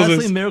 Miracles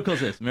honestly, is.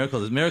 Miracles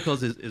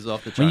is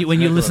off the charts. When you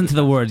Miracles listen off to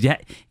the words, yeah,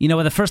 you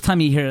know, the first time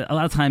you hear it, a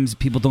lot of times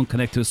people don't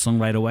connect to a song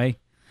right away.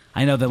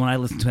 I know that when I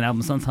listen to an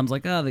album, sometimes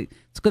like, it's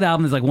a good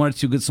album. There's like one or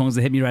two good songs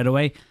that hit me right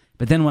away.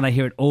 But then when I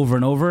hear it over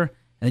and over, and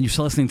then you're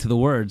still listening to the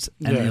words,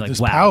 and you're like,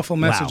 there's wow, powerful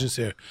wow. messages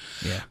here.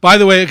 Yeah. By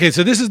the way, okay,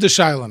 so this is the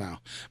Shiloh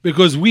now,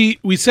 because we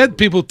said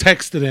people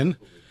texted in,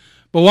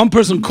 but one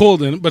person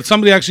called in, but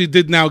somebody actually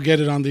did now get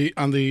it on the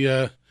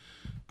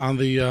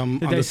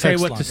Did they say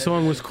text what line. the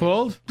song was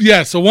called?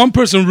 Yeah, so one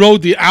person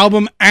wrote the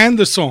album and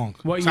the song.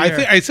 What So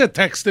year? I said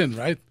text in,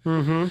 right?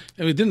 Mm-hmm. And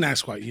we didn't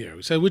ask what year.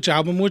 We said which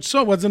album, which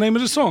song, what's the name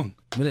of the song.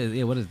 What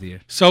is the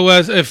year? So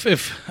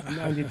if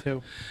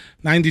 92.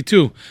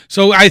 92.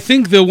 So I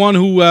think the one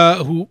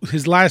who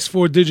his last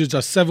four digits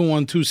are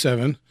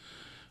 7127.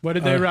 What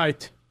did they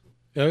write?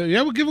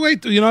 Yeah, we'll give away.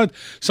 You know,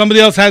 somebody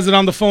else has it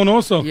on the phone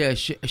also. Yeah,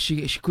 she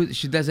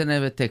doesn't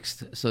have a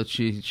text, so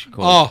she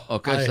called. Oh,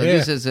 okay. I So hear.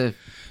 this is a.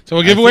 So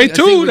we'll give away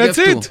two. That's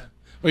it.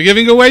 We're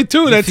giving away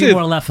two. There's That's a few it.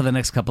 more left for the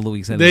next couple of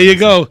weeks. There you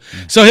go.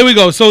 So here we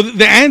go. So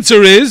the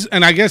answer is,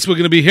 and I guess we're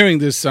going to be hearing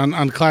this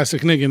on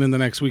Classic Niggin in the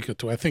next week or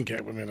two. I think.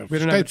 Yeah, We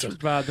don't have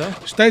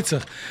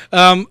Steitzer.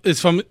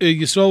 It's from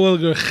Yisrael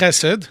Wilger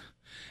Chesed,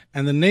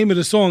 and the name of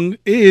the song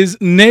is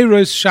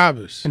Neiros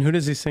Shabbos. And who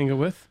does he sing it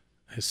with?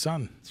 His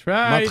son. That's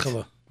right.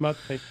 Matchala.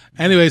 Matchala.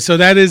 Anyway, so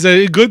that is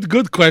a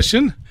good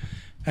question,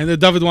 and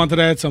David wanted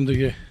to add something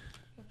here.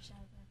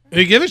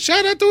 You give a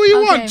shout out to who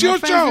you want. It's your my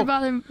friends show. have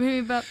bothered me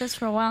about this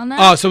for a while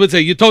now. Oh, so let's say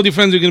you told your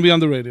friends you're going to be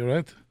on the radio,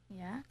 right?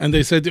 Yeah. And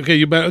they said, okay,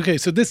 you better. Okay,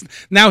 so this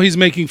now he's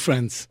making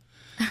friends.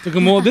 Took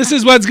him all. This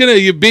is what's gonna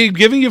you be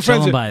giving your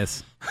friends. Shalom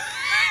bias.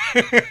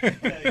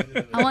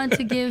 I want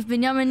to give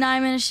Benjamin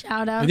Nyman a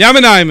shout out.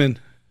 Yamin Ayman.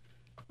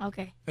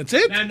 Okay. That's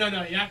it. No,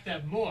 you have to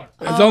have more.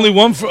 There's only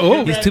one for.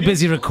 Oh, He's too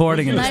busy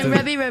recording in the My studio.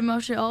 Rebbe, Reb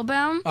Moshe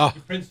Olbaum. Oh.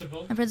 My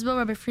principal,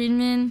 Rabbi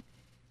Friedman.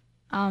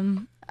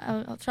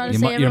 I'll try to Your say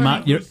mo- your mo-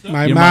 everyone. your-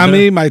 my your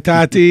mommy, mother, my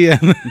tati,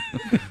 and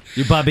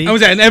your bubby. I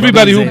was saying, and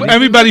everybody who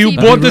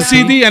bought the Bubby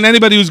CD and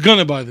anybody who's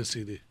gonna buy the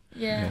CD.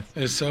 Yeah.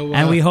 And so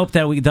And we hope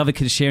that David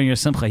could share in your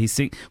simcha.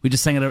 We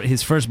just sang at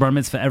his first bar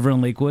mitzvah ever in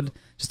Lakewood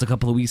just a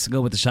couple of weeks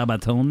ago with the Shabbat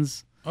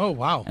tones. Oh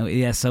wow!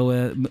 Yeah,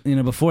 so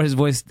before his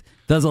voice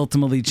does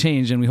ultimately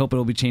change, and we hope it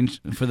will be changed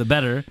for the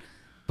better.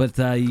 But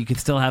you could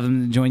still have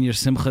him join your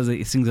simcha.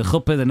 He sings a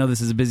chuppah. I know this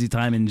is a busy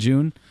time in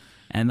June,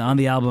 and on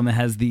the album it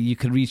has you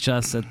could reach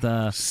us at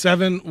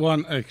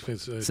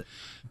 718.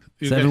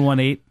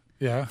 718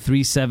 Yeah.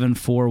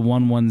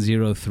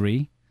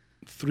 374-1103.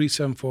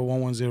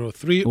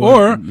 374-1103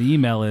 or the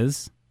email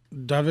is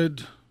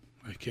David.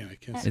 I can't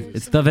see.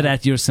 It's David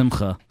at your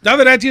simcha.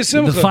 David at your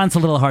simcha. The font's a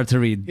little hard to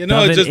read. You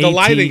know, it's just the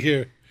lighting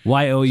here.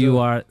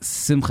 YOUR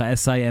simcha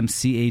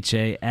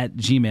SIMCHA at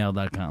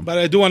gmail.com. But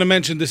I do want to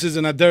mention this is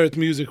an Aderet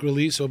music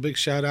release, so big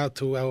shout out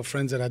to our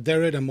friends at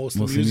Aderet and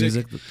Mostly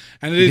Music.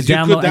 And you could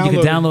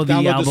download the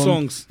album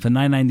songs for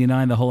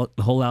 $9.99,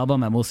 the whole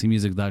album at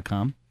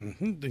mostlymusic.com.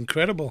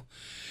 Incredible.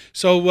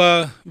 So,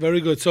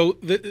 very good. So,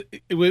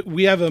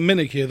 we have a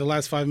minute here, the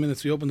last 5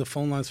 minutes. We open the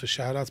phone lines for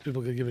shout-outs.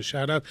 People could give a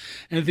shout-out.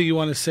 Anything you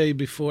want to say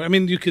before? I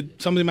mean,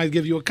 somebody might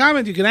give you a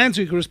comment. You can answer.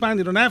 You can respond.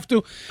 You don't have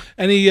to.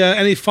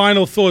 Any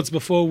final thoughts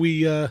before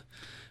we Well,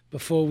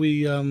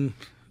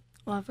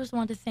 I first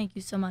want to thank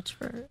you so much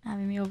for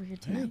having me over here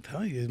tonight. I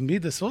tell you, me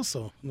this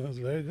also. That was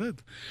very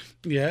good.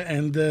 Yeah,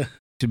 and... to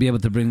be able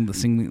to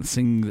sing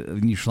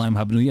Yerushalayim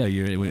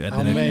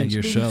Habnuya at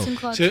your show.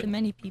 To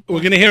many people. We're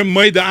going to hear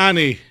Moida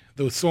Ani,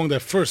 the song that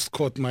first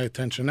caught my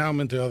attention. Now I'm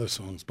into other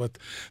songs, but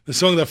the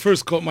song that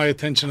first caught my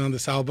attention on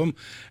this album,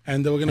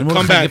 and we're going to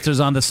come back. Gifter's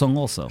on the song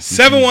also.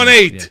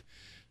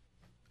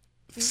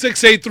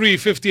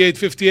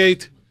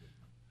 718-683-5858.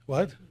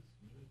 What?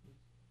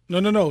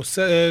 No.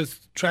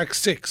 Track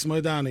 6,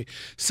 Moidani.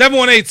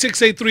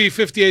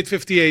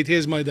 718-683-5858.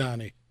 Here's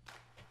Moidani.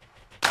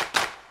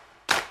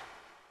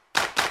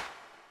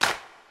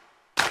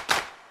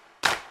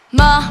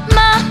 Ma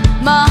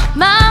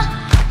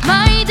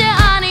ide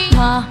ani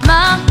ma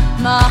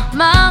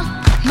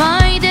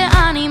ide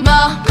ani ma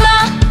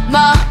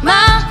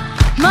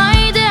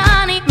ide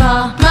ani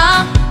ma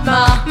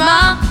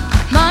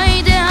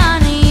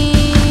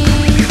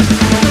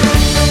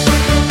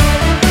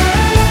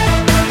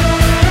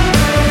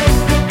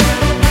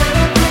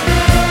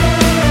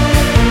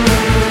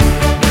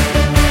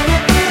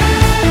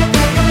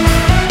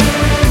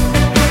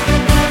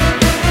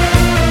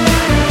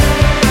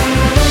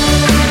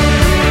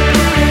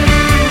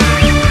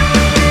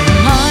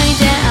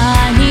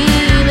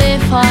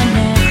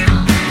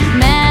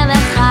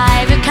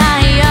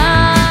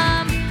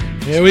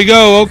There we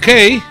go.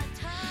 Okay.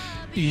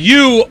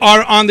 You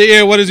are on the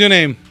air. What is your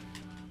name?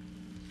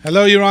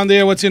 Hello, you're on the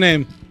air. What's your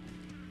name?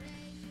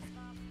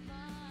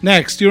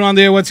 Next, you're on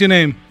the air. What's your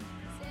name?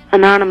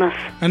 Anonymous.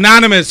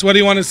 Anonymous, what do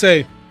you want to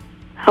say?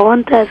 I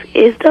want to ask,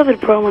 is Dovid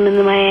Pearlman in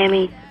the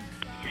Miami?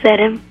 Is that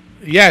him?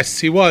 Yes,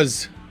 he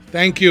was.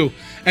 Thank you.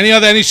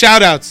 Any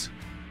shout-outs?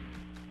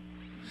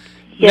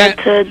 Yeah,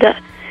 to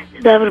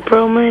Dovid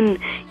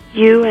Pearlman,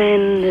 you,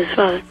 and his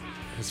father.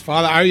 His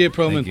father, Aryeh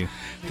Pearlman.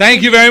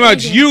 Thank you very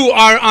much. You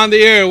are on the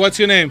air. What's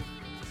your name?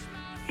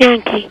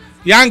 Yankee.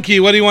 Yankee,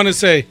 what do you want to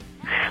say?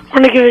 I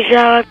want to give a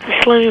shout-out to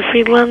Shlomi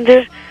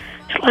Friedlander,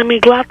 Shlomi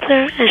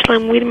Glotzer, and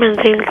Shlomi Wiedemann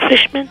and Zelig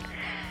Fishman.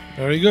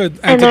 Very good.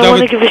 And I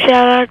want to give a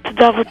shout-out to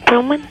Dovid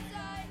Pearlman.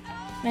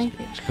 Thank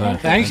you.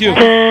 Thank you.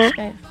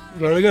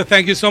 Very good.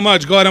 Thank you so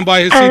much. Go ahead and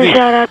buy his And CD. a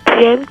shout-out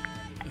to you.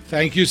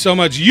 Thank you so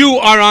much. You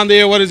are on the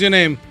air. What is your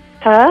name?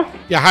 Hello?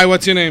 Yeah, hi,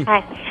 what's your name?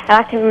 Hi. I'd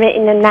like to be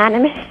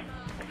anonymous.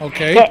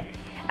 Okay. But,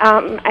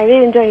 I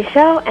really enjoy your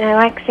show, and I'd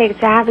like to say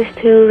Shabbos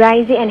to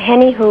Raisi and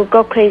Henny, who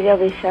go crazy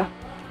over your show.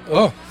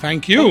 Oh,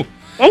 thank you.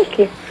 Thank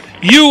you.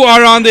 You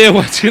are on there.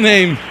 What's your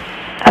name?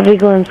 Avi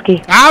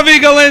Galinsky. Avi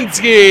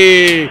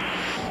Galinsky.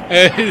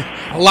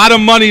 A lot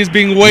of money is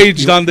being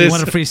waged on this. You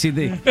want a free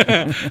CD?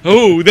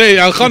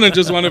 Al-Khanan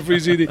just want a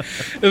free CD.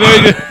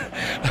 Very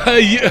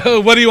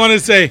good. What do you want to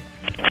say?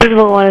 First of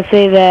all, I want to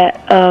say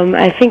that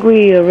I think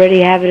we already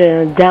have it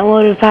in a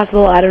download if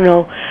possible. I don't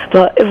know.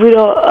 But if we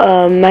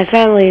don't, my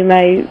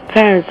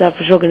parents are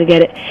for sure going to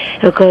get it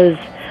because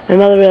my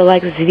mother really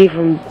likes the CD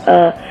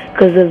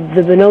because of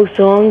the Beno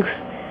songs.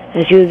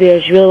 And she was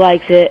there. She really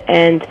likes it.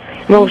 And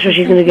I'm almost sure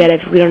she's going to get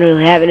it if we don't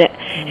really have it.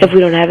 If we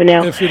don't have it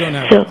now. If we don't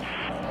have it.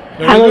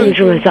 I'm not even good.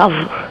 sure myself.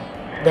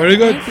 Very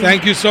good.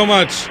 Thank you so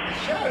much.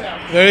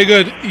 Very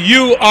good.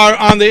 You are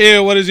on the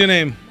air. What is your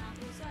name?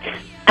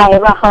 Hi,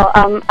 Rachel.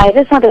 I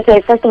just wanted to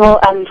say, first of all,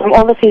 from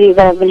all the CDs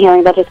that I've been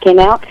hearing that just came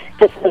out,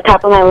 this is the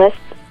top of my list.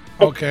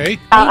 Okay.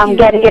 I'm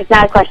getting it. It's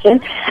not a question.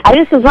 I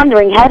just was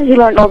wondering, how did he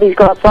learn all these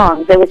girl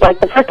songs? It was like,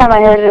 the first time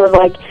I heard it, it was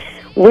like,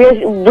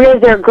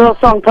 where's their girl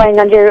song playing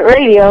on your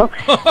radio?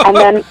 And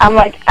then I'm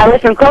like, I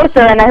listened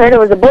closer, and I heard it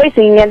was a boy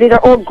singing, and these are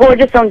all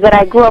gorgeous songs that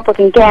I grew up with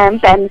in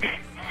camp, and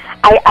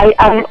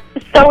I'm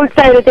so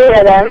excited to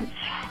hear them.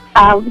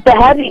 But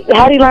how do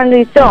you learn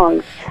these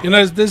songs? You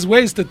know, there's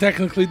ways to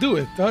technically do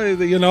it.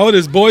 You know,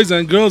 there's boys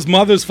and girls,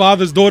 mothers,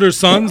 fathers, daughters,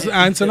 sons,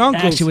 aunts, and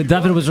uncles. Actually, when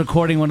David was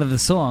recording one of the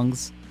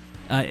songs,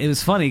 it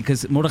was funny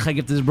because Mordechai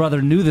Gifter's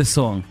brother knew the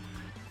song.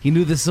 He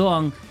knew the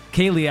song.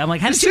 Kaylee, I'm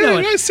like, how did you know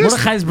it?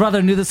 Mordechai's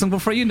brother knew the song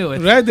before you knew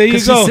it. Right, there you go.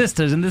 Because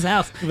sisters in this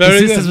house.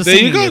 Very good. There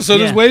you go. It. So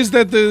there's ways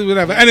that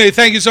whatever. Anyway,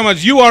 thank you so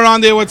much. You are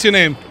on there. What's your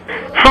name?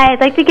 Hi, I'd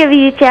like to give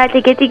you a shout out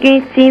to Getty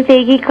Greenstein,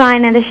 Faggy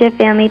Klein, and the Schiff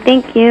family.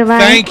 Thank you. Bye.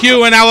 Thank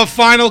you. And our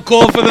final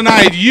call for the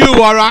night. You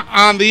are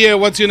on the air.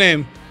 What's your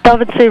name?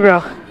 David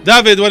Sebro.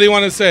 David, what do you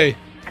want to say?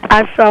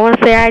 I want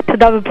to say hi to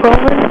Dovid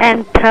Pearlman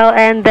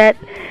and that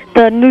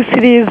the new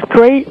CD is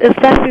great,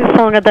 especially the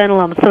song Adain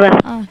Olam. So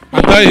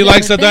that's He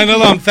likes Adain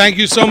Olam. Thank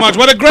you so much.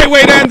 What a great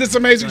way to end this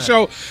amazing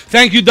show.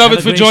 Thank you,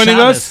 David, for joining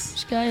us.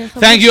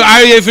 Thank you,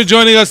 Aryeh, for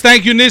joining us.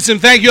 Thank you, Nissim.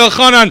 Thank you,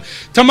 Elchanan.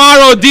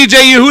 Tomorrow,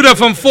 DJ Yehuda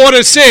from 4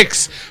 to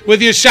 6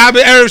 with your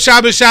Erev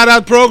Shabbos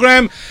shout-out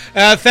program.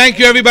 Thank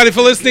you, everybody,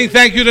 for listening.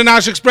 Thank you to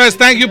Nash Express.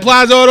 Thank you,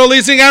 Plaza Auto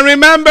Leasing. And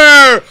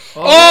remember,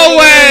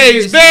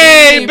 always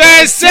be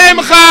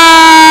besimcha.